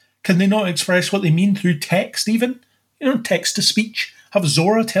that, can they not express what they mean through text even? Text to speech. Have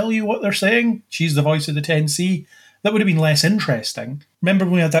Zora tell you what they're saying. She's the voice of the 10C. That would have been less interesting. Remember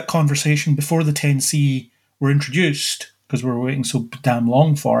when we had that conversation before the 10C were introduced, because we were waiting so damn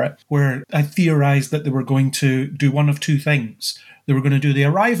long for it, where I theorised that they were going to do one of two things. They were going to do the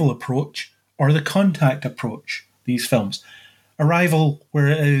Arrival approach or the Contact approach, these films. Arrival, where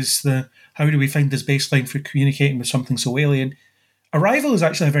it is the how do we find this baseline for communicating with something so alien. Arrival is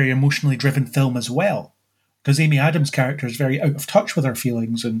actually a very emotionally driven film as well, because Amy Adams' character is very out of touch with her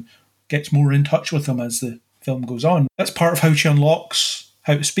feelings and gets more in touch with them as the film goes on. That's part of how she unlocks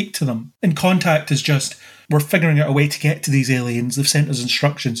how to speak to them. In Contact is just, we're figuring out a way to get to these aliens. They've sent us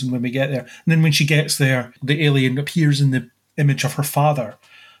instructions, and when we get there, and then when she gets there, the alien appears in the image of her father.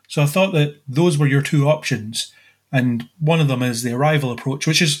 So I thought that those were your two options, and one of them is the Arrival approach,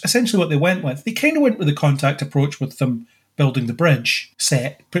 which is essentially what they went with. They kind of went with the Contact approach with them building the bridge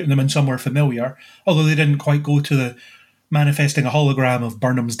set, putting them in somewhere familiar, although they didn't quite go to the manifesting a hologram of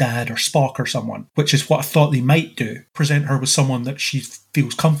Burnham's dad or Spock or someone, which is what I thought they might do, present her with someone that she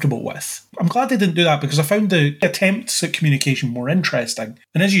feels comfortable with. I'm glad they didn't do that, because I found the attempts at communication more interesting.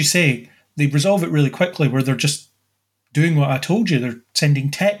 And as you say, they resolve it really quickly, where they're just doing what I told you. They're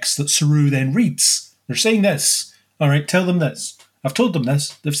sending texts that Saru then reads. They're saying this. All right, tell them this. I've told them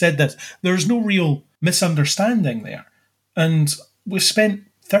this. They've said this. There's no real misunderstanding there. And we've spent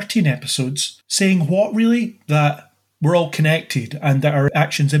 13 episodes saying what, really? That we're all connected and that our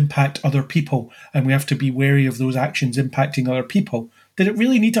actions impact other people and we have to be wary of those actions impacting other people. Did it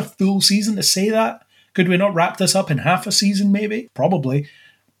really need a full season to say that? Could we not wrap this up in half a season, maybe? Probably.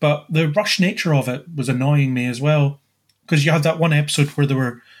 But the rush nature of it was annoying me as well, because you had that one episode where they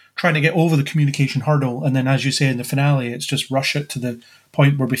were trying to get over the communication hurdle, and then, as you say in the finale, it's just rush it to the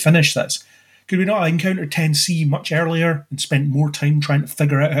point where we finish this. Could we not have encountered 10C much earlier and spent more time trying to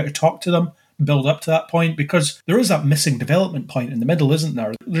figure out how to talk to them, build up to that point? Because there is that missing development point in the middle, isn't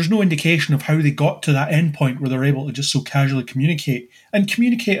there? There's no indication of how they got to that end point where they're able to just so casually communicate, and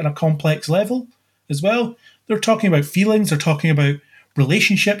communicate on a complex level as well. They're talking about feelings, they're talking about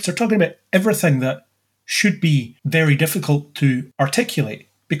relationships, they're talking about everything that should be very difficult to articulate,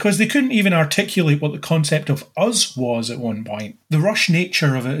 because they couldn't even articulate what the concept of us was at one point. The rush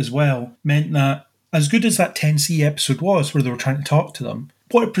nature of it as well meant that, as good as that 10C episode was, where they were trying to talk to them,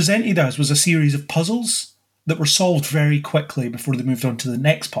 what it presented as was a series of puzzles that were solved very quickly before they moved on to the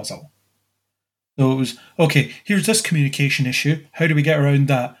next puzzle. So it was, okay, here's this communication issue. How do we get around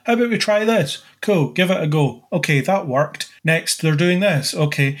that? How about we try this? Cool, give it a go. Okay, that worked. Next, they're doing this.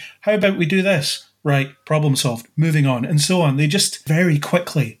 Okay, how about we do this? Right, problem solved. Moving on, and so on. They just very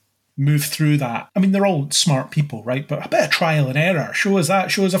quickly move through that. I mean, they're all smart people, right? But a bit of trial and error. Show us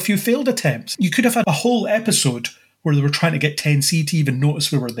that. Show us a few failed attempts. You could have had a whole episode where they were trying to get 10C to even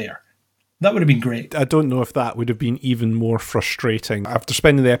notice we were there. That would have been great. I don't know if that would have been even more frustrating. After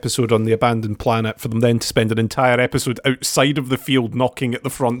spending the episode on the abandoned planet, for them then to spend an entire episode outside of the field knocking at the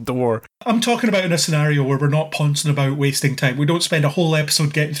front door. I'm talking about in a scenario where we're not pouncing about wasting time. We don't spend a whole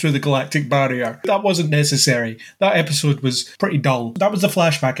episode getting through the galactic barrier. That wasn't necessary. That episode was pretty dull. That was the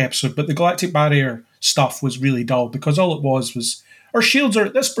flashback episode, but the galactic barrier stuff was really dull, because all it was our shields are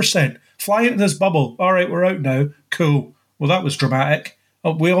at this percent. Fly into this bubble. All right, we're out now. Cool. Well, that was dramatic.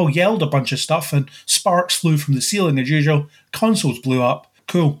 We all yelled a bunch of stuff and sparks flew from the ceiling as usual. Consoles blew up.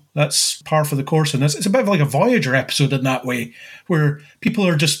 Cool. That's par for the course in this. It's a bit of like a Voyager episode in that way, where people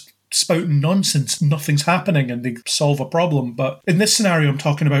are just spouting nonsense, nothing's happening and they solve a problem. But in this scenario I'm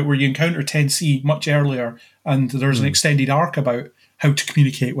talking about, where you encounter 10C much earlier and there's an extended arc about how to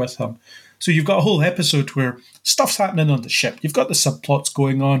communicate with them. So you've got a whole episode where stuff's happening on the ship. You've got the subplots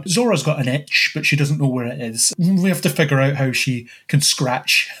going on. Zora's got an itch, but she doesn't know where it is. We have to figure out how she can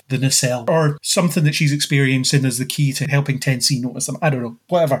scratch the nacelle, or something that she's experiencing is the key to helping 10C notice them. I don't know,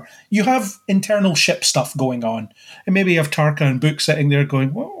 whatever. You have internal ship stuff going on. And maybe you have Tarka and Book sitting there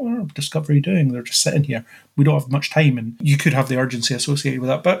going, what are Discovery doing? They're just sitting here. We don't have much time. And you could have the urgency associated with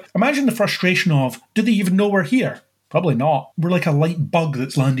that. But imagine the frustration of, do they even know we're here? Probably not. We're like a light bug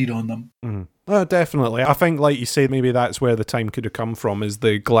that's landed on them. Definitely. I think, like you say, maybe that's where the time could have come from, is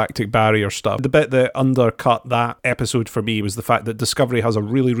the galactic barrier stuff. The bit that undercut that episode for me was the fact that Discovery has a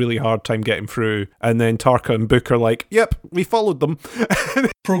really, really hard time getting through, and then Tarka and Book are like, yep, we followed them.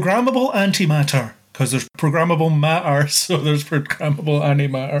 Programmable antimatter. Because there's programmable matter, so there's programmable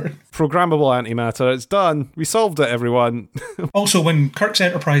antimatter. Programmable antimatter, it's done. We solved it, everyone. Also, when Kirk's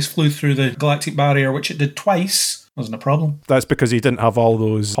Enterprise flew through the galactic barrier, which it did twice, wasn't a problem. That's because he didn't have all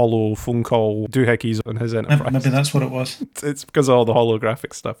those holo phone call doohickeys on his Enterprise. Maybe that's what it was. It's because of all the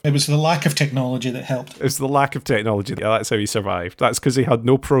holographic stuff. It was the lack of technology that helped. It's the lack of technology. Yeah, that's how he survived. That's because he had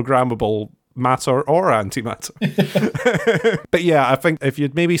no programmable matter or antimatter. But yeah, I think if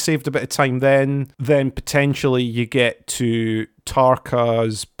you'd maybe saved a bit of time then potentially you get to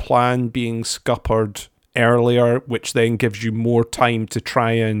Tarka's plan being scuppered earlier, which then gives you more time to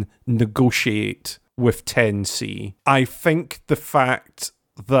try and negotiate with 10C. I think the fact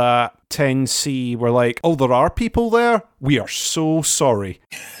that 10C were like, oh, there are people there? We are so sorry.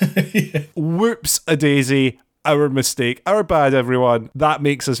 Yeah. Whoops a daisy. Our mistake. Our bad, everyone. That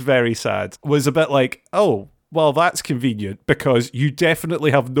makes us very sad. Was a bit like, oh, well, that's convenient because you definitely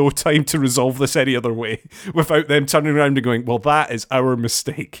have no time to resolve this any other way without them turning around and going, well, that is our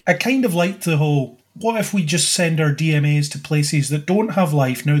mistake. I kind of liked the whole, what if we just send our DMAs to places that don't have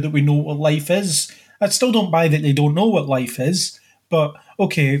life now that we know what life is? I still don't buy that they don't know what life is, but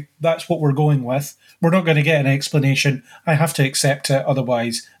okay, that's what we're going with. We're not going to get an explanation. I have to accept it,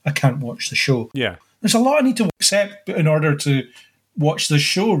 otherwise I can't watch the show. Yeah. There's a lot I need to accept in order to watch this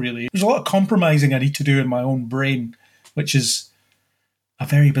show, really. There's a lot of compromising I need to do in my own brain, which is a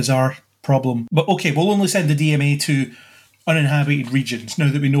very bizarre problem. But okay, we'll only send the DMA to uninhabited regions.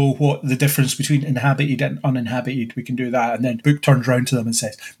 Now that we know what the difference between inhabited and uninhabited, we can do that. And then Book turns around to them and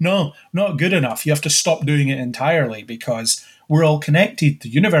says, no, not good enough. You have to stop doing it entirely because we're all connected. The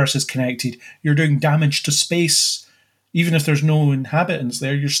universe is connected. You're doing damage to space. Even if there's no inhabitants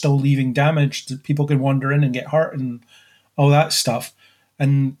there, you're still leaving damage that people can wander in and get hurt and all that stuff.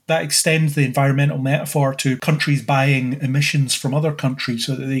 And that extends the environmental metaphor to countries buying emissions from other countries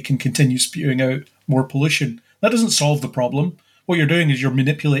so that they can continue spewing out more pollution. That doesn't solve the problem. What you're doing is you're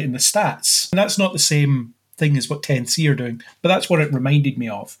manipulating the stats. And that's not the same thing as what 10C are doing. But that's what it reminded me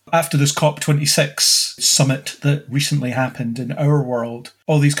of. After this COP26 summit that recently happened in our world,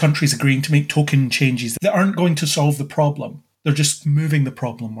 all these countries agreeing to make token changes that aren't going to solve the problem. They're just moving the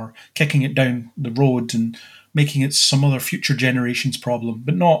problem or kicking it down the road and making it some other future generation's problem,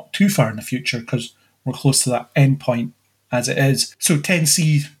 but not too far in the future because we're close to that end point as it is. So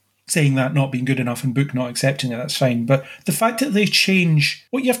 10C saying that not being good enough and Book not accepting it, that's fine. But the fact that they change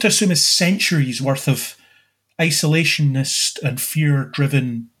what you have to assume is centuries worth of isolationist and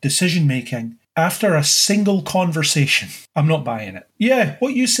fear-driven decision-making after a single conversation, I'm not buying it. Yeah,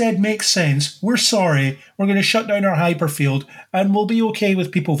 what you said makes sense. We're sorry. We're going to shut down our hyperfield and we'll be okay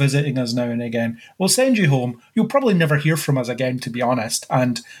with people visiting us now and again. We'll send you home. You'll probably never hear from us again, to be honest.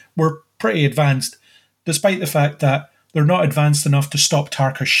 And we're pretty advanced, despite the fact that they're not advanced enough to stop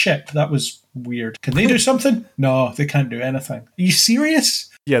Tarka's ship. That was weird. Can they do something? No, they can't do anything. Are you serious?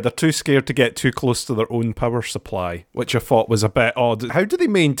 Yeah, they're too scared to get too close to their own power supply, which I thought was a bit odd. How do they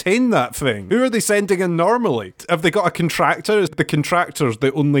maintain that thing? Who are they sending in normally? Have they got a contractor? Is the contractor's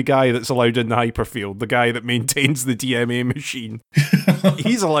the only guy that's allowed in the hyperfield, the guy that maintains the DMA machine?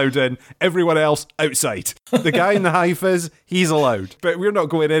 He's allowed in, everyone else outside. The guy in the HiFiz, he's allowed. But we're not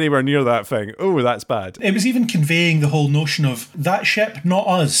going anywhere near that thing. Oh, that's bad. It was even conveying the whole notion of that ship, not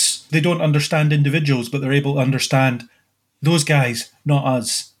us. They don't understand individuals, but they're able to understand those guys, not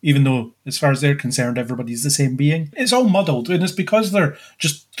us, even though, as far as they're concerned, everybody's the same being. It's all muddled, and it's because they're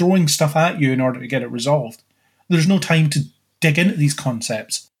just throwing stuff at you in order to get it resolved. There's no time to dig into these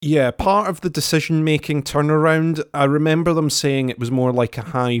concepts. Yeah, part of the decision-making turnaround, I remember them saying it was more like a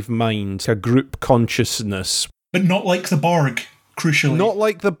hive mind, a group consciousness. But not like the Borg, crucially. Not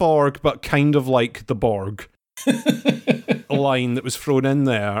like the Borg, but kind of like the Borg. line that was thrown in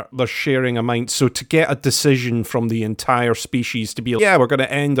there. They're sharing a mind. So to get a decision from the entire species to be like, yeah, we're going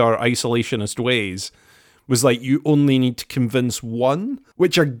to end our isolationist ways, was like, you only need to convince one,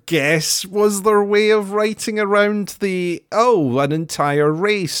 which I guess was their way of writing around an entire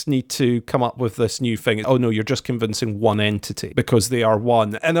race need to come up with this new thing. Oh no, you're just convincing one entity because they are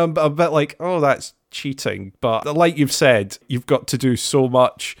one. And I'm a bit like, oh, that's cheating. But like you've said, you've got to do so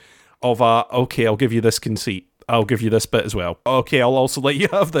much of okay, I'll give you this conceit. I'll give you this bit as well. Okay, I'll also let you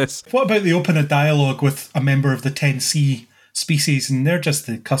have this. What about they open a dialogue with a member of the 10C species and they're just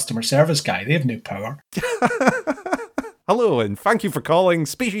the customer service guy? They have no power. Hello, and thank you for calling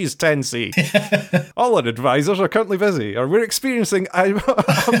Species 10C. All our advisors are currently busy, or we're experiencing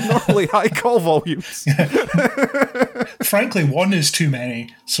abnormally high call volumes. Frankly, one is too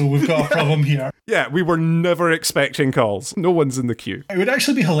many, so we've got a problem here. Yeah, we were never expecting calls. No one's in the queue. It would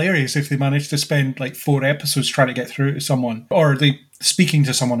actually be hilarious if they managed to spend like 4 episodes trying to get through to someone, or speaking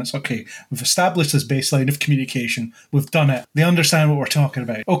to someone. It's okay, we've established this baseline of communication, we've done it, they understand what we're talking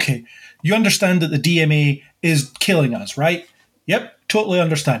about. Okay, you understand that the DMA is killing us, right? Yep, totally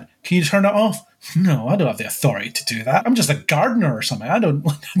understand. Can you turn it off? No, I don't have the authority to do that. I'm just a gardener or something. I don't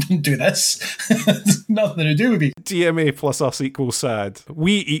do this. It's nothing to do with me. DMA plus us equals sad.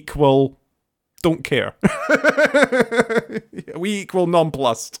 We equal don't care. We equal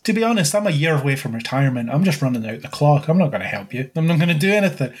nonplussed. To be honest, I'm a year away from retirement. I'm just running out the clock. I'm not going to help you. I'm not going to do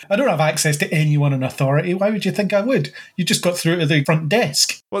anything. I don't have access to anyone in authority. Why would you think I would? You just got through to the front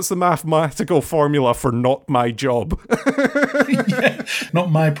desk. What's the mathematical formula for not my job? Yeah, not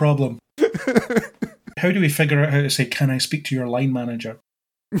my problem. How do we figure out how to say, can I speak to your line manager?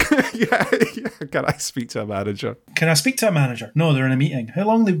 yeah, can I speak to a manager? Can I speak to a manager? No, they're in a meeting. How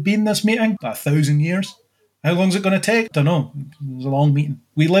long have they been in this meeting? 1,000 years? How long is it going to take? Don't know. It was a long meeting.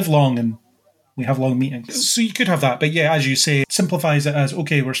 We live long and we have long meetings. So you could have that. But yeah, as you say, it simplifies it as,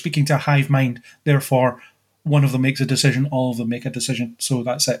 okay, we're speaking to a hive mind. Therefore, one of them makes a decision, all of them make a decision. So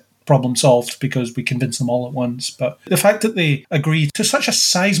that's it. Problem solved because we convince them all at once. But the fact that they agree to such a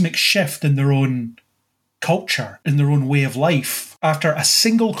seismic shift in their own culture, in their own way of life, after a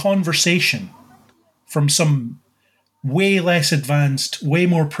single conversation from some way less advanced, way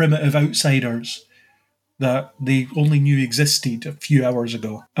more primitive outsiders that they only knew existed a few hours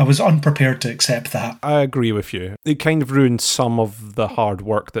ago. I was unprepared to accept that. I agree with you. It kind of ruined some of the hard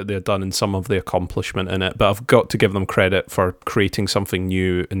work that they'd done and some of the accomplishment in it, but I've got to give them credit for creating something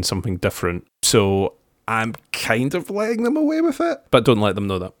new and something different. So I'm kind of letting them away with it, but don't let them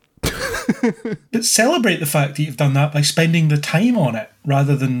know that. But celebrate the fact that you've done that by spending the time on it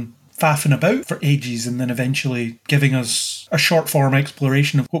rather than faffing about for ages and then eventually giving us a short form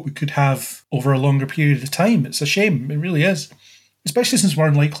exploration of what we could have over a longer period of time. It's a shame, it really is. Especially since we're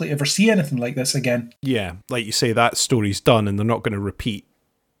unlikely to ever see anything like this again. Yeah, like you say, that story's done and they're not going to repeat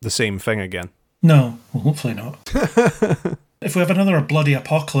the same thing again. No, well, hopefully not. If we have another bloody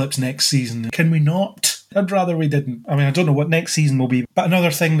apocalypse next season, can we not? I'd rather we didn't. I mean, I don't know what next season will be, but another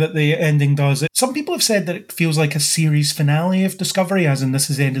thing that the ending does, some people have said that it feels like a series finale of Discovery, as in this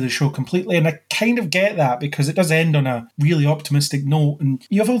is the end of the show completely, and I kind of get that because it does end on a really optimistic note, and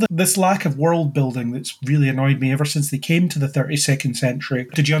you have all this lack of world building that's really annoyed me ever since they came to the 32nd century.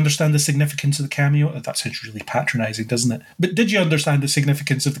 Did you understand the significance of the cameo? That sounds really patronising, doesn't it? But did you understand the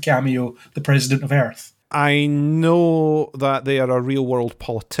significance of the cameo, the President of Earth? I know that they are a real-world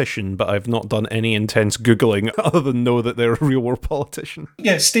politician, but I've not done any intense Googling other than know that they're a real-world politician.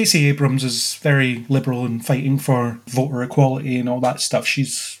 Yeah, Stacey Abrams is very liberal and fighting for voter equality and all that stuff.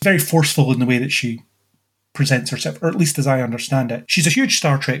 She's very forceful in the way that she presents herself, or at least as I understand it. She's a huge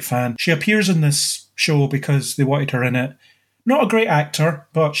Star Trek fan. She appears in this show because they wanted her in it. Not a great actor,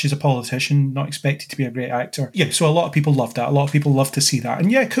 but she's a politician, not expected to be a great actor. Yeah, so a lot of people love that. A lot of people love to see that. And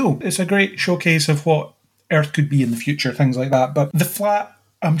yeah, cool. It's a great showcase of what Earth could be in the future, things like that. But the flat,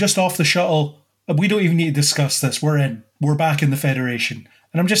 I'm just off the shuttle, we don't even need to discuss this. We're in. We're back in the Federation.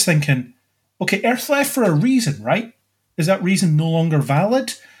 And I'm just thinking, okay, Earth left for a reason, right? Is that reason no longer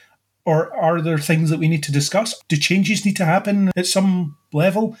valid? Or are there things that we need to discuss? Do changes need to happen at some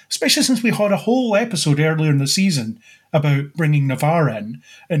level? Especially since we had a whole episode earlier in the season about bringing Navarre in,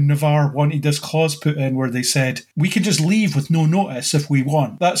 and Navarre wanted this clause put in where they said, we can just leave with no notice if we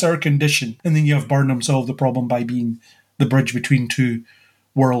want. That's our condition. And then you have Burnham solve the problem by being the bridge between two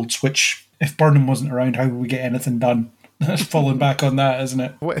worlds, which, if Burnham wasn't around, how would we get anything done? That's falling back on that, isn't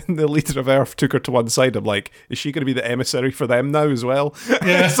it? When the leader of Earth took her to one side, I'm like, is she going to be the emissary for them now as well?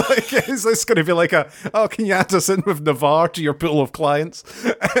 Yeah. It's like, is this going to be like can you add us in with Navarre to your pool of clients?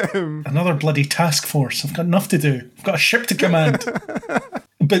 Another bloody task force. I've got enough to do. I've got a ship to command.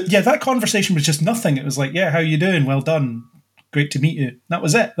 But yeah, that conversation was just nothing. It was like, yeah, how you doing? Well done. great to meet you. That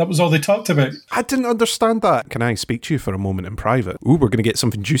was it. That was all they talked about. I didn't understand that. Can I speak to you for a moment in private? Ooh, we're going to get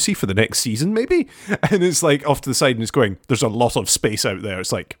something juicy for the next season, maybe? And it's like off to the side and it's going, there's a lot of space out there.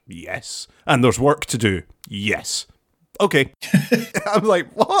 It's like, yes. And there's work to do. Yes. Okay. I'm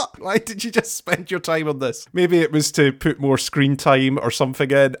like, what? Why did you just spend your time on this? Maybe it was to put more screen time or something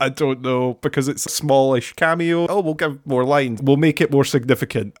in. I don't know. Because it's a smallish cameo. Oh, we'll give more lines. We'll make it more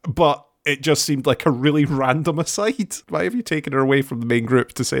significant. But it just seemed like a really random aside. Why have you taken her away from the main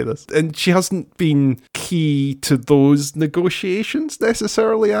group to say this? And she hasn't been key to those negotiations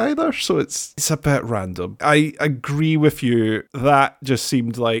necessarily either, so it's a bit random. I agree with you. That just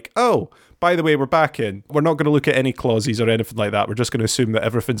seemed like, oh, by the way, we're back in. We're not going to look at any clauses or anything like that. We're just going to assume that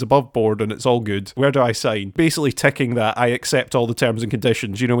everything's above board and it's all good. Where do I sign? Basically ticking that I accept all the terms and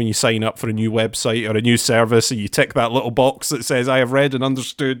conditions. You know, when you sign up for a new website or a new service and you tick that little box that says, I have read and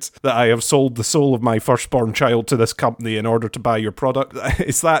understood that I have sold the soul of my firstborn child to this company in order to buy your product.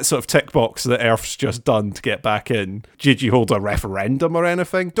 It's that sort of tick box that Earth's just done to get back in. Did you hold a referendum or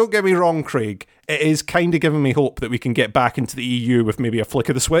anything? Don't get me wrong, Craig. It is kind of giving me hope that we can get back into the EU with maybe a flick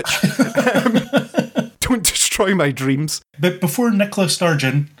of the switch. Don't destroy my dreams. But before Nicola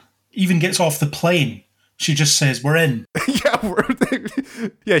Sturgeon even gets off the plane, she just says, we're in.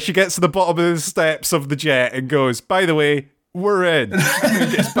 Yeah, she gets to the bottom of the steps of the jet and goes, by the way, we're in.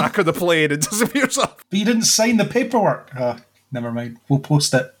 And gets back on the plane and disappears off. But you didn't sign the paperwork. Never mind. We'll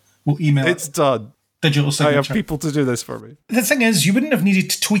post it. We'll email it. It's done. Digital signature. I have people to do this for me. The thing is, you wouldn't have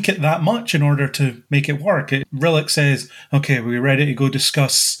needed to tweak it that much in order to make it work. Rillick says, okay, we're ready to go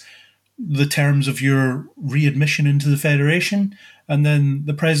discuss the terms of your readmission into the Federation. And then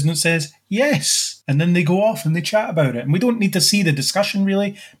the president says, yes. And then they go off and they chat about it. And we don't need to see the discussion,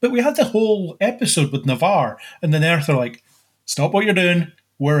 really. But we had the whole episode with Navarre. And then Earth are like, stop what you're doing.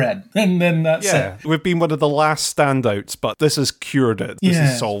 We're in. And then that's it. We've been one of the last standouts, but this has cured it. This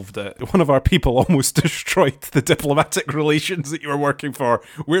has solved it. One of our people almost destroyed the diplomatic relations that you were working for.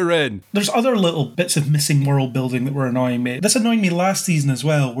 We're in. There's other little bits of missing world building that were annoying me. This annoyed me last season as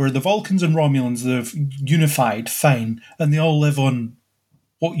well, where the Vulcans and Romulans, they've unified, fine, and they all live on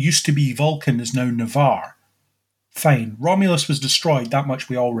what used to be Vulcan is now Navarre. Fine. Romulus was destroyed, that much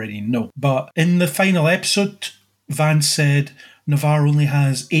we already know. But in the final episode, Vance said Navarre only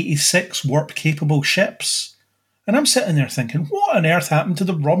has 86 warp-capable ships. And I'm sitting there thinking, what on earth happened to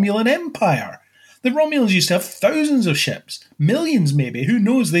the Romulan Empire? The Romulans used to have thousands of ships, millions maybe, who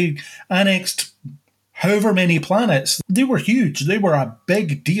knows, they annexed however many planets. They were huge, they were a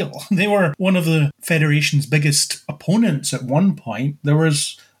big deal. They were one of the Federation's biggest opponents at one point. There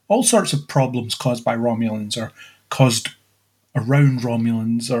was all sorts of problems caused by Romulans or caused around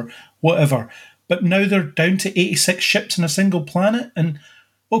Romulans or whatever. But now they're down to 86 ships in a single planet. And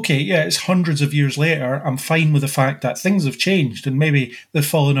okay, yeah, it's hundreds of years later. I'm fine with the fact that things have changed and maybe they've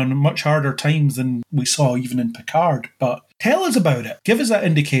fallen on much harder times than we saw even in Picard. But tell us about it. Give us that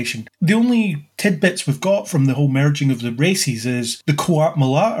indication. The only tidbits we've got from the whole merging of the races is the Coat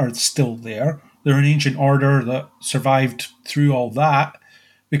Mala are still there. They're an ancient order that survived through all that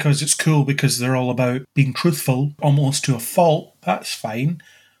because it's cool because they're all about being truthful almost to a fault. That's fine.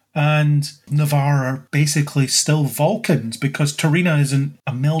 And Navarre are basically still Vulcans because Tarina isn't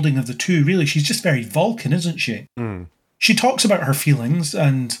a melding of the two, really. She's just very Vulcan, isn't she? Mm. She talks about her feelings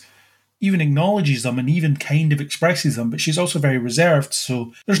and even acknowledges them and even kind of expresses them, but she's also very reserved.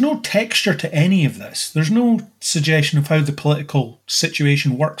 So there's no texture to any of this. There's no suggestion of how the political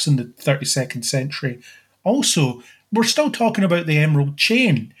situation works in the 32nd century. Also, we're still talking about the Emerald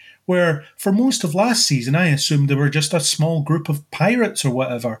Chain, where for most of last season, I assumed they were just a small group of pirates or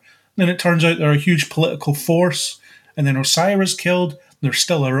whatever. Then it turns out they're a huge political force, and then Osiris killed, they're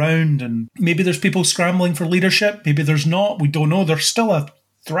still around, and maybe there's people scrambling for leadership, maybe there's not, we don't know. They're still a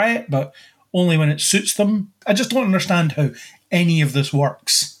threat, but only when it suits them. I just don't understand how any of this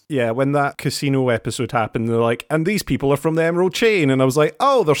works. Yeah, when that casino episode happened, they're like, and these people are from the Emerald Chain. And I was like,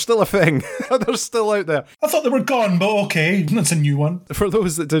 oh, they're still a thing. They're still out there. I thought they were gone, but okay, that's a new one. For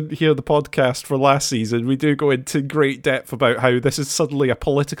those that didn't hear the podcast for last season, we do go into great depth about how this is suddenly a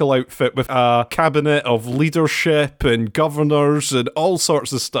political outfit with a cabinet of leadership and governors and all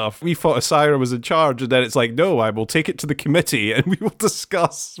sorts of stuff. We thought Osira was in charge, and then it's like, no, I will take it to the committee and we will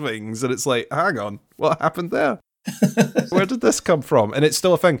discuss things. And it's like, hang on, what happened there? Where did this come from? And it's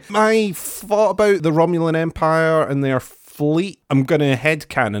still a thing. I thought about the Romulan Empire and their fleet. I'm going to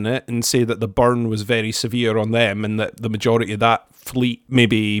headcanon it and say that the burn was very severe on them and that the majority of that fleet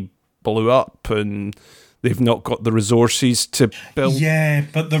maybe blew up and they've not got the resources to build. Yeah,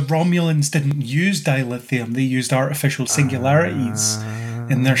 but the Romulans didn't use dilithium. They used artificial singularities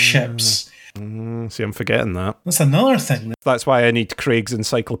in their ships. See, I'm forgetting that. That's another thing. That's why I need Craig's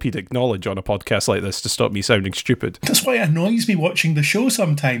encyclopedic knowledge on a podcast like this to stop me sounding stupid. That's why it annoys me watching the show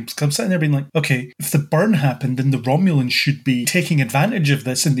sometimes, because I'm sitting there being like, okay, if the burn happened, then the Romulans should be taking advantage of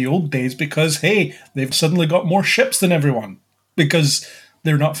this in the old days because, hey, they've suddenly got more ships than everyone because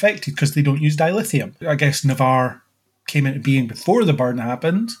they're not affected because they don't use dilithium. I guess Navarre came into being before the burn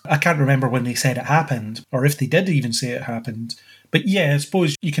happened. I can't remember when they said it happened, or if they did even say it happened. But yeah, I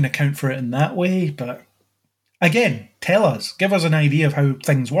suppose you can account for it in that way, but again, tell us, give us an idea of how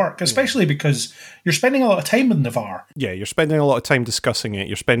things work, especially because you're spending a lot of time with Navarre. Yeah, you're spending a lot of time discussing it.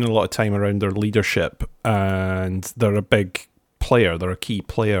 You're spending a lot of time around their leadership, and they're a big player. They're a key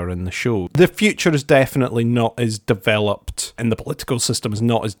player in the show. The future is definitely not as developed, and the political system is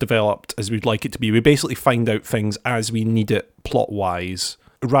not as developed as we'd like it to be. We basically find out things as we need it plot-wise,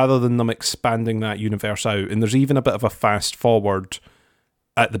 rather than them expanding that universe out. And there's even a bit of a fast forward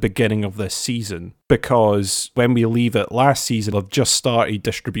at the beginning of this season, because when we leave it last season, they've just started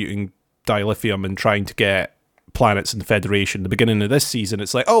distributing dilithium and trying to get planets in the Federation. The beginning of this season,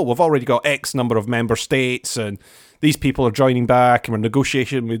 it's like, oh, we've already got X number of member states, and these people are joining back, and we're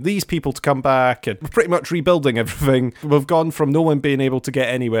negotiating with these people to come back, and we're pretty much rebuilding everything. We've gone from no one being able to get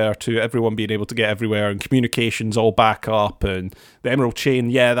anywhere to everyone being able to get everywhere, and communications all back up, and the Emerald Chain,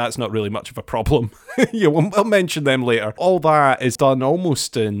 yeah, that's not really much of a problem. Yeah, we'll mention them later. All that is done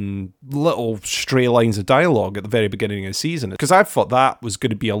almost in little stray lines of dialogue at the very beginning of the season, because I thought that was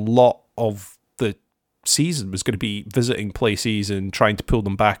going to be a lot of the season, was going to be visiting places and trying to pull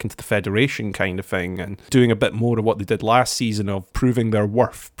them back into the Federation kind of thing, and doing a bit more of what they did last season of proving their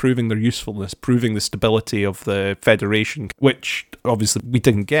worth, proving their usefulness, proving the stability of the Federation, which obviously we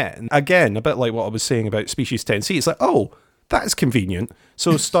didn't get. And again, a bit like what I was saying about Species 10C, it's like, oh, that's convenient.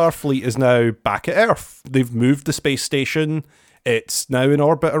 So Starfleet is now back at Earth. They've moved the space station. It's now in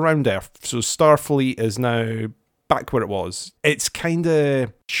orbit around Earth. So Starfleet is now back where it was. It's kind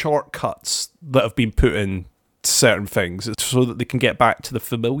of shortcuts that have been put in to certain things so that they can get back to the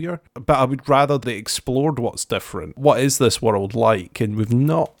familiar. But I would rather they explored what's different. What is this world like? And we've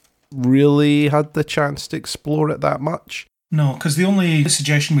not really had the chance to explore it that much. No, because the only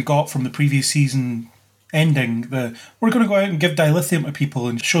suggestion we got from the previous season ending, we're going to go out and give dilithium to people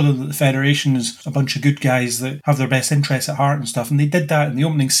and show them that the Federation is a bunch of good guys that have their best interests at heart and stuff. And they did that in the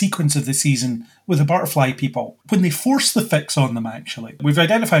opening sequence of the season with the butterfly people. When they force the fix on them, actually, we've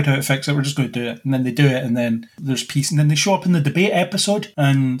identified how to fix it, we're just going to do it. And then they do it, and then there's peace. And then they show up in the debate episode,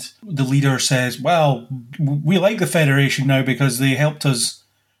 and the leader says, well, we like the Federation now because they helped us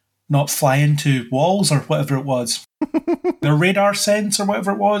not fly into walls or whatever it was. Their radar sense or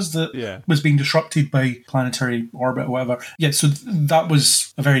whatever it was that was being disrupted by planetary orbit or whatever. Yeah, so that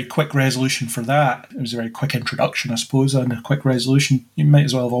was a very quick resolution for that. It was a very quick introduction, I suppose, and a quick resolution. You might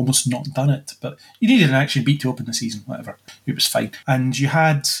as well have almost not done it, but you needed an action beat to open the season, whatever. It was fine. And you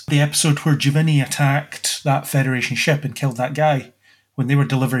had the episode where Giovanni attacked that Federation ship and killed that guy when they were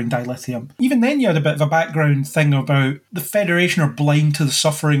delivering dilithium. Even then you had a bit of a background thing about the Federation are blind to the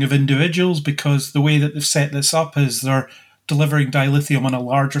suffering of individuals because the way that they've set this up is they're delivering dilithium on a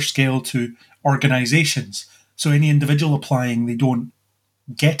larger scale to organisations. So any individual applying, they don't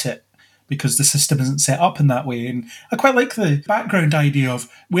get it because the system isn't set up in that way. And I quite like the background idea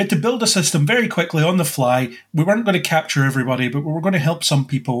of we had to build a system very quickly on the fly. We weren't going to capture everybody, but we were going to help some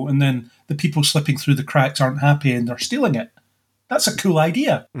people, and then the people slipping through the cracks aren't happy and they're stealing it. That's a cool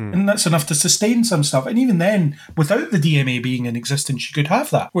idea. And that's enough to sustain some stuff. And even then, without the DMA being in existence, you could have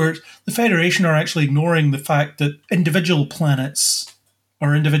that. Where the Federation are actually ignoring the fact that individual planets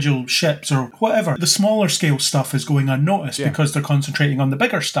or individual ships or whatever, the smaller scale stuff is going unnoticed because they're concentrating on the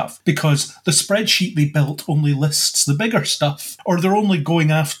bigger stuff. Because the spreadsheet they built only lists the bigger stuff. Or they're only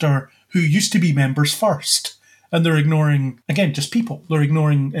going after who used to be members first. And they're ignoring, again, just people. They're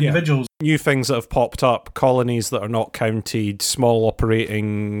ignoring individuals. New things that have popped up, colonies that are not counted, small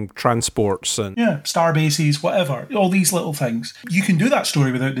operating transports. And star bases, whatever. All these little things. You can do that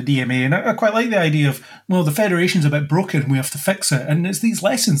story without the DMA. And I quite like the idea of, well, the Federation's a bit broken, we have to fix it. And it's these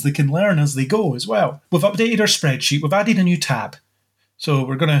lessons they can learn as they go as well. We've updated our spreadsheet. We've added a new tab. So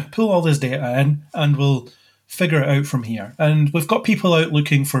we're going to pull all this data in and we'll figure it out from here. And we've got people out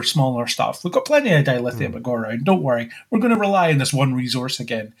looking for smaller stuff. We've got plenty of dilithium to go around. Don't worry. We're going to rely on this one resource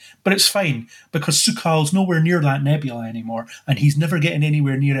again. But it's fine, because Sukhal's nowhere near that nebula anymore, and he's never getting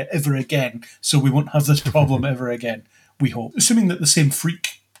anywhere near it ever again, so we won't have this problem ever again, we hope. Assuming that the same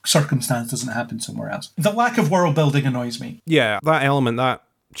freak circumstance doesn't happen somewhere else. The lack of world building annoys me. Yeah, that element, that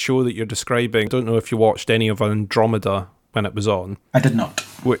show that you're describing, I don't know if you watched any of Andromeda when it was on. I did not.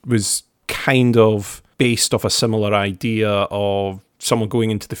 It was kind of based off a similar idea of someone going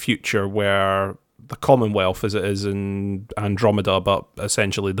into the future where the Commonwealth as it is in Andromeda, but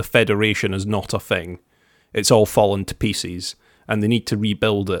essentially the Federation is not a thing. It's all fallen to pieces, and they need to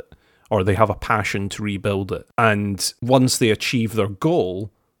rebuild it, or they have a passion to rebuild it. And once they achieve their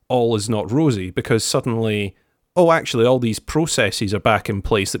goal, all is not rosy, because suddenly, oh, actually, all these processes are back in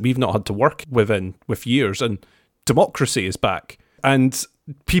place that we've not had to work within with years, and democracy is back. And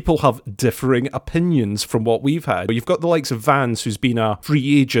people have differing opinions from what we've had. You've got the likes of Vance, who's been a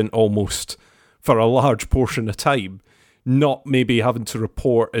free agent almost for a large portion of time, not maybe having to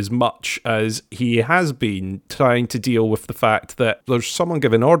report as much as he has been, trying to deal with the fact that there's someone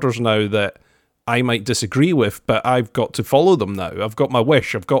giving orders now that I might disagree with, but I've got to follow them now. I've got my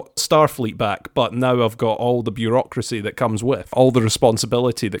wish. I've got Starfleet back, but now I've got all the bureaucracy that comes with, all the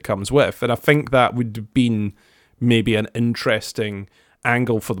responsibility that comes with. And I think that would have been maybe an interesting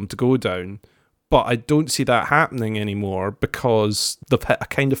angle for them to go down. But I don't see that happening anymore because they've hit a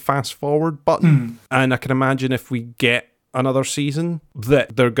kind of fast forward button. And I can imagine if we get another season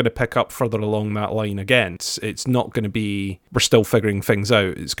that they're going to pick up further along that line again. It's not going to be, we're still figuring things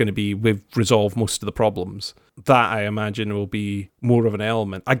out. It's going to be, we've resolved most of the problems. That, I imagine, will be more of an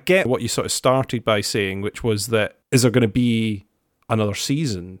element. I get what you sort of started by saying, which was that, is there going to be another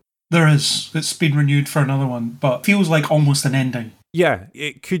season? There is. It's been renewed for another one, but feels like almost an ending. Yeah,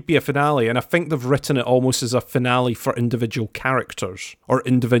 it could be a finale, and I think they've written it almost as a finale for individual characters or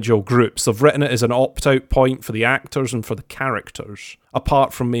individual groups. They've written it as an opt-out point for the actors and for the characters,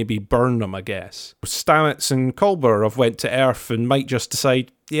 apart from maybe Burnham, I guess. Stamets and Culber have went to Earth and might just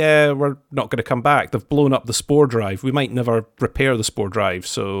decide, yeah, we're not going to come back. They've blown up the spore drive. We might never repair the spore drive,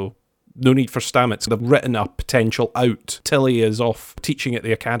 so no need for Stamets. They've written a potential out. Tilly is off teaching at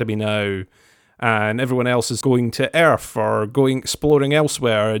the academy now, and everyone else is going to Earth or going exploring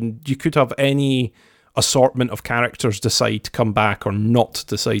elsewhere, and you could have any assortment of characters decide to come back or not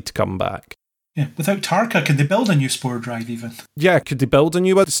decide to come back. Yeah, without Tarka, could they build a new spore drive even? Yeah, could they build a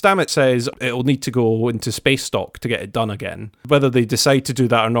new one? Stamets says it'll need to go into space stock to get it done again. Whether they decide to do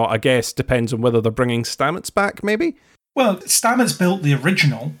that or not, I guess, depends on whether they're bringing Stamets back, maybe? Well, Stamets built the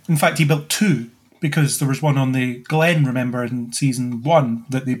original. In fact, he built two, because there was one on the Glen, remember, in season 1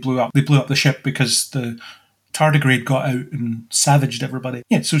 that they blew up. They blew up the ship because the tardigrade got out and savaged everybody.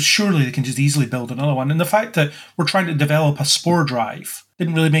 Yeah, so surely they can just easily build another one. And the fact that we're trying to develop a spore drive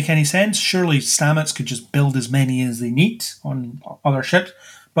didn't really make any sense. Surely Stamets could just build as many as they need on other ships.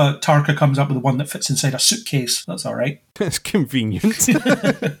 But Tarka comes up with the one that fits inside a suitcase. That's all right. It's convenient.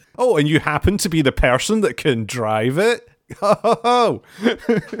 Oh, and you happen to be the person that can drive it? Oh,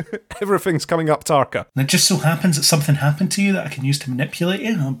 everything's coming up Tarka. And it just so happens that something happened to you that I can use to manipulate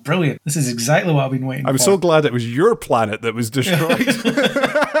you. Oh, brilliant. This is exactly what I've been waiting for. I'm so glad it was your planet that was destroyed.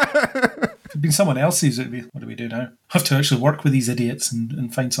 If it'd been someone else's, it'd be, what do we do now? Have to actually work with these idiots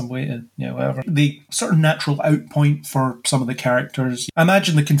and find some way to, whatever. The sort of natural out point for some of the characters. I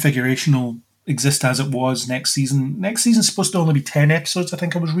imagine the configuration will exist as it was next season. Next season's supposed to only be 10 episodes, I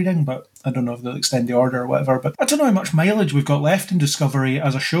think I was reading, but I don't know if they'll extend the order or whatever. But I don't know how much mileage we've got left in Discovery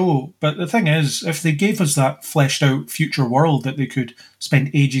as a show. But the thing is, if they gave us that fleshed out future world that they could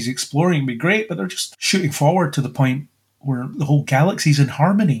spend ages exploring, it'd be great, but they're just shooting forward to the point where the whole galaxy's in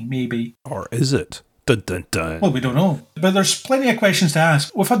harmony, maybe. Or is it? Dun, dun, dun. Well, we don't know. But there's plenty of questions to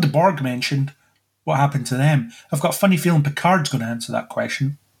ask. We've had the Borg mentioned. What happened to them? I've got a funny feeling Picard's going to answer that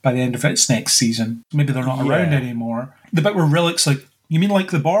question by the end of its next season. Maybe they're not around anymore. The bit where Rillick's like, you mean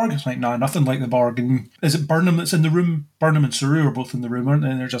like the Borg? It's like, no, nothing like the Borg. And is it Burnham that's in the room? Burnham and Saru are both in the room, aren't they?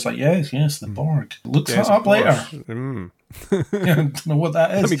 And they're just like, yes, the Borg. Look that up later. I don't know what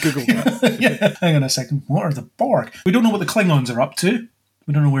that is. Let me Google that. Yeah. Hang on a second. What are the Borg? We don't know what the Klingons are up to.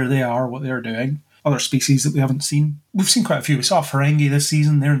 We don't know where they are, what they're doing. Other species that we haven't seen. We've seen quite a few. We saw Ferengi this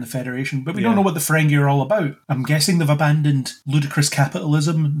season. They're in the Federation. But we don't know what the Ferengi are all about. I'm guessing they've abandoned ludicrous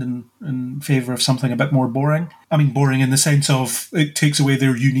capitalism in favour of something a bit more boring. I mean, boring in the sense of it takes away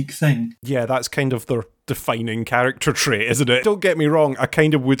their unique thing. Yeah, that's kind of their defining character trait, isn't it? Don't get me wrong, I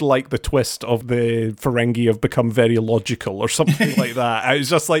kind of would like the twist of the Ferengi have become very logical or something like that. It's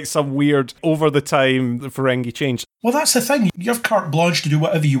just like some weird, over the time, the Ferengi changed. Well, that's the thing. You have carte blanche to do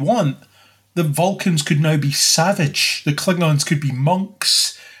whatever you want. The Vulcans could now be savage. The Klingons could be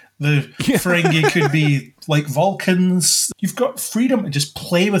monks. The Ferengi could be like Vulcans. You've got freedom to just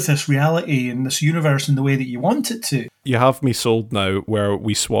play with this reality and this universe in the way that you want it to. You have me sold now where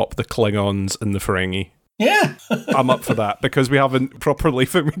we swap the Klingons and the Ferengi. Yeah. I'm up for that because we haven't properly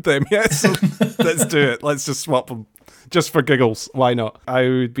filmed them yet. So let's do it. Let's just swap them. Just for giggles. Why not? I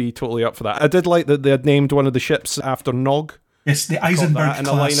would be totally up for that. I did like that they had named one of the ships after Nog, Yes, the Got Eisenberg that in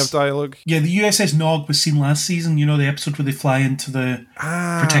a line class. of dialogue. Yeah, the USS Nog was seen last season. You know, the episode where they fly into the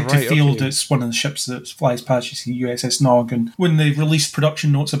protective right, field. okay. It's one of the ships that flies past. You see USS Nog. And when they released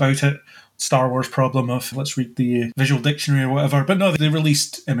production notes about it, Star Wars problem of let's read the visual dictionary or whatever. But no, they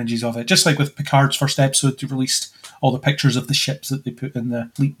released images of it. Just like with Picard's first episode, they released all the pictures of the ships that they put in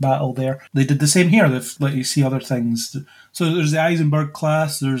the fleet battle there. They did the same here. They've let you see other things. So there's the Eisenberg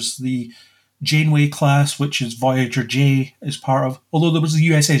class, there's the Janeway class, which is Voyager J is part of. Although there was the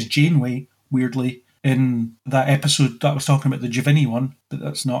USS Janeway, weirdly, in that episode that I was talking about, the Giovanni one, but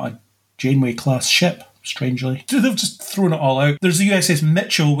that's not a Janeway class ship, strangely. So they've just thrown it all out. There's the USS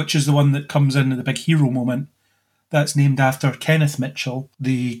Mitchell, which is the one that comes in at the big hero moment. That's named after Kenneth Mitchell,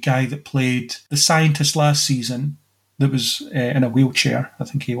 the guy that played the scientist last season that was in a wheelchair, I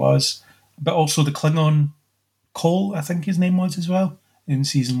think he was. But also the Klingon Cole, I think his name was as well, in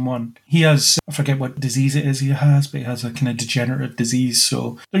season 1. He has, I forget what disease it is he has, but he has a kind of degenerative disease.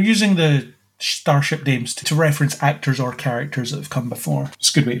 So they're using the starship names to reference actors or characters that have come before.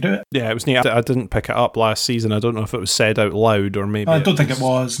 It's a good way to do it. Yeah, it was neat. I didn't pick it up last season. I don't know if it was said out loud or maybe I don't think it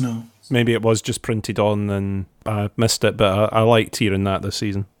was, no. Maybe it was just printed on and I missed it, but I liked hearing that this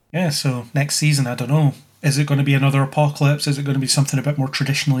season. Yeah, so next season, I don't know. Is it going to be another Apocalypse? Is it going to be something a bit more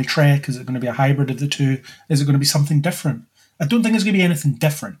traditionally Trek? Is it going to be a hybrid of the two? Is it going to be something different? I don't think it's going to be anything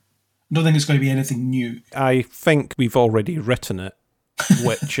different. I don't think it's going to be anything new. I think we've already written it,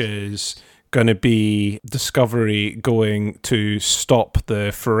 which is going to be Discovery going to stop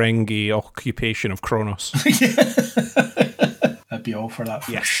the Ferengi occupation of Kronos. I'd be all for that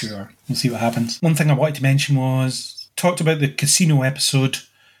for Yes. sure. We'll see what happens. One thing I wanted to mention was, talked about the casino episode,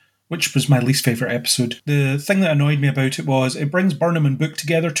 which was my least favourite episode. The thing that annoyed me about it was it brings Burnham and Book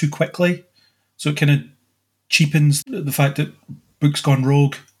together too quickly. So it kind of cheapens the fact that Book's gone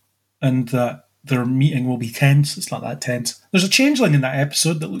rogue and that their meeting will be tense. It's not that tense. There's a changeling in that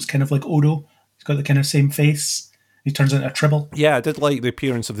episode that looks kind of like Odo. He's got the kind of same face. He turns into a Tribble. Yeah, I did like the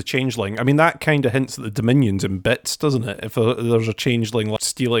appearance of the Changeling. I mean, that kind of hints at the Dominion's in bits, doesn't it? If there's a Changeling like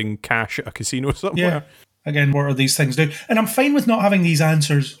stealing cash at a casino somewhere. Yeah. Again, what are these things do? And I'm fine with not having these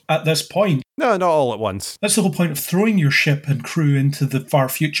answers at this point. No, not all at once. That's the whole point of throwing your ship and crew into the far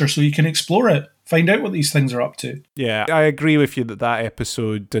future so you can explore it. Find out what these things are up to. Yeah, I agree with you that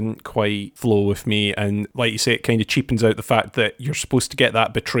episode didn't quite flow with me. And like you say, it kind of cheapens out the fact that you're supposed to get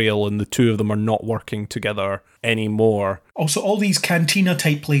that betrayal and the two of them are not working together anymore. Also, all these cantina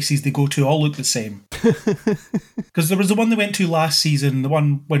type places they go to all look the same. Because there was the one they went to last season, the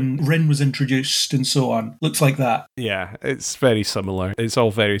one when Rin was introduced and so on. Looks like that. Yeah, it's very similar. It's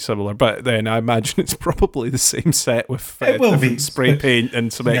all very similar. But then I imagine it's probably the same set with It will different be, spray but- paint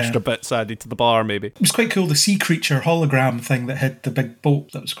and some extra bits added to the bar, maybe. It was quite cool, the sea creature hologram thing that hit the big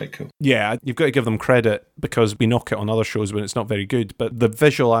boat. That was quite cool. Yeah, you've got to give them credit because we knock it on other shows when it's not very good. But the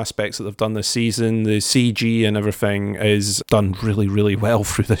visual aspects that they've done this season, the CG and everything is done really, really well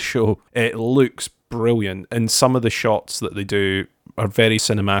through this show. It looks brilliant. And some of the shots that they do are very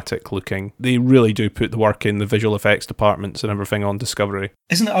cinematic looking. They really do put the work in the visual effects departments and everything on Discovery.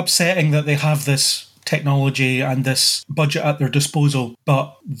 Isn't it upsetting that they have this technology and this budget at their disposal,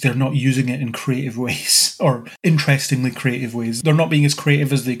 but they're not using it in creative ways or interestingly creative ways? They're not being as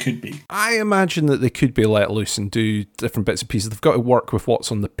creative as they could be. I imagine that they could be let loose and do different bits and pieces. They've got to work with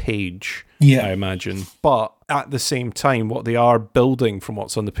what's on the page, Yeah. I imagine. But at the same time, what they are building from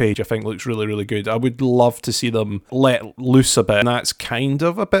what's on the page, I think looks really, really good. I would love to see them let loose a bit. And that's kind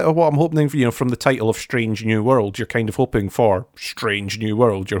of a bit of what I'm hoping for, from the title of Strange New World. You're kind of hoping for Strange New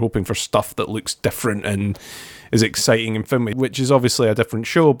World. You're hoping for stuff that looks different and is exciting and filmy, which is obviously a different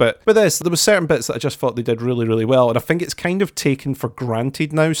show. But with this, there were certain bits that I just thought they did really, really well. And I think it's kind of taken for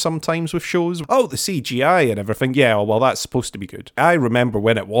granted now sometimes with shows. Oh, the CGI and everything. Yeah, well, that's supposed to be good. I remember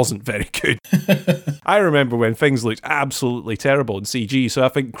when it wasn't very good. I remember when things looked absolutely terrible in CG. So I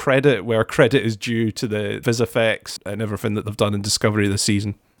think credit where credit is due to the vis effects and everything that they've done in Discovery this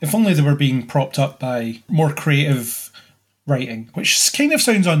season. If only they were being propped up by more creative writing, which kind of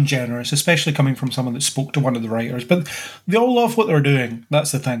sounds ungenerous, especially coming from someone that spoke to one of the writers. But they all love what they're doing.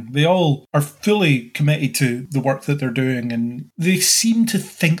 That's the thing. They all are fully committed to the work that they're doing, and they seem to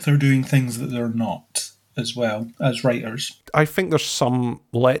think they're doing things that they're not as well as writers. I think there's some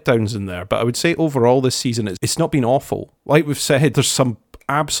letdowns in there, but I would say overall this season it's not been awful. Like we've said, there's some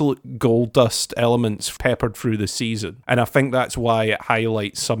absolute gold dust elements peppered through the season, and I think that's why it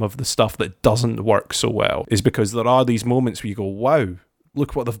highlights some of the stuff that doesn't work so well, is because there are these moments where you go, wow,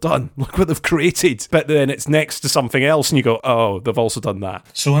 look what they've done, look what they've created, but then it's next to something else and you go, oh, they've also done that.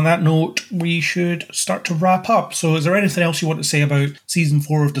 So on that note, we should start to wrap up. So is there anything else you want to say about season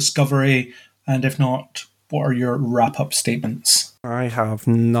 4 of Discovery? And if not, what are your wrap-up statements? I have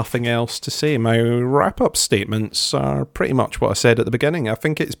nothing else to say. My wrap-up statements are pretty much what I said at the beginning. I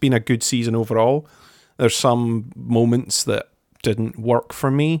think it's been a good season overall. There's some moments that didn't work for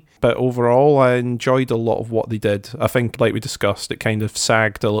me, but overall I enjoyed a lot of what they did. I think, like we discussed, it kind of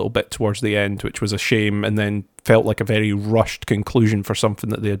sagged a little bit towards the end, which was a shame, and then felt like a very rushed conclusion for something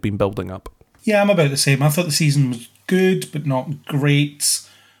that they had been building up. Yeah, I'm about the same. I thought the season was good, but not great.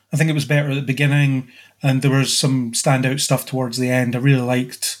 I think it was better at the beginning, and there was some standout stuff towards the end. I really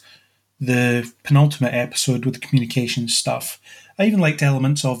liked the penultimate episode with the communication stuff. I even liked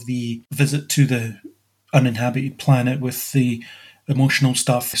elements of the visit to the uninhabited planet with the emotional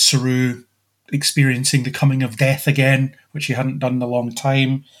stuff. Saru experiencing the coming of death again, which she hadn't done in a long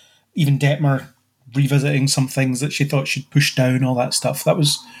time. Even Detmer revisiting some things that she thought she'd pushed down, all that stuff. That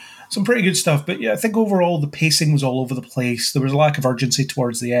was some pretty good stuff. But yeah, I think overall the pacing was all over the place. There was a lack of urgency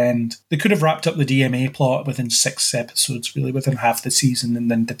towards the end. They could have wrapped up the DMA plot within 6 episodes, really, within half the season,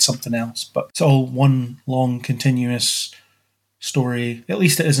 and then did something else. But it's all one long, continuous story. At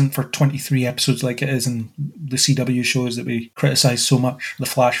least it isn't for 23 episodes like it is in the CW shows that we criticise so much. The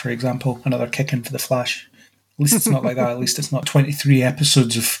Flash, for example, another kick in for The Flash. At least it's not like that. At least it's not 23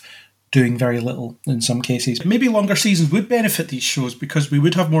 episodes of doing very little in some cases. Maybe longer seasons would benefit these shows because we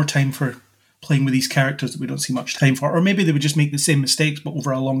would have more time for playing with these characters that we don't see much time for. Or maybe they would just make the same mistakes but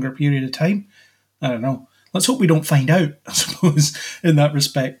over a longer period of time. I don't know. Let's hope we don't find out, I suppose, in that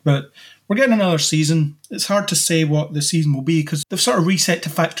respect. But we're getting another season. It's hard to say what the season will be because they've sort of reset to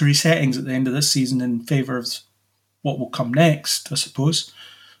factory settings at the end of this season in favour of what will come next, I suppose.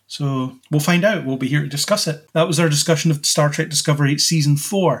 So we'll find out. We'll be here to discuss it. That was our discussion of Star Trek Discovery Season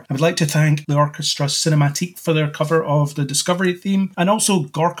 4. I would like to thank the Orchestra Cinematique for their cover of the Discovery theme, and also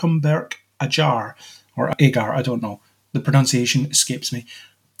Gorkum Berk Ajar, or Agar, I don't know. The pronunciation escapes me,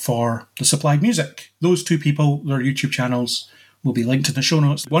 for the supplied music. Those two people, their YouTube channels, will be linked in the show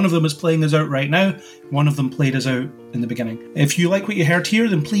notes. One of them is playing us out right now. One of them played us out in the beginning. If you like what you heard here,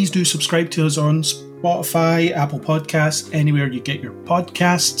 then please do subscribe to us on Spotify, Apple Podcasts, anywhere you get your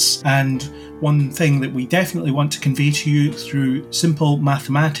podcasts. And one thing that we definitely want to convey to you through simple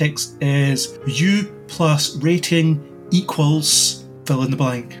mathematics is U plus rating equals fill in the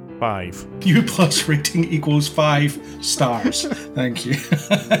blank. 5. U plus rating equals 5 stars. Thank you.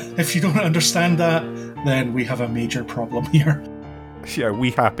 If you don't understand that, then we have a major problem here. Yeah, we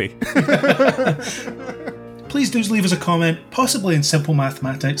happy. Please do leave us a comment, possibly in simple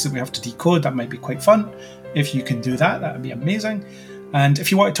mathematics that we have to decode. That might be quite fun. If you can do that, that would be amazing. And if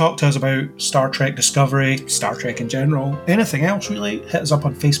you want to talk to us about Star Trek Discovery, Star Trek in general, anything else really, hit us up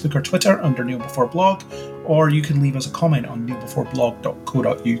on Facebook or Twitter under Kneel Before Blog, or you can leave us a comment on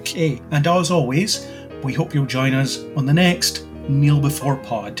kneelbeforeblog.co.uk. And as always, we hope you'll join us on the next Kneel Before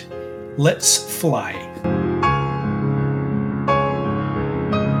Pod. Let's fly.